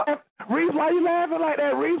 Reese, why you laughing like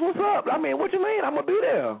that? Reese, what's up? What you mean? I'm going to be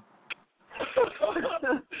there.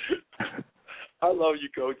 I love you,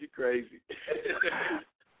 Coach. You crazy.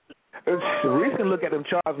 Reese can look at them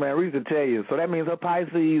charts, man. Reese can tell you. So that means her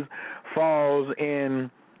Pisces falls in,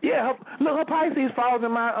 her Pisces falls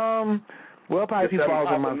in my, Pisces falls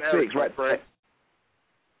in my 6, right?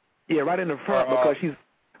 Yeah, right in the front because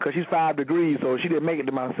she's 5 degrees, so she didn't make it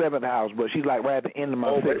to my 7th house, but she's like right at the end of my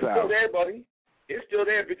 6th house. It's still there, buddy. It's still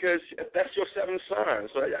there because that's your 7th sign,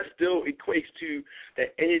 so that still equates to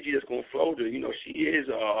that energy that's going to flow to. She is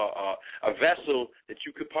a vessel that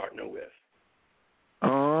you could partner with.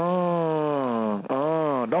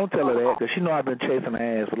 Don't tell her that, because she know I've been chasing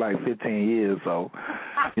her ass for like 15 years, so,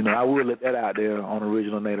 I will let that out there on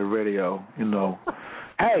Original Native Radio,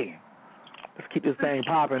 Hey, let's keep this thing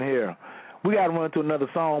popping here. We got to run to another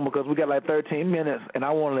song because we got like 13 minutes, and I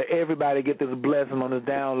want to let everybody get this blessing on this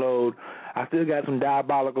download. I still got some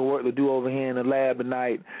diabolical work to do over here in the lab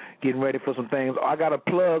tonight, getting ready for some things. I got a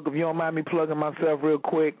plug, if you don't mind me plugging myself real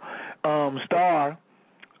quick. Stahhr,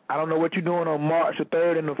 I don't know what you're doing on March the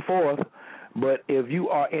 3rd and the 4th, but if you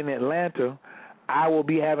are in Atlanta, I will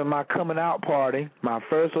be having my coming out party, my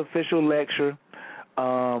first official lecture.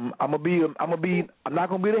 I'm not gonna be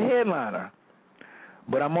the headliner,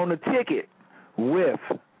 but I'm on the ticket with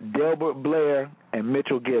Delbert Blair and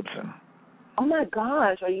Mitchell Gibson. Oh, my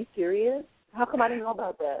gosh. Are you serious? How come I didn't know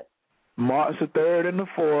about that? March the 3rd and the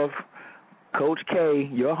 4th, Coach K,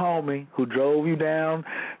 your homie, who drove you down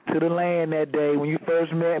to the land that day when you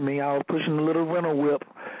first met me, I was pushing a little rental whip,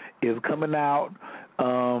 is coming out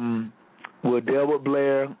with Delbert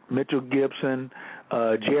Blair, Mitchell Gibson,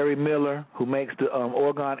 Jerry Miller, who makes the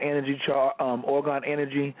Oregon Energy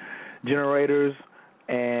generators,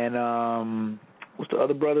 and what's the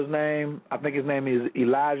other brother's name? I think his name is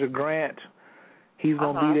Elijah Grant. He's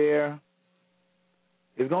going to be there.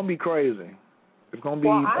 It's going to be crazy. It's going to be...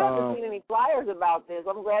 Well, I haven't seen any flyers about this.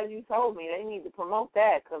 I'm glad you told me. They need to promote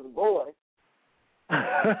that because, boy...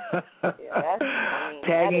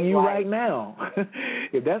 tagging you right now.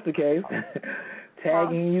 If that's the case,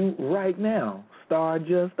 tagging you right now. Stahhr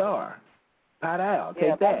just Stahhr. Hot out.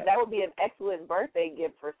 Take that. That would be an excellent birthday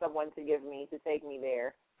gift for someone to give me, to take me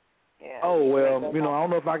there. Yeah. Oh, well, I don't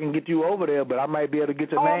know if I can get you over there, but I might be able to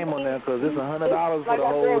get your name on there because it's $100 for the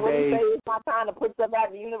whole day. It's my time to put stuff out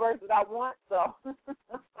in the universe that I want, so.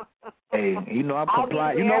 Hey, I'm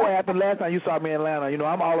compliant. You know what happened last time you saw me in Atlanta?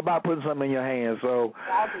 I'm all about putting something in your hands, so,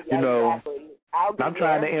 I'm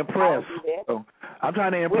trying to impress. So, I'm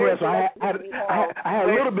trying to impress. So I had a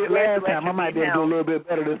little bit last time. I might be able to do a little bit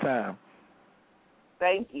better this time.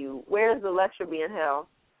 Thank you. Where's the lecture being held?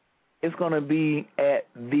 It's going to be at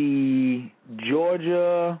the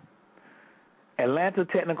Atlanta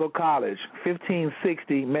Technical College,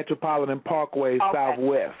 1560 Metropolitan Parkway,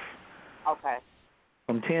 Southwest. Okay.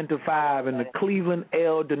 From 10 to 5 in the Cleveland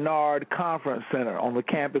L. Denard Conference Center on the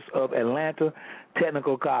campus of Atlanta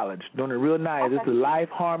Technical College. Doing it real nice. It's the Life,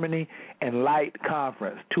 Harmony, and Light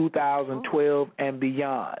Conference, 2012 and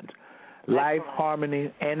beyond. Life,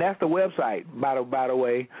 Harmony, and that's the website, by the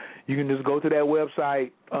way. You can just go to that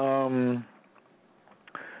website,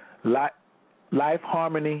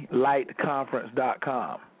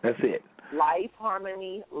 lifeharmonylightconference.com. That's it. Life,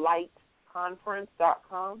 Harmony, Light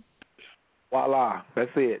conference.com. Voila,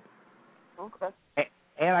 that's it. Okay.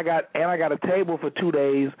 And I got a table for 2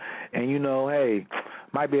 days, and hey,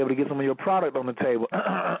 might be able to get some of your product on the table.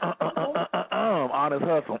 Honest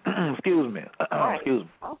hustle. Excuse me. Right. Excuse me.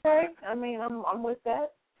 Okay. I mean, I'm with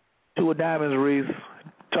that. 2 of diamonds, Reese.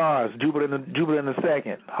 Charles, Jupiter in the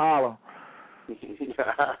second. Holla.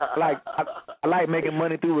 I like making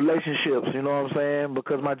money through relationships. You know what I'm saying?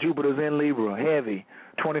 Because my Jupiter's in Libra, heavy,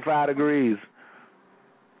 25 degrees.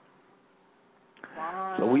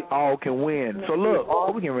 So we all can win. So look,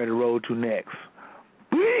 what we getting ready to roll to next?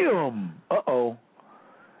 Bam! Uh-oh.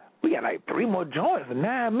 We got like 3 more joints in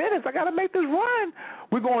 9 minutes. I got to make this run.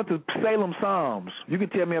 We're going to Salem Psalms. You can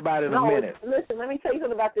tell me about it in a minute. Listen, let me tell you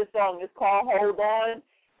something about this song. It's called Hold On,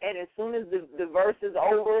 and as soon as the verse is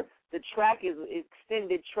over, the track is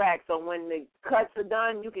extended track. So when the cuts are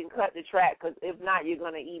done, you can cut the track, because if not, you're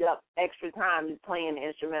going to eat up extra time just playing the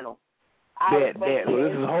instrumental. Bet. So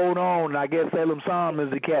this is Hold On. I guess Salem Psalm is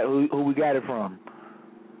the cat who we got it from.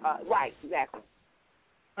 Right, exactly.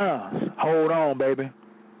 Hold on, baby.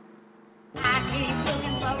 I keep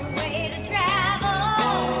looking for a way to travel.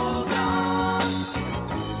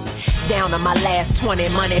 Down on my last 20,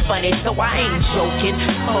 money funny, so I ain't joking.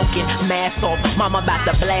 Smoking, mask off, mama about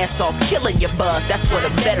to blast off, killing your buzz, that's what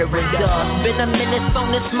a veteran does. Been a minute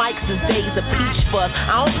on this mic since days of peach fuzz.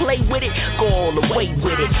 I don't play with it, go all the way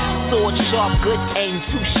with it. Sword sharp, good aim,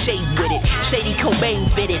 touche with it. Shady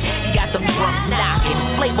Cobain fitted, got the drums knocking.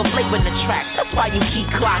 Flavor in the track, that's why you keep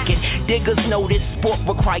clocking. Diggers know this sport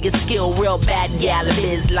requires skill. Real bad gal it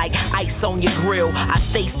is like ice on your grill. I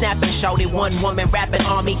stay snapping, shouting, one woman rapping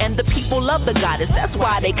army, and the people love the goddess, that's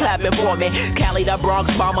why they clapping for me. Cali the Bronx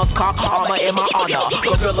bombers, cock armor in my honor.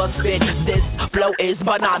 Gorilla spit, this flow is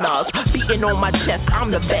bananas. Beating on my chest, I'm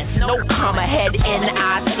the best. No comma, head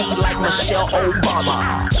N-I-C like Michelle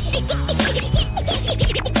Obama.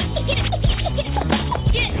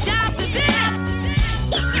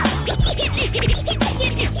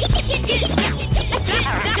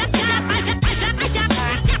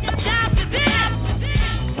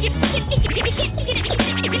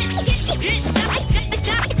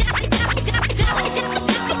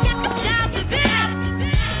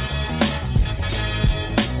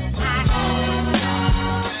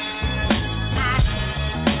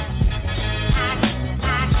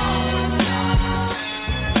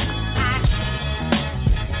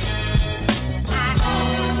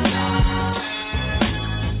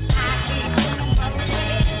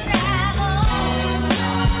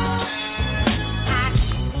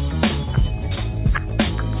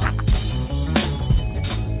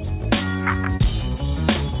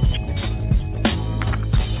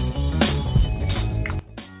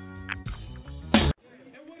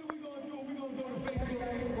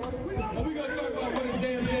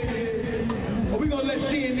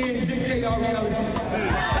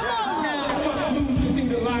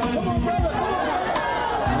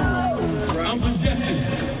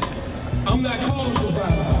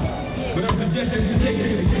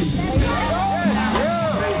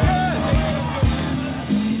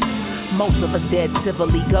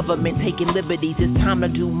 Civilly, government taking liberties. It's time to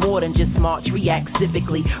do more than just march, react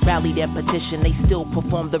civically. Rally their petition, they still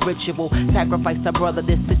perform the ritual. Sacrifice a brother,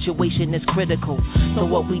 this situation is critical. So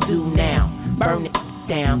what we do now, burn it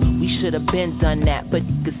down. We should have been done that, but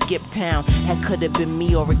you could skip town. That could have been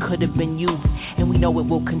me or it could have been you. And we know it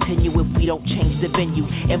will continue if we don't change the venue.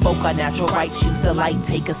 Invoke our natural rights, use the light,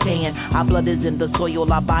 take a stand. Our blood is in the soil,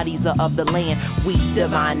 our bodies are of the land. We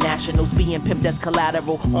divine nationals, being pimped as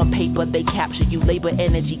collateral. On paper they capture you, labor,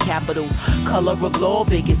 energy, capital. Color of law,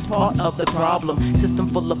 biggest part of the problem. System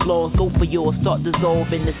full of flaws, go for yours, start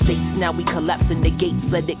dissolving the states. Now we collapsing the gates,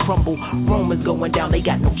 let it crumble. Rome is going down, they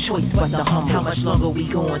got no choice but to humble. How much longer we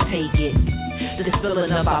gonna take it? The spilling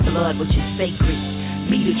of our blood, which is sacred.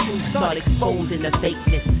 Be the truth, start exposing the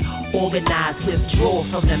fakeness. Organize, withdraw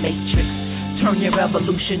from the matrix. Turn your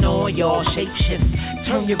revolution on, y'all shapeshift.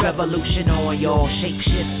 Turn your revolution on, y'all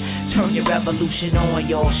shapeshift. Turn your revolution on,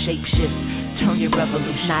 y'all shapeshift. Turn your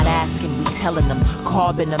revolution. Not asking, we telling them.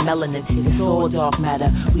 Carbon or melanin, it's all dark matter.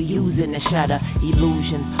 We using the shatter,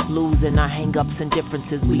 illusions, losing our hang-ups and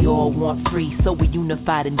differences. We all want free, so we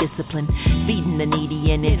unified and disciplined. Feeding the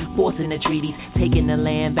needy in it, forcing the treaties, taking the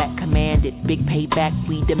land back, commanded. Big payback,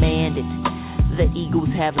 we demand it. The eagles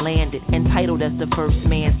have landed, entitled as the first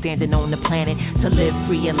man standing on the planet to live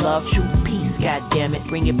free and love truth, peace, goddamn it.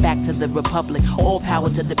 Bring it back to the republic, all power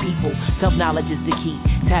to the people. Self-knowledge is the key,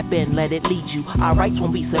 tap in, let it lead you. Our rights won't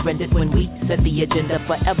be surrendered when we set the agenda.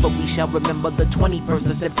 Forever we shall remember the 21st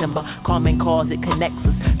of September. Common cause, it connects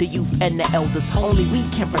us, the youth and the elders. Only we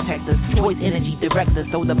can protect us, choice energy direct us.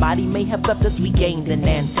 So the body may have left us, we gained an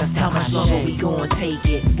ancestor. How much longer we gonna take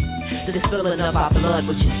it? The distilling of our blood,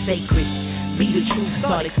 which is sacred. Be the truth,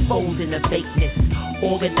 start exposing the fakeness.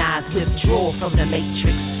 Organize, withdraw from the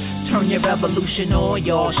matrix. Turn your revolution on,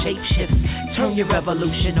 y'all shapeshift. Turn your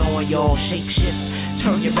revolution on, y'all shapeshift.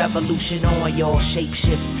 Turn your revolution on, y'all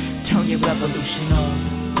shapeshift. Turn your revolution on.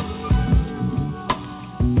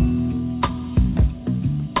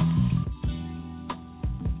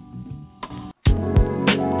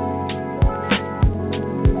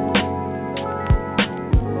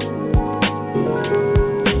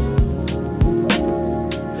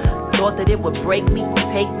 That it would break me,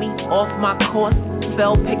 take me off my course.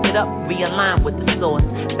 Fell, picked it up, realigned with the source.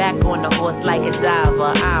 Back on the horse like a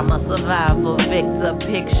diver. I'm a survivor, victor,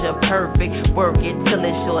 picture perfect. Work it till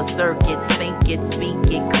it's short circuit. Think it,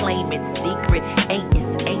 speak it, claim it, secret.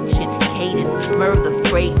 Ancient cadence, murder,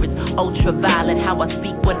 fragrance, ultraviolet. How I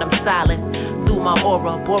speak when I'm silent. Through my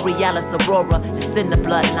aura, borealis aurora. It's in the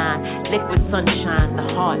bloodline, liquid sunshine, the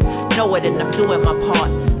heart. Know it and I'm doing my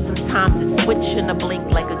part. Sometimes it's switching a blink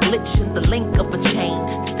like a glitch in the link of a chain.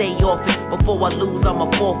 Stay off it, before I lose I'm a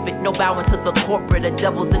forfeit. No bowing to the corporate, the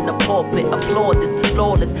devil's in the pulpit. Applaud this,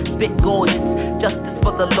 flawless, spit gorgeous. Justice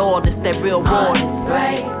for the Lord, it's that real rawness.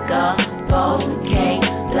 Unbreakable, can't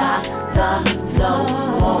block the flow.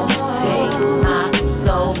 Won't take my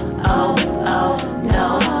soul, oh, oh, no,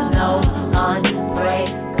 no.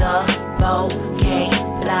 Unbreakable, can't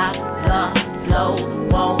block the flow.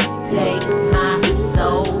 Won't take my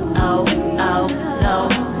soul.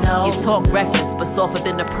 You talk reckless, but softer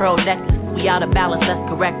than the pearl necklace. We out of balance, let's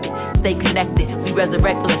correct it. Stay connected, we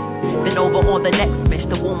resurrectless. Then over on the next mission,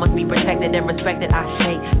 the womb must be protected and respected. I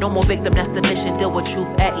say, no more victim, that's the mission. Deal with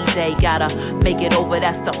truth every day. Gotta make it over,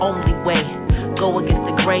 that's the only way. Go against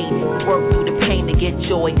the grain, work through the pain to get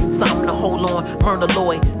joy. Something to hold on, Myrna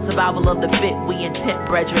Lloyd. Survival of the fit, we intent,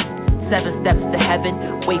 brethren. 7 steps to heaven,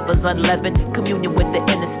 wafers unleavened, communion with the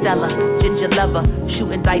interstellar. Ginger lover,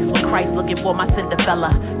 shooting dice with Christ, looking for my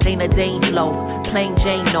Cinderella. Dana Dane low, plain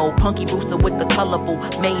Jane no, punky rooster with the colorful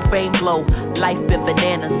mainframe glow. Life been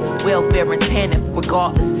bananas, welfare and tannin,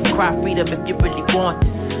 regardless. Cry freedom if you really want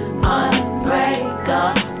it.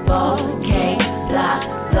 Unbreakable, can't block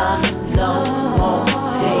the flow. Won't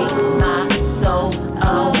take my soul,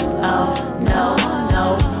 oh, oh, no,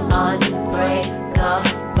 no.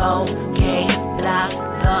 Unbreakable. Can't block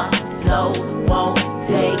the flow, won't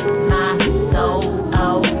take my soul,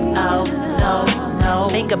 oh, oh, no, no.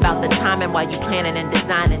 Think about the timing while you planning and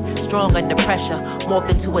designing. Strong under pressure, morphed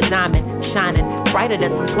into a diamond, shining brighter than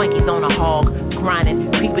some Twinkies on a hog. Grinding,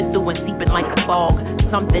 creeping through and seeping like a fog.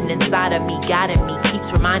 Something inside of me, guiding me, keeps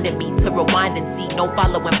reminding me to rewind and see. No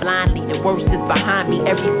following blindly, the worst is behind me.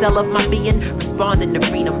 Every cell of my being responding to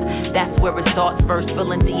freedom. That's where it starts first,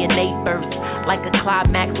 feeling DNA first. Like a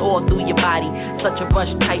climax all through your body. Such a rush,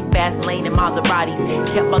 tight, fast lane in Maseratis.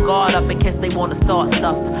 Kept my guard up in case they wanna start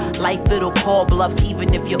stuff. Life it'll call bluff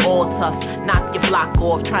even if you're all tough. Knock your block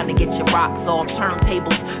off, trying to get your rocks off.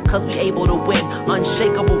 Turntables, cause we able to win.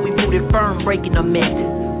 Unshakable, we rooted firm, breaking them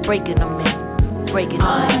in. Breaking them in. Breaking them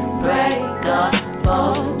in.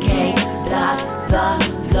 Unbreakable, can't block the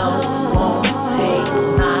flow. Won't take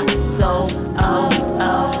my soul, oh,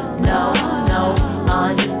 oh, no, no.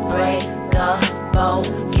 Unbreakable,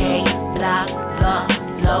 can't block the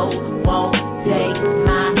flow. Won't take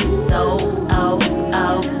my soul, oh,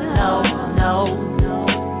 oh, no, no.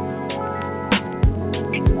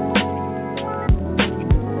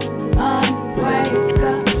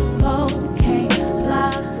 Unbreakable, can't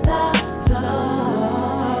block the flow.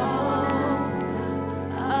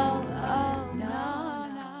 Oh, oh, no,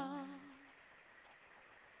 no.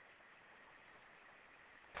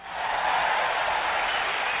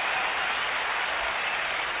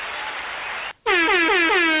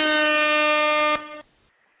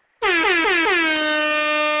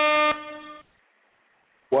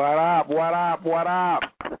 What up?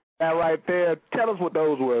 That right there, tell us what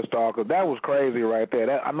those were, Stahhr, because that was crazy right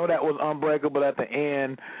there. I know that was Unbreakable at the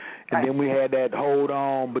end, and then we had that Hold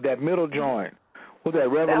On, but that middle joint, was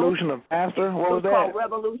that Revolution of Faster? What was that? Called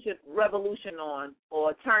Revolution On,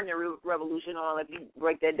 or Turn Your Revolution On. If you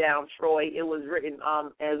break that down, Troy, it was written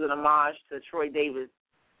as an homage to Troy Davis.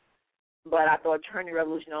 But I thought Turn Your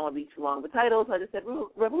Revolution On would be too long of a title, so I just said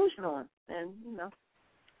Revolution On, and, you know.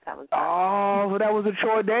 That was so that was the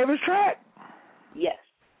Troy Davis track? Yes.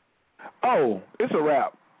 Oh, it's a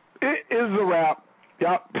wrap. It is a wrap.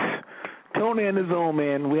 Y'all, tune in to Zoom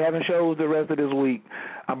in. We having shows the rest of this week.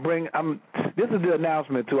 This is the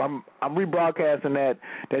announcement too. I'm rebroadcasting that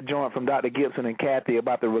joint from Dr. Gibson and Kathy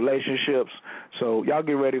about the relationships. So y'all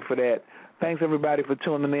get ready for that. Thanks everybody for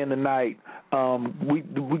tuning in tonight.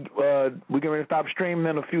 We're going to stop streaming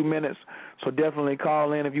in a few minutes, so definitely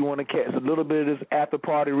call in if you want to catch a little bit of this after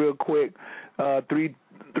party real quick.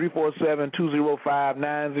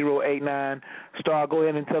 347-205-9089. Stahhr, go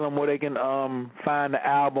ahead and tell them where they can find the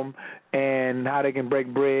album and how they can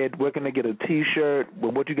break bread. Where can they get a T-shirt?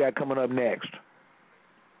 What you got coming up next?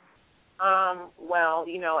 Well,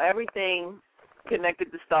 everything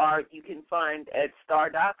connected to Stahhr you can find at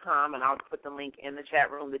stahhr.com, and I'll put the link in the chat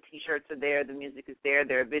room. The T-shirts are there. The music is there.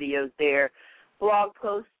 There are videos there. Blog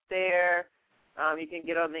posts there. You can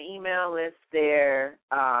get on the email list there.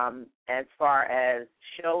 As far as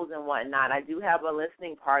shows and whatnot, I do have a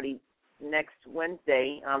listening party next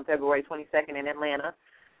Wednesday, February 22nd in Atlanta.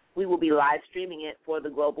 We will be live streaming it for the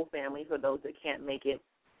global family, for those that can't make it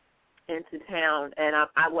into town. And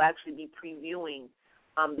I will actually be previewing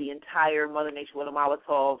the entire Mother Nature with a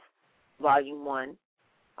Molotov Volume 1,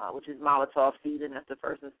 which is Molotov Season. That's the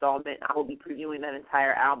first installment. I will be previewing that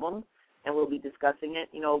entire album, and we'll be discussing it.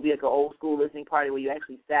 It'll be like an old-school listening party where you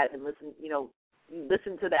actually sat and listened, you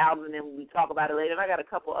listen to the album, and then we talk about it later. And I got a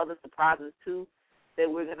couple other surprises, too,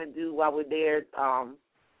 that we're going to do while we're there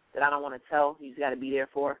that I don't want to tell. You just got to be there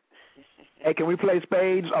for. Hey, can we play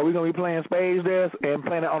spades? Are we going to be playing spades there and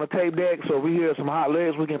playing it on the tape deck? So if we hear some hot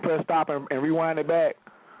lyrics, we can press stop and rewind it back?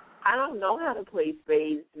 I don't know how to play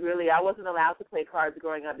spades, really. I wasn't allowed to play cards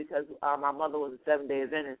growing up because my mother was a 7-day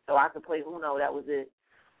Adventist, so I could play Uno. That was it.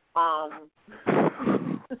 I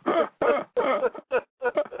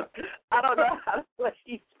don't know how to play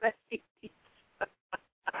spades.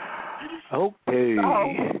 Okay.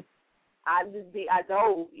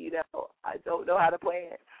 So, I don't know how to play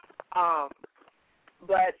it.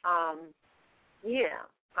 Yeah.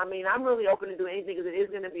 I mean, I'm really open to doing anything because it is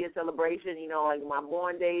going to be a celebration. Like my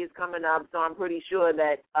born day is coming up, so I'm pretty sure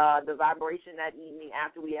that the vibration that evening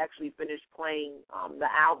after we actually finish playing the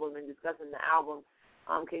album and discussing the album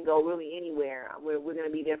can go really anywhere. We're going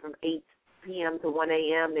to be there from 8 p.m. to 1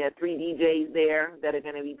 a.m. There are 3 DJs there that are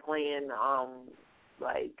going to be playing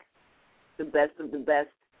like the best of the best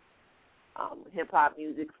hip-hop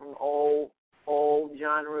music from all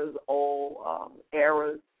genres, all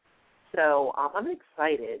eras. So I'm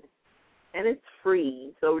excited, and it's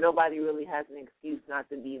free, so nobody really has an excuse not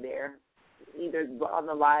to be there, either on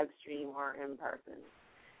the live stream or in person.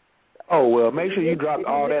 Oh, well, make sure you drop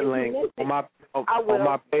all that link on my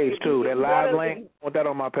page, too. That live link, I want that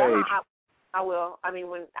on my page. I will. I mean,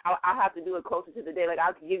 I'll have to do it closer to the day. Like,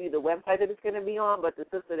 I'll give you the website that it's going to be on, but the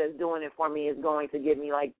sister that's doing it for me is going to give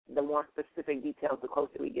me, like, the more specific details the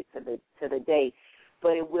closer we get to the day.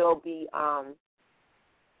 But it will be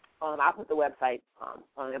I'll put the website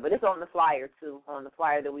on there, but it's on the flyer, too, on the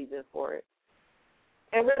flyer that we did for it.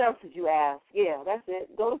 And what else did you ask? Yeah, that's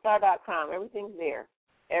it. Go to stahhr.com. Everything's there.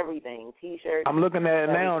 Everything. T-shirts. I'm looking at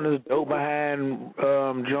it now on this dope behind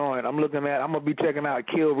joint. I'm going to be checking out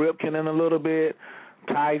Kill Ripken in a little bit,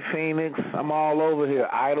 Ty Phoenix. I'm all over here.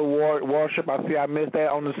 Idol Worship. I see I missed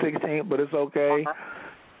that on the 16th, but it's okay.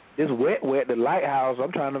 It's Wet, the Lighthouse.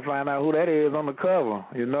 I'm trying to find out who that is on the cover.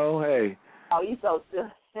 Hey. Oh, you so silly.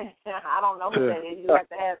 I don't know who that is. You have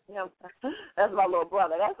to ask him. That's my little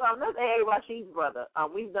brother. That's Harry Rashid's brother.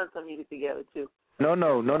 We've done some music together, too. No.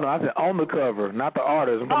 I said on the cover, not the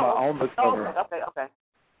artist. I'm talking about on the cover. Okay.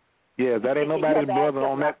 Yeah, that ain't nobody's brother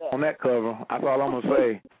on that cover. That's all I'm going to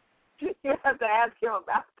say. You have to ask him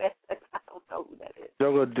about that. I don't know who that is.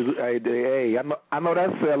 Hey, I know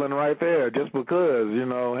that's selling right there just because,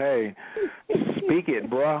 hey, speak it,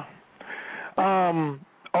 bruh.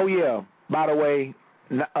 Oh, yeah, by the way,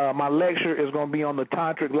 my lecture is going to be on the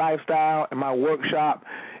tantric lifestyle, and my workshop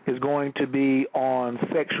is going to be on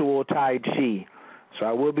sexual Tai Chi. So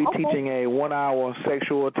I will be teaching a 1-hour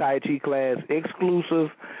sexual Tai Chi class, exclusive,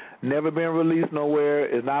 never been released nowhere.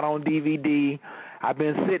 It's not on DVD. I've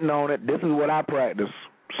been sitting on it. This is what I practice.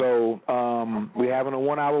 So we're having a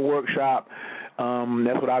 1-hour workshop.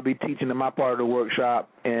 That's what I'll be teaching in my part of the workshop.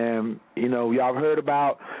 And, y'all heard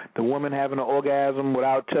about the woman having an orgasm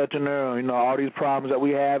without touching her, all these problems that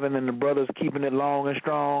we having, and the brothers keeping it long and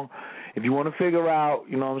strong. If you want to figure out,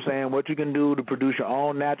 what you can do to produce your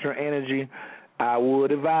own natural energy, I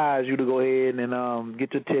would advise you to go ahead and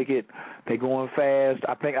get your ticket. They're going fast.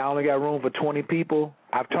 I think I only got room for 20 people.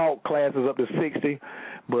 I've taught classes up to 60,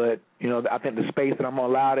 but, I think the space that I'm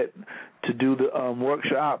allowed it to do the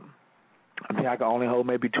workshop. I think I can only hold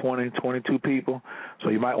maybe 20, 22 people, so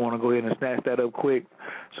you might want to go ahead and snatch that up quick.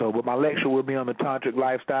 So, but my lecture will be on the tantric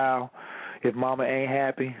lifestyle, if mama ain't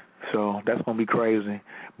happy, so that's going to be crazy.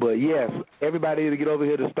 But, yes, everybody to get over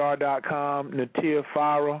here to Stahhr.com, Natir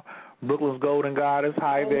Farah, Brooklyn's Golden Goddess.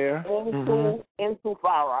 Hi there. Into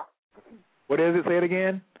Farah. What is it? Say it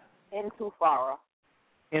again. Into Farah.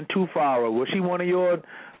 Into Farah. Was she one of your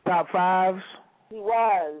top fives? She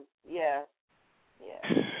was, yeah.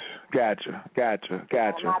 Gotcha.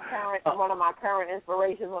 One of my current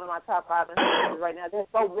inspirations, one of my top 5 inspirations right now. There's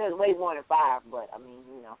way more than 5, but I mean,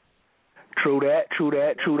 you know. True that.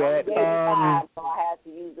 Five, so I had to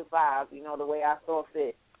use the 5, you know, the way I saw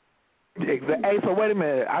fit. Exactly. Hey, so wait a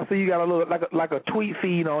minute. I see you got a little like a tweet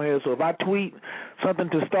feed on here. So if I tweet something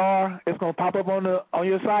to Stahhr, it's gonna pop up on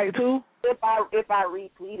your site too. If I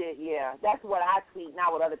retweet it, yeah, that's what I tweet,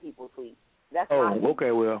 not what other people tweet. That's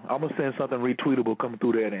okay. Well, I'm gonna send something retweetable coming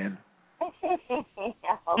through there then. Okay.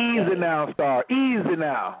 Easy now, Stahhr. Easy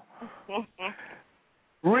now.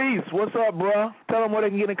 Reese, what's up, bro? Tell them where they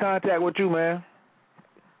can get in contact with you, man.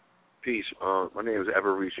 Peace. My name is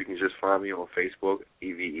Ever Reese. You can just find me on Facebook,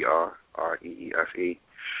 EverReese,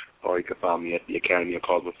 or you can find me at the Academy of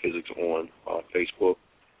Cosmophysics on Facebook.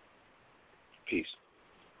 Peace.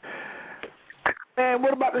 Man,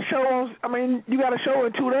 what about the show? I mean, you got a show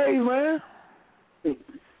in 2 days, man.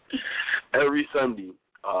 Every Sunday,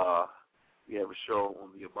 we have a show on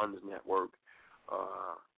the Abundance Network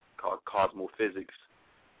called Cosmophysics,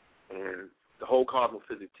 and the whole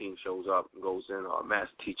Cosmophysics team shows up and goes in.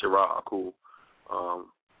 Master Teacher Rahaku,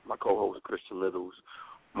 my co-host Christian Littles,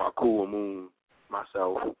 Marku Moon,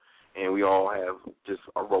 myself, and we all have just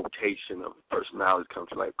a rotation of personalities come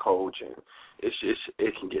to like coach, and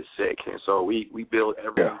it can get sick. And so we build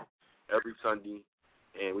every Sunday,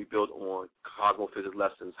 and we build on cosmophysics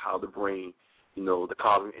lessons, how to bring, you know, the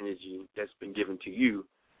cosmic energy that's been given to you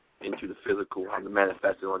into the physical, how to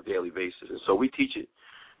manifest it on a daily basis. And so we teach it.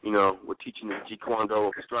 You know, we're teaching the Jeet Kune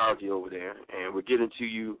Do astrology over there, and we're getting to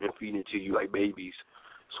you and feeding it to you like babies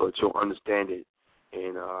so that you'll understand it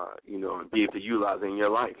and, you know, and be able to utilize it in your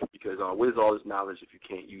life. Because what is all this knowledge if you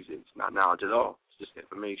can't use it? It's not knowledge at all. It's just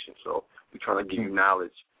information. So we're trying to give you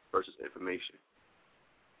knowledge versus information.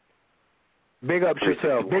 Big ups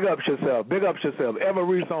yourself. Ever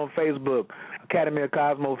Reese on Facebook, Academy of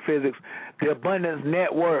Cosmophysics, the Abundance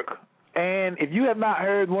Network. And if you have not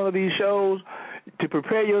heard one of these shows, to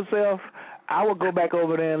prepare yourself, I would go back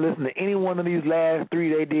over there and listen to any one of these last 3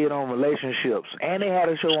 they did on relationships. And they had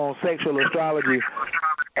a show on sexual astrology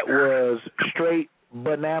that was straight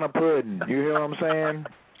banana pudding. You hear what I'm saying?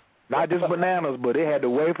 Not just bananas, but it had the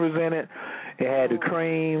wafers in it. It had the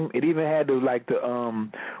cream. It even had the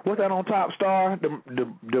what's that on top, Stahhr?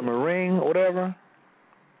 The meringue, whatever.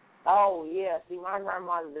 Oh yeah. See, my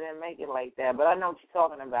grandmother didn't make it like that, but I know what you're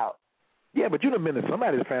talking about. Yeah, but you've been to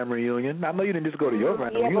somebody's family reunion. I know you didn't just go to your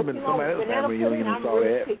family. You've been to somebody's family reunion and saw that. I'm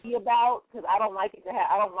really picky about because I don't like it to have.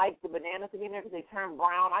 I don't like the bananas to be in there because they turn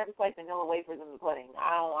brown. I just like vanilla wafers in the pudding.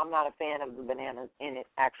 I'm not a fan of the bananas in it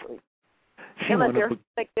actually. Unless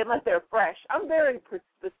they're fresh. I'm very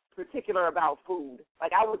particular about food.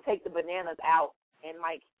 Like I would take the bananas out and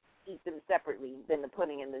like eat them separately than the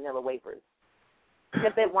pudding and vanilla wafers.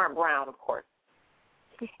 If they weren't brown, of course.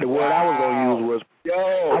 The word I was going to use was,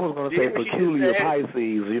 I was going to say peculiar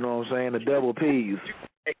Pisces, you know what I'm saying, the double P's.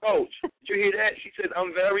 Hey, Coach, did you hear that? She said,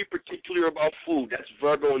 I'm very particular about food. That's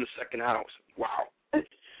Virgo in the second house. Wow.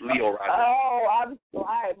 Leo rising. Oh,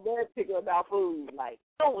 I am very particular about food. Like,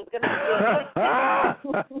 oh, it's going to be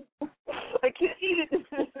I can't eat it.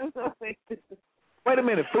 Wait a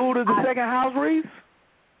minute, food is the second house, Reese?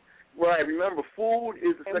 Right, remember, food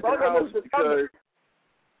is the second house because...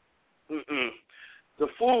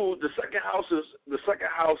 The second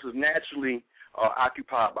house is naturally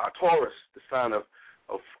occupied by Taurus, the sign of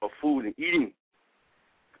food and eating.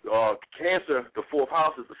 Cancer, the fourth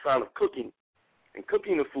house, is the sign of cooking and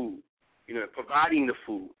cooking the food, you know, providing the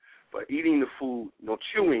food. But eating the food, you know,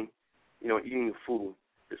 chewing, you know, eating the food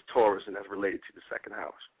is Taurus, and that's related to the second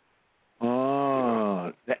house.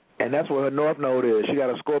 Oh, and that's where her north node is. She got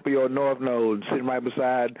a Scorpio north node sitting right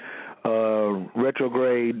beside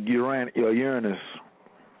retrograde Uranus.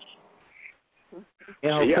 In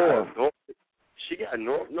her fourth. She got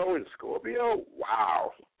north node in Scorpio?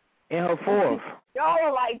 Wow. In her fourth. Y'all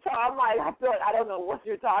are like, I'm like, I feel like I don't know what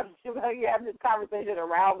you're talking about. You have this conversation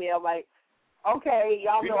around me. I'm like, okay,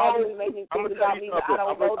 y'all know all this making things about me that I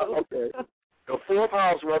don't know. Okay. The fourth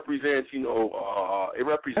house represents, you know, it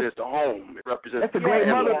represents the home. It represents that's a great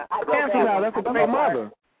mother. That's a great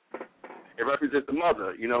mother. It represents the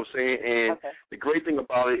mother, you know what I'm saying? And the great thing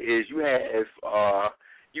about it is you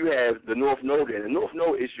have the North Node there. The North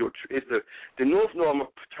Node is the North Node. I'm gonna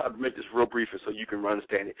try to make this real brief so you can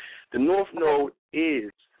understand it. The North Node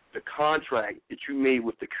is the contract that you made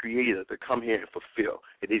with the Creator to come here and fulfill.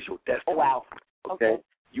 It is your destiny. Oh, wow. Okay.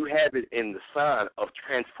 You have it in the sign of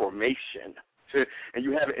transformation, and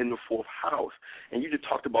you have it in the 4th house. And you just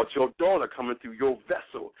talked about your daughter coming through your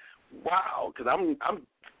vessel. Wow, because I'm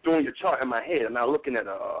doing your chart in my head. I'm not looking at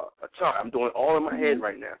a chart. I'm doing it all in my head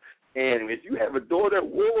right now. And if you have a daughter,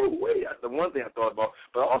 that's the one thing I thought about.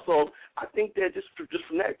 But also, I think that just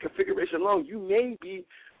from that configuration alone, you may be,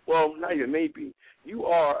 well, not even maybe, you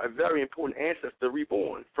are a very important ancestor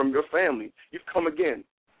reborn from your family. You've come again.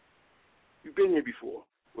 You've been here before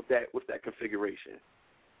with that configuration.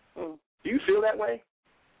 Do you feel that way?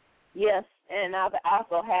 Yes, and I've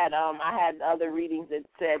also had I had other readings that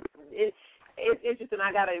said it's interesting.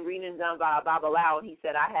 I got a reading done by Babalao, and he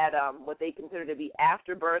said I had what they consider to be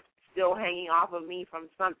afterbirth still hanging off of me from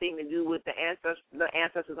something to do with the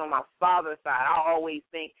ancestors on my father's side. I always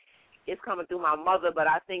think it's coming through my mother, but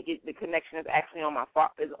I think the connection is actually on my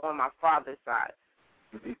father's side.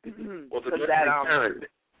 Well, the nurturing parent,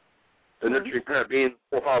 the nurturing parent being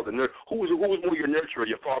who was more your nurturer,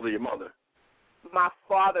 your father or your mother? My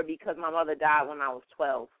father, because my mother died when I was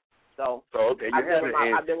 12. So okay,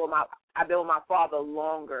 I've been with my father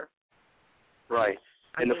longer. Right,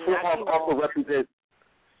 and the 4th house also represents.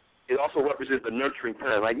 It also represents the nurturing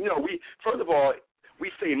parent. Like, first of all, we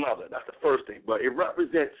say mother. That's the first thing. But it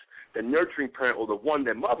represents the nurturing parent or the one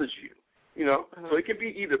that mothers you. So it can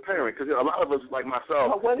be either parent, because a lot of us, like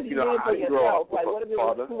myself, what if you did for yourself? Like, what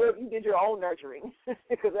if you did your own nurturing?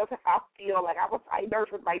 Because that's how I feel. Like, I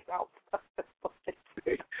nurtured myself.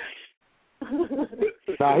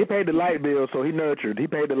 Nah, he paid the light bill, so he nurtured. He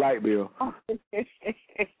paid the light bill. So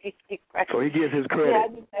he gets his credit.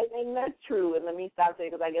 Yeah, and that's true. And let me stop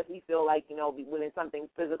saying, because I guess we feel like, when it's something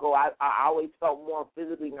physical, I always felt more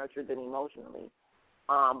physically nurtured than emotionally.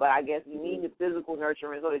 But I guess you need the physical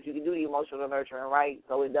nurturing so that you can do the emotional nurturing, right?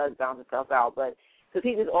 So it does balance itself out. But because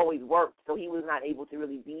he just always worked, so he was not able to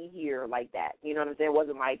really be here like that. You know what I'm saying? It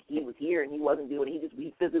wasn't like he was here and he wasn't doing it.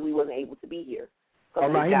 He physically wasn't able to be here. Oh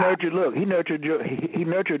no, he nurtured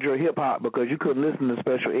your hip hop, because you couldn't listen to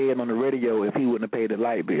Special Ed on the radio if he wouldn't have paid the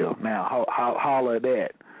light bill. Now, holler at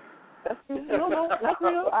that. That's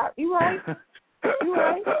real. You right. You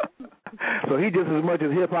right. So he just as much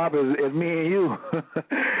as hip hop as me and you.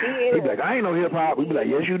 He'd be like, I ain't no hip hop. We'd be like,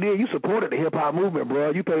 yes, you did. You supported the hip hop movement,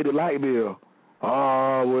 bro. You paid the light bill.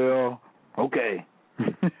 Oh well, okay.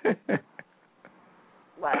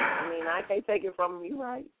 Right. I mean, I can't take it from him. You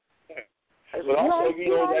right. But also,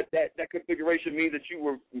 that configuration means that you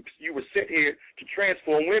were sent here to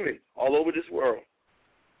transform women all over this world.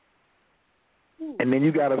 And then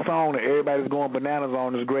you got a song that everybody's going bananas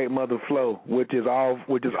on, this Great Mother Flow, which is all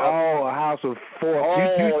a house of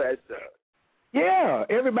 4. That stuff. Yeah,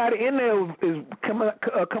 everybody in there is coming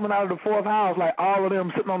out of the 4th house, like all of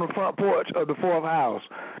them sitting on the front porch of the 4th house,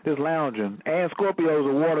 just lounging. And Scorpios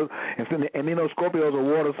are water, and Scorpios are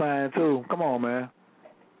water sign too. Come on, man.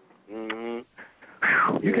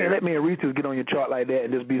 Mm-hmm. You can't let me and Reese's get on your chart like that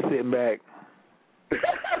and just be sitting back.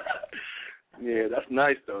 Yeah, that's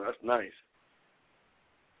nice though. That's nice.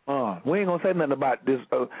 We ain't gonna say nothing about this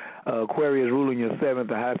Aquarius ruling your 7th, and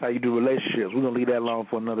that's how you do relationships. We're gonna leave that alone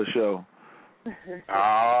for another show. They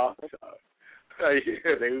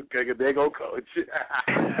go, coach.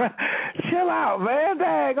 Chill out, man.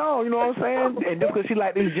 Daggone, you know what I'm saying? And just because she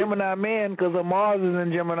like these Gemini men, because her Mars is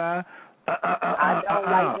in Gemini. I don't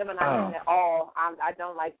like Gemini at all. I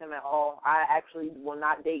don't like them at all. I actually will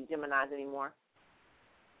not date Geminis anymore.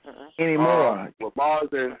 Anymore. Well, Mars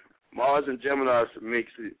and Gemini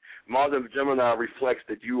Mars and Gemini reflects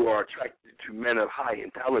that you are attracted to men of high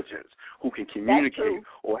intelligence who can communicate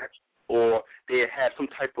or they have some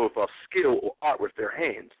type of skill or art with their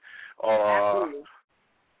hands.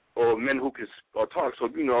 Or men who can talk. So,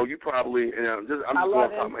 you probably, I'm just going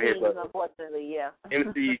off my head. But unfortunately, yeah.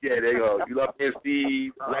 MC, yeah, there you go. You love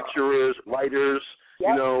MC, lecturers, writers,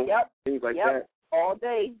 things like that. All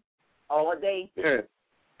day. Yeah. All day. Yeah.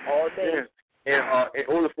 And in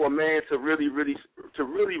order for a man to really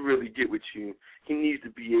get with you, he needs to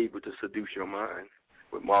be able to seduce your mind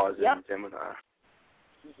with Mars and Gemini.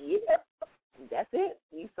 Yeah, that's it.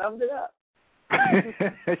 You summed it up.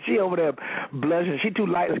 She over there blushing. She too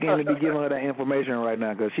light-skinned to be giving her that information right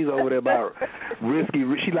now, because she's over there about risky.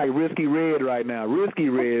 She like risky red right now. Risky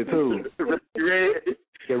red too. Risky red.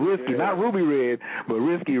 Yeah, risky, not ruby red, but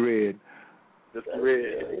risky red. Risky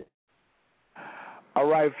red. All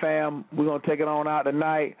right, fam. We're gonna take it on out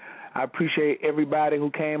tonight. I appreciate everybody who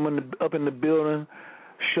came up in the building.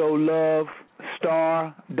 Show love,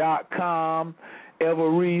 Stahhr.com, Eva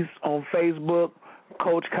Reese on Facebook,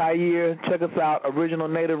 Coach Khayr. Check us out,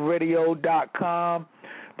 OriginalNativeRadio.com.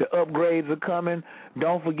 The upgrades are coming.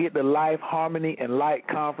 Don't forget the Life, Harmony, and Light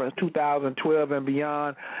Conference 2012 and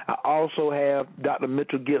beyond. I also have Dr.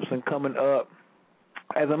 Mitchell Gibson coming up.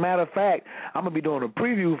 As a matter of fact, I'm going to be doing a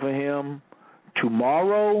preview for him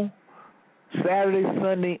tomorrow, Saturday,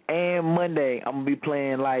 Sunday, and Monday. I'm going to be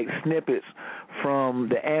playing like snippets from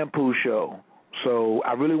the Ampu show. So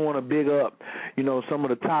I really want to big up, some of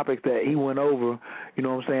the topics that he went over,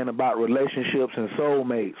 about relationships and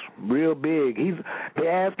soulmates. Real big. They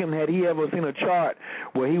asked him, had he ever seen a chart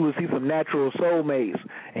where he would see some natural soulmates,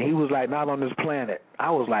 and he was like, not on this planet. I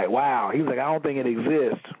was like, wow. He was like, I don't think it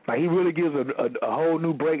exists. Like, he really gives a whole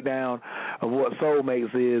new breakdown of what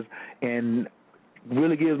soulmates is, and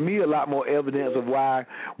really gives me a lot more evidence of why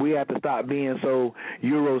we have to stop being so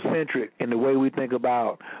Eurocentric in the way we think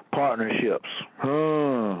about partnerships.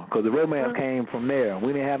 Because the romance came from there.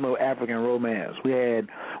 We didn't have no African romance. We had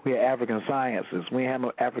African sciences. We didn't have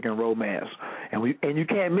no African romance. And you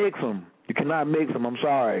can't mix them. You cannot mix them. I'm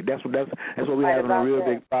sorry. That's what we're having a real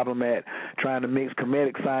big problem at, trying to mix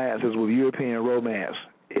Kemetic sciences with European romance.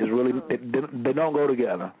 It's really they don't go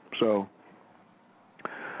together. So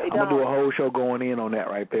I'm going to do a whole show going in on that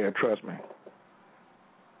right there. Trust me.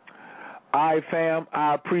 All right, fam.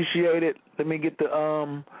 I appreciate it. Let me get this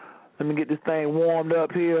thing warmed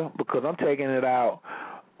up here because I'm taking it out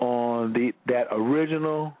on that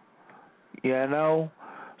original,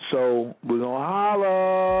 So we're going to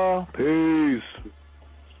holla. Peace.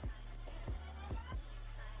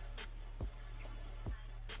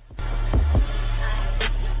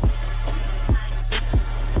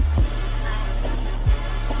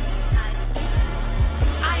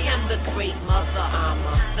 Great mother,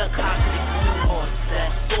 the cosmic moon horse, the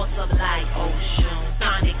source of life, ocean,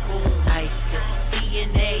 sonic boom, Isis,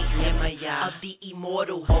 DNA, Himalaya, of the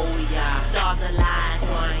immortal, oh yeah, stars align,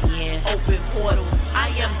 open portals. I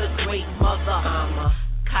am the great mother,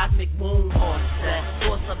 cosmic moon horse, the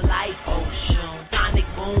source of life, ocean, sonic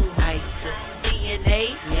boom, Isis, DNA,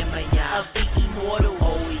 Himalaya, of the immortal,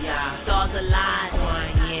 oh yeah, stars align,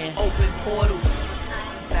 open portals,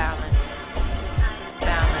 balance.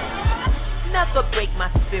 Never break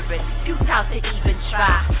my spirit, futile to even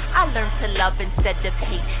try. I learned to love instead of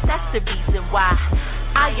hate, that's the reason why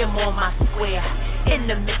I am on my square,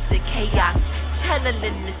 in the midst of chaos,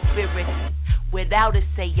 channeling the spirit, without a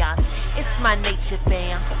seance. It's my nature,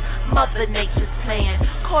 fam, Mother Nature's plan,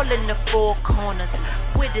 calling the four corners,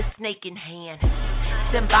 with a snake in hand.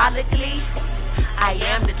 Symbolically, I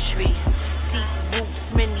am the tree, deep roots,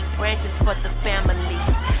 many branches for the family.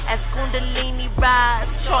 As Kundalini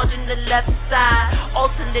rise, charging the left side,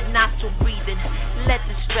 alternate nostril breathing, let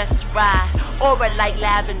the stress ride. Aura like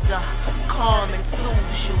lavender, calm and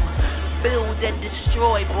soothe you. Build and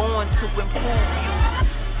destroy, born to improve you.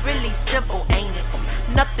 Really simple, ain't it?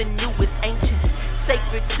 Nothing new is ancient.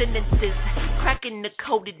 Sacred sentences, cracking the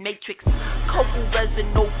coded matrix. Cocoa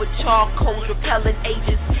resin over charcoals, repelling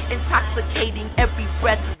agents, intoxicating every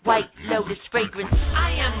breath, white lotus fragrance.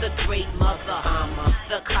 I am the great mother,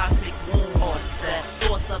 the cosmic womb horse, the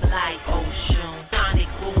source of life, ocean,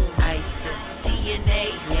 sonic boom, Isis, DNA,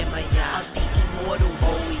 Himalaya, of the immortal,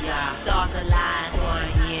 oh yeah, stars align,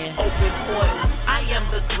 open portals. I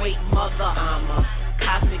am the great mother,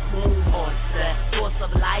 cosmic moon horse, the source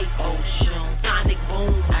of life, ocean, sonic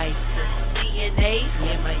boom, Isis, DNA,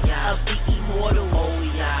 Himalaya, of the immortal, oh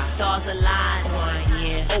yeah, stars align,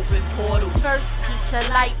 open portal. First teacher,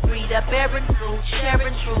 light breeder, bearing fruit,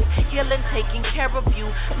 sharing truth, healing, taking care of you,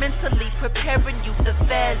 mentally preparing you. The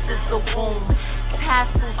fez is the womb,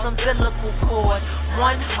 tassels, umbilical cord,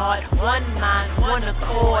 one heart, one mind, one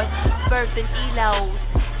accord, birth and elos.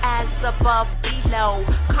 As above, below,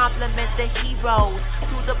 compliment the heroes,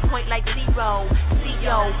 to the point like zero,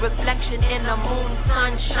 CO, reflection in the moon,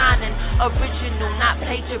 sun shining, original, not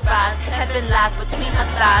plagiarized, heaven lies between her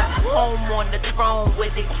thighs, home on the throne where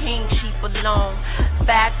the king chief alone,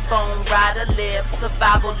 backbone, rider live,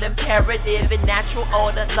 survival imperative, in natural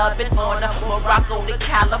order, love and honor, Morocco to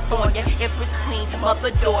California, Empress Queen, mother,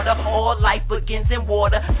 daughter, all life begins in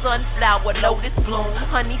water, sunflower, lotus bloom,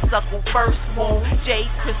 honeysuckle, first womb, jade,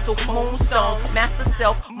 crystal, moonstone, master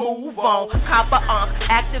self, move on, copper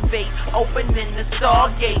activate, opening the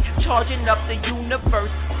stargate, charging up the universe,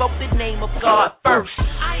 spoke the name of God first.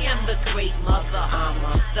 I am the great mother,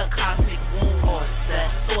 the cosmic womb horse, the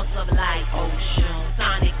source of life, ocean,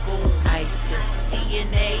 sonic boom, Isis,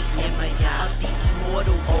 DNA, Himalaya, of the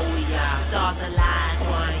immortal, oh yeah, stars align,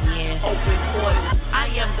 open portals. I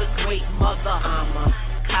am the the great mother. I'm a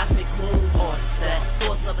cosmic moon offset,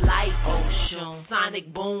 source of life, ocean, sonic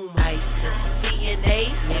boom, ISIS, DNA,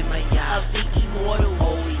 of the immortal,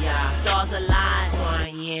 oh yeah, stars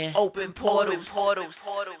align, open portals.